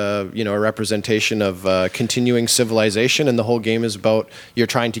fire is a representation of continuing civilization, and the whole game is about you're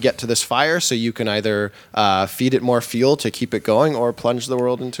trying to get to this fire so you can either feed it more fuel to keep it going or plunge the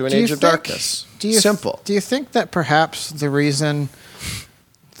world into an age of darkness. Simple. Do you think that perhaps the reason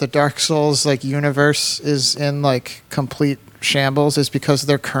the Dark Souls universe is in complete shambles is because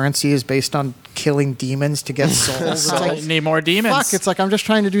their currency is based on killing demons to get souls? So you need more demons. Fuck, it's like I'm just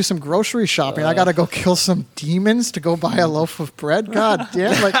trying to do some grocery shopping. I got to go kill some demons to go buy a loaf of bread. God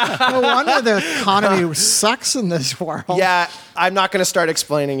damn! No wonder the economy sucks in this world. Yeah, I'm not going to start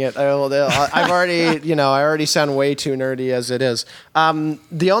explaining it. I've already, I already sound way too nerdy as it is.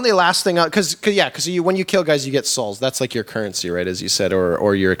 The only last thing, because when you kill guys, you get souls. That's like your currency, right? As you said,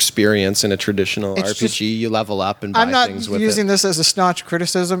 or your experience in a traditional It's RPG. just- You level up and buy I'm not things with using it. this as a staunch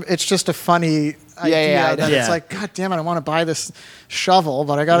criticism. It's just a funny idea that Yeah. it's like, God damn it, I want to buy this shovel,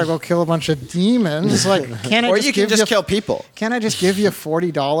 but I got to go kill a bunch of demons. Like, can't I Or just you can give just kill people. Can't I just give you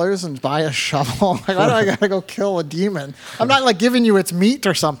 $40 and buy a shovel? Like, why do I got to go kill a demon? I'm not like giving you its meat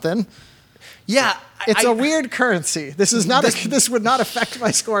or something. Yeah. It's a weird currency. This is not. This would not affect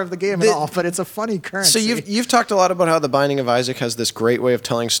my score of the game at all. But it's a funny currency. So you've talked a lot about how The Binding of Isaac has this great way of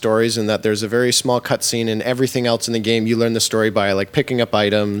telling stories, and that there's a very small cutscene, and everything else in the game you learn the story by like picking up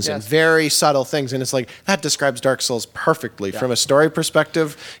items and Yes. very subtle things. And it's like that describes Dark Souls perfectly from a story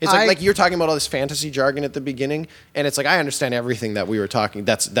perspective. It's like you're talking about all this fantasy jargon at the beginning, and it's like I understand everything that we were talking.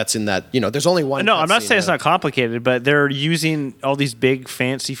 That's in that. There's only one. No, I'm not cutscene saying it's of- not complicated, but they're using all these big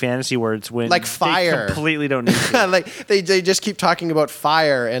fancy fantasy words when Like fire. they completely don't need to. like they just keep talking about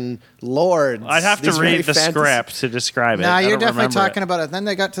fire and lords. I'd have to These very read the fantasy- script to describe it. Nah, I you're don't definitely remember talking about it. Then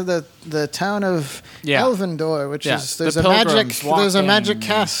they got to the town of Yeah. Elvendor, which Yeah. is The there's a magic pilgrims walk magic in.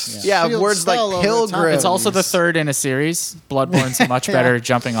 cast. Yeah, shield words like spell over the town. pilgrim. It's also the third in a series. Bloodborne's a much better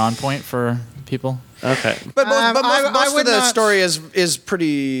jumping on point for people. Okay. But most, I most would of the not- story is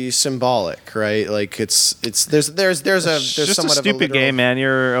pretty symbolic, right? Like there's It's just a somewhat of a stupid literal- game, man.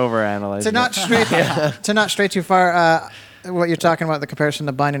 You're overanalyzing. To not stray to not stray too far. What you're talking about, the comparison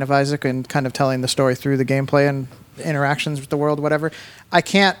to Binding of Isaac and kind of telling the story through the gameplay and interactions with the world, whatever. I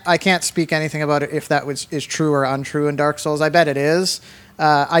can't speak anything about it if that is true or untrue in Dark Souls. I bet it is.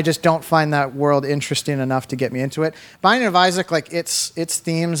 I just don't find that world interesting enough to get me into it. Binding of Isaac, like its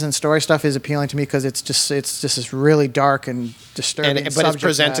themes and story stuff, is appealing to me because it's just this really dark and disturbing. but it's subject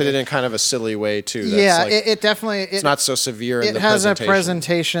presented matter. in kind of a silly way too. That's Yeah, like, it definitely. it's not so severe. In It the has a presentation.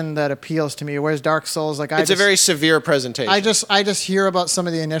 presentation that appeals to me, whereas Dark Souls, like It's a very severe presentation. I just hear about some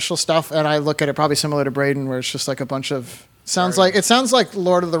of the initial stuff, and I look at it probably similar to Braden, where it's just like a bunch of sounds like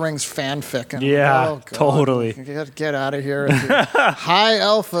Lord of the Rings fanfic. And I'm Yeah, like, oh, God, totally. Get out of here, with your high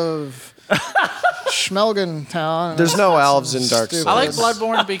elf of Schmelgen Town. There's no elves in Dark Stupid. Souls. I like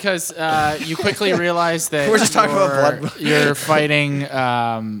Bloodborne because you quickly realize that We're just talking about Bloodborne. You're fighting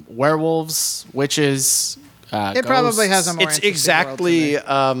werewolves, witches. It probably has a more It's interesting exactly world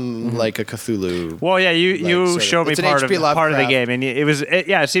to me. like a Cthulhu. Well, yeah, you sort of- showed me it's an part of H.P. part of the Lovecraft. game, and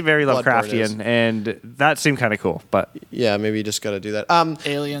it seemed very Bloodborne is. Lovecraftian, and that seemed kind of cool. But Yeah, maybe you just got to do that.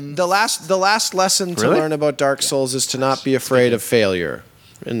 Aliens. The last lesson to Really? learn about Dark Souls is to not be afraid of failure,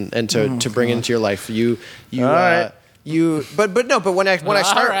 and to bring it into your life. You All right. but when I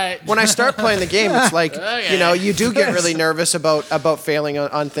start right. when I start playing the game, it's like Okay. you do get really nervous about failing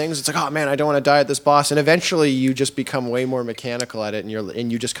on things. It's like, oh man, I don't want to die at this boss, and eventually you just become way more mechanical at it,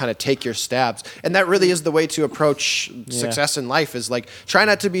 and you just kind of take your stabs, and that really is the way to approach success in life. Is like try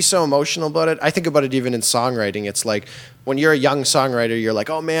not to be so emotional about it. I think about it even in songwriting. It's like when you're a young songwriter, you're like,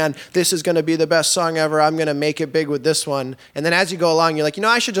 oh man, this is going to be the best song ever. I'm going to make it big with this one. And then as you go along, you're like,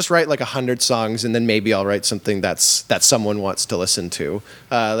 I should just write like 100 songs, and then maybe I'll write something that someone wants to listen to.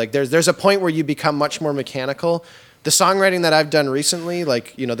 Like there's a point where you become much more mechanical. The songwriting that I've done recently,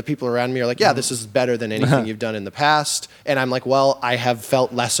 like, the people around me are like, yeah, this is better than anything you've done in the past. And I'm like, well, I have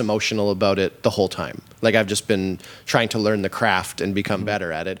felt less emotional about it the whole time. Like I've just been trying to learn the craft and become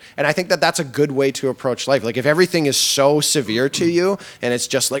better at it. And I think that that's a good way to approach life. Like if everything is so severe to you and it's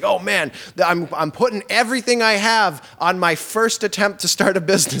just like, oh man, I'm putting everything I have on my first attempt to start a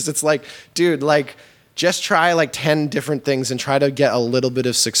business. It's like, dude, like just try like 10 different things and try to get a little bit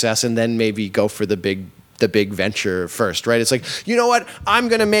of success and then maybe go for the big venture first, right? It's like, you know what? I'm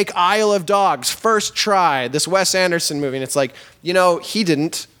going to make Isle of Dogs first try, this Wes Anderson movie. And it's like, he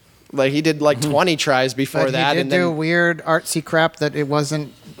didn't. Like, he did like 20 tries before But that. he did And do then, weird artsy crap that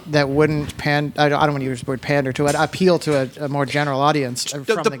wouldn't I don't want to use the word pander to it, appeal to a more general audience from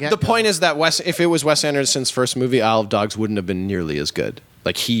the the get-go. point is that if it was Wes Anderson's first movie, Isle of Dogs wouldn't have been nearly as good.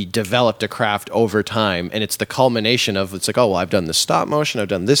 Like he developed a craft over time, and it's the culmination of it's like, oh well, I've done this stop motion, I've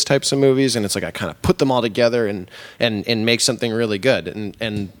done this types of movies, and it's like I kind of put them all together and make something really good. And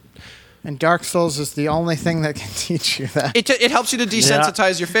And Dark Souls is the only thing that can teach you that. it helps you to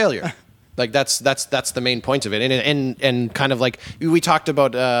desensitize your failure. Like that's the main point of it, and kind of like we talked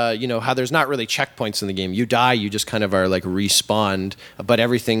about, how there's not really checkpoints in the game. You die, you just kind of are like respawned. But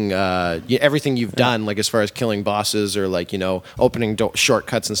everything you've done, like as far as killing bosses or like opening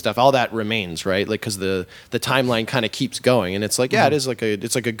shortcuts and stuff, all that remains, right? Like because the timeline kind of keeps going, and it's like it is like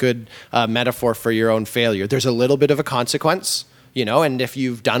a good metaphor for your own failure. There's a little bit of a consequence. And if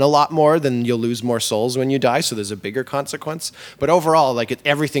you've done a lot more, then you'll lose more souls when you die. So there's a bigger consequence. But overall, like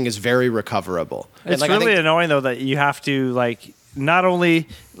everything is very recoverable. And, it's like, I really think- annoying though that you have to like not only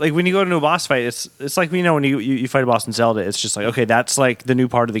like when you go into a boss fight, it's like when you fight a boss in Zelda, it's just like okay, that's like the new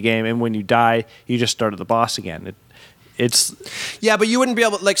part of the game, and when you die, you just start at the boss again. it's Yeah, but you wouldn't be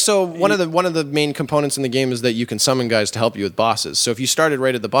able so one of the main components in the game is that you can summon guys to help you with bosses. So if you started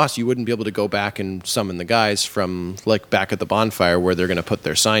right at the boss, you wouldn't be able to go back and summon the guys from like back at the bonfire where they're going to put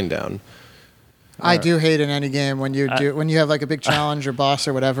their sign down. I do hate in any game when you have like a big challenge or boss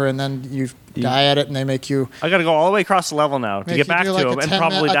or whatever, and then you die at it, and they make you. I got to go all the way across the level now to Make get you back do to like him a and 10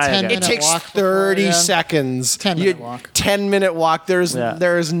 probably minute- a die 10 again. It minute takes walk before, 30 yeah. seconds. 10-minute walk. 10-minute walk. There is no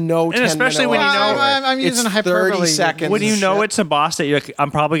 10-minute especially when you walk. know- I'm using it's hyperbole. 30 seconds. When you know Shit. it's a boss that you're like,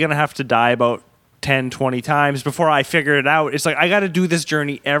 I'm probably going to have to die about 10, 20 times before I figure it out. It's like, I got to do this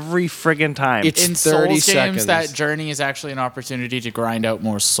journey every friggin' time. It's In 30 Souls games, seconds. that journey is actually an opportunity to grind out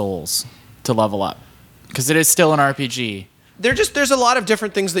more souls to level up. Because it is still an RPG. There's a lot of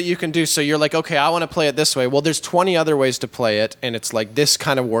different things that you can do. So you're like, okay, I want to play it this way. Well, there's 20 other ways to play it, and it's like this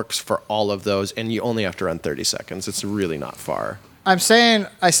kind of works for all of those, and you only have to run 30 seconds. It's really not far. I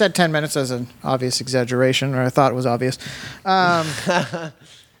said 10 minutes as an obvious exaggeration, or I thought it was obvious.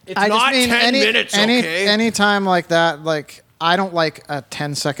 It's not 10 minutes, okay? Any time like that, like I don't like a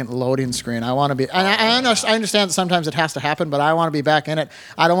 10-second loading screen. I want to be, and I understand that sometimes it has to happen, but I want to be back in it.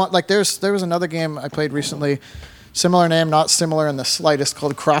 I don't want there was another game I played recently, similar name, not similar in the slightest,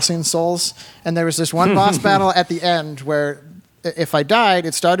 called Crossing Souls, and there was this one boss battle at the end where if I died,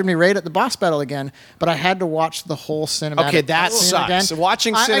 it started me right at the boss battle again, but I had to watch the whole cinematic. Okay, that cutscene sucks.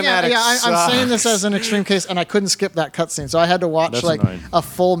 Watching cinematics I'm saying this sucks. as an extreme case, and I couldn't skip that cutscene, so I had to watch That's like annoying. a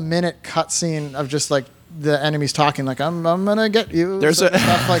full minute cutscene of just like the enemies talking, like I'm gonna get you. There's sort of a-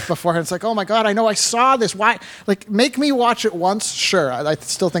 stuff like beforehand. It's like, oh my god, I know I saw this. Why? Like, make me watch it once. Sure, I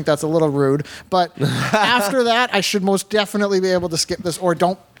still think that's a little rude, but after that, I should most definitely be able to skip this, or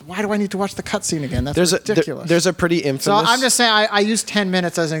don't. Why do I need to watch the cutscene again? That's ridiculous. There's a pretty infamous. So I'm just saying I use 10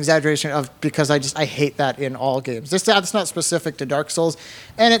 minutes as an exaggeration because I hate that in all games. That's not specific to Dark Souls,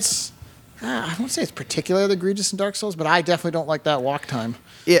 and it's I won't say it's particularly egregious in Dark Souls, but I definitely don't like that walk time.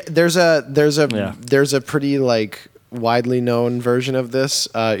 Yeah, there's a Yeah. pretty like widely known version of this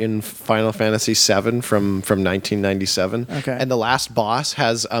in Final Fantasy VII from 1997. Okay. And the last boss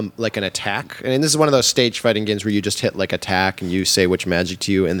has like an attack, and this is one of those stage fighting games where you just hit like attack and you say which magic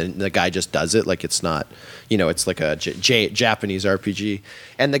to you, and then the guy just does it. Like it's not, it's like a Japanese RPG,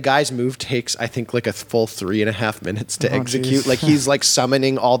 and the guy's move takes I think like a full 3.5 minutes to execute. geez. Like he's like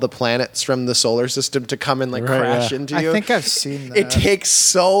summoning all the planets from the solar system to come and like Right, crash yeah. into I you. think I've seen that. It takes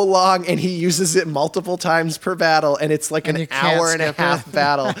so long, and he uses it multiple times per battle, and it's like And an you can't hour and a skip half it.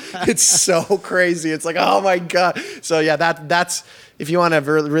 battle. It's so crazy. It's like, oh my god. So yeah, that's if you want a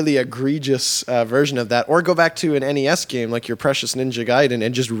really egregious version of that, or go back to an NES game like your Precious Ninja Gaiden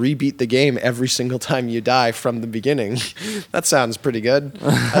and just rebeat the game every single time you die from the beginning. That sounds pretty good.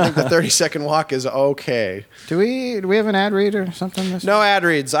 I think the 30-second walk is okay. Do we have an ad read or something? No ad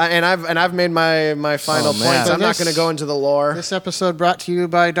reads, I've made my final Oh, man. points. So I'm not this- going to go into the lore. This episode brought to you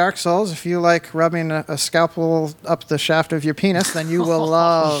by Dark Souls. If you like rubbing a scalpel up the shaft of your penis, then you will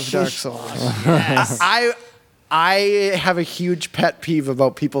love Dark Souls. I have a huge pet peeve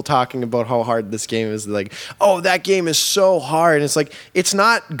about people talking about how hard this game is. Like, oh, that game is so hard. And it's like, it's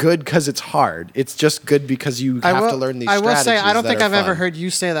not good because it's hard. It's just good because you have to learn these I will strategies. say, I don't that think are I've ever fun. heard you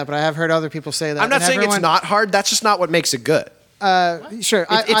say that, but I have heard other people say that. I'm not And saying everyone- it's not hard. That's just not what makes it good. Sure,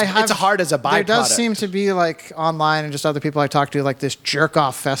 It's hard as a There does byproduct. seem to be like online and just other people I talk to like this jerk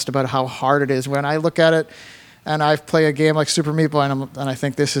off fest about how hard it is. When I look at it, and I play a game like Super Meat Boy, and I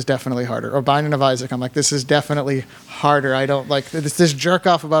think this is definitely harder. Or Binding of Isaac, I'm like, this is definitely harder. I don't like this jerk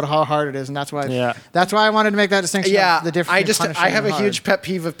off about how hard it is, and that's why. Yeah. That's why I wanted to make that distinction. Yeah, of the difference. I have a huge pet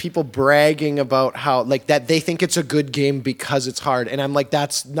peeve of people bragging about how like that they think it's a good game because it's hard, and I'm like,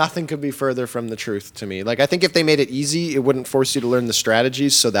 that's nothing could be further from the truth to me. Like, I think if they made it easy, it wouldn't force you to learn the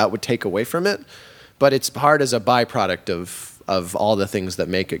strategies, so that would take away from it. But it's hard as a byproduct of all the things that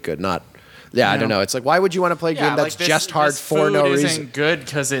make it good. Not, I don't know. It's like, why would you want to play a game that's just hard for no reason? Isn't good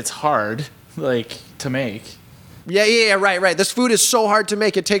because it's hard, like to make. Yeah, right. This food is so hard to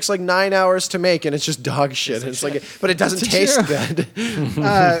make. It takes like 9 hours to make, and it's just dog shit. It's like, but it doesn't taste good.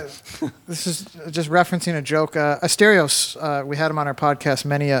 This is just referencing a joke. Asterios, we had him on our podcast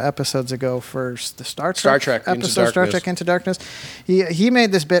many episodes ago for the Star Trek Into episode, Star Darkness. Trek Into Darkness. He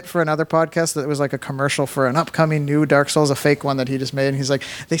made this bit for another podcast that was like a commercial for an upcoming new Dark Souls, a fake one that he just made. And he's like,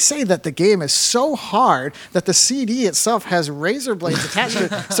 they say that the game is so hard that the CD itself has razor blades attached to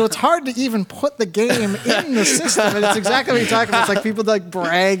it, so it's hard to even put the game in the system. I mean, it's exactly what you're talking about. It's like people like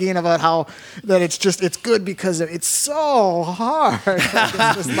bragging about how that it's good because it's so hard. Like,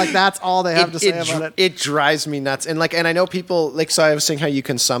 it's just, like that's all they have to say about it. It drives me nuts. And I know people like, so I was saying how you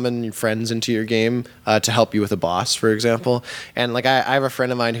can summon your friends into your game to help you with a boss, for example. And like I have a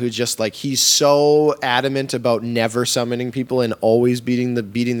friend of mine who's just like, he's so adamant about never summoning people and always beating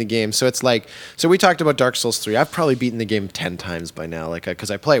the game. So it's like, so we talked about Dark Souls 3. I've probably beaten the game 10 times by now, like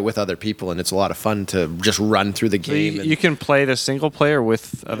because I play it with other people and it's a lot of fun to just run through the So game. you can play the single player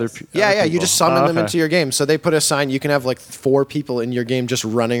with other people. Yeah, you just summon them into your game. So they put a sign, you can have like 4 people in your game just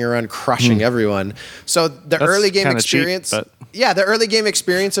running around crushing everyone. So the early game experience, cheap, the early game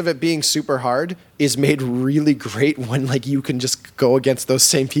experience of it being super hard is made really great when like you can just go against those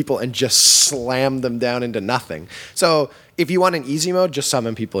same people and just slam them down into nothing. So if you want an easy mode, just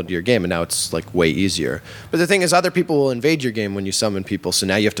summon people into your game, and now it's like way easier. But the thing is, other people will invade your game when you summon people, so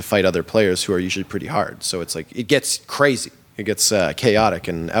now you have to fight other players who are usually pretty hard. So it's like, it gets crazy. It gets chaotic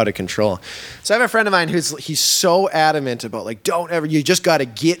and out of control. So I have a friend of mine he's so adamant about like, don't ever, you just got to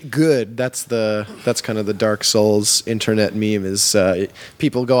get good. That's kind of the Dark Souls internet meme is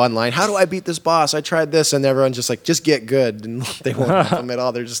people go online, how do I beat this boss? I tried this, and everyone's just like, just get good, and they won't help them at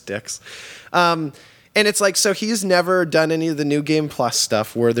all. They're just dicks. And it's like, so he's never done any of the New Game Plus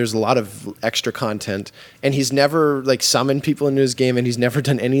stuff where there's a lot of extra content, and he's never like summoned people into his game, and he's never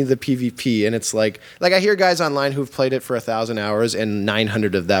done any of the PvP. And it's like I hear guys online who've played it for 1,000 hours and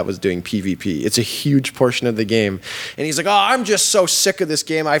 900 of that was doing PvP. It's a huge portion of the game. And he's like, oh, I'm just so sick of this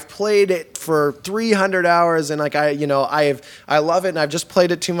game. I've played it for 300 hours and like I love it and I've just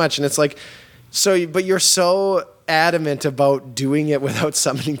played it too much. And it's like, so, but you're so adamant about doing it without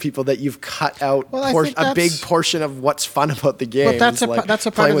summoning people that you've cut out a big portion of what's fun about the game. But that's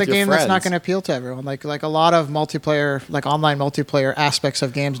a part of the game that's not going to appeal to everyone. Like a lot of multiplayer, like online multiplayer aspects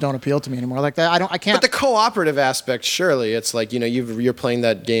of games don't appeal to me anymore. Like that, I can't. But the cooperative aspect, surely it's like, you're playing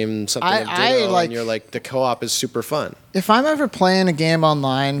that game and you're like, the co-op is super fun. If I'm ever playing a game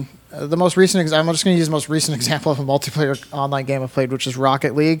online. The most recent, I'm just going to use the most recent example of a multiplayer online game I've played, which is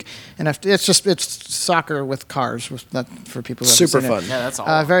Rocket League, and it's soccer with cars. For people who super haven't fun. Seen it. Yeah, that's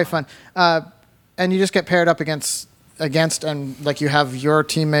all. Very fun. And you just get paired up against, and like you have your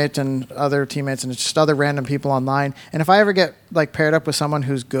teammate and other teammates, and it's just other random people online. And if I ever get like paired up with someone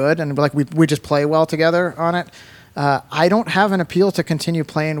who's good, and like we just play well together on it. I don't have an appeal to continue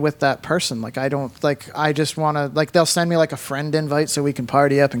playing with that person. Like I just want to, like they'll send me like a friend invite so we can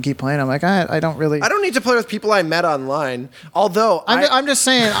party up and keep playing. I'm like, I don't need to play with people I met online. Although I'm just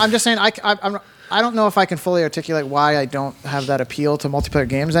saying I don't know if I can fully articulate why I don't have that appeal to multiplayer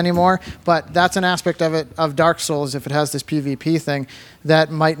games anymore, but that's an aspect of it, of Dark Souls, if it has this PvP thing,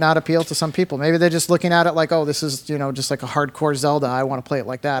 that might not appeal to some people. Maybe they're just looking at it like, oh, this is, just like a hardcore Zelda. I want to play it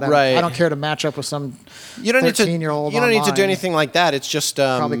like that. Right. I don't care to match up with some 13-year-old. You don't need to do anything like that. It's just...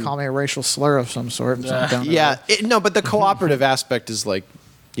 probably call me a racial slur of some sort. Yeah. But the cooperative aspect is like,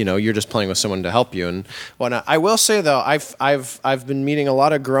 you're just playing with someone to help you and whatnot. I will say though, I've been meeting a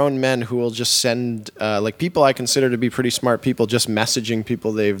lot of grown men who will just send like people I consider to be pretty smart people, just messaging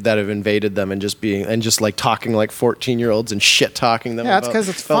people that have invaded them and just like talking like 14-year-olds and shit talking them. Yeah, that's because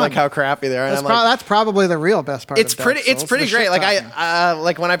it's fun. Like how crappy they are. That's probably the real best part. It's pretty great. Like I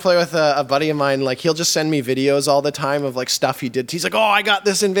like when I play with a buddy of mine, like he'll just send me videos all the time of like stuff he did. He's like, oh, I got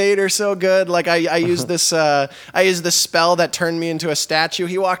this invader so good. Like I used this spell that turned me into a statue.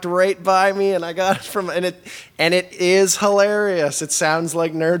 He walked right by me and I got it and it is hilarious. It sounds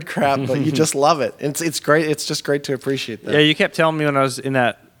like nerd crap, but you just love it. It's great. It's just great to appreciate that. Yeah, you kept telling me when I was in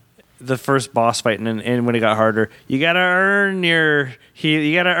the first boss fight and when it got harder, you gotta earn this.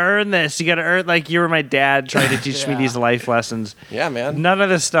 You gotta earn, like you were my dad trying to teach me these life lessons. Yeah, man. None of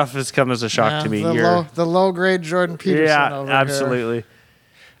this stuff has come as a shock to me. The low grade Jordan Peterson. Yeah, absolutely.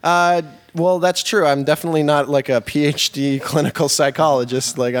 Well, that's true. I'm definitely not like a PhD clinical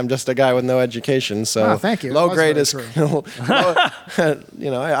psychologist. Like I'm just a guy with no education. So thank you. Low grade is, I'm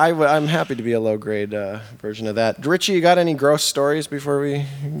happy to be a low grade version of that. Richie, you got any gross stories before we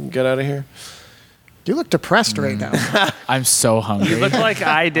get out of here? You look depressed right now. I'm so hungry. You look like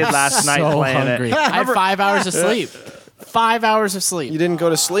I did last night playing hungry. it. I had 5 hours of sleep. 5 hours of sleep. You didn't go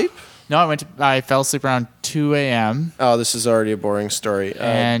to sleep? No, I fell asleep around 2 a.m. Oh, this is already a boring story.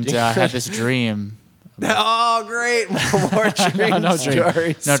 And I had this dream. Oh, great. More dream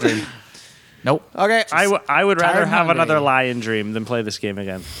stories. No dream. Nope. Okay. I would rather have hungry. another lion dream than play this game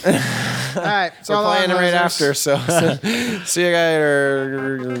again. All right, so we're playing it right after. So see you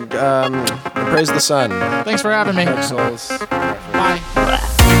guys. Praise the sun. Thanks for having me. Dark Souls.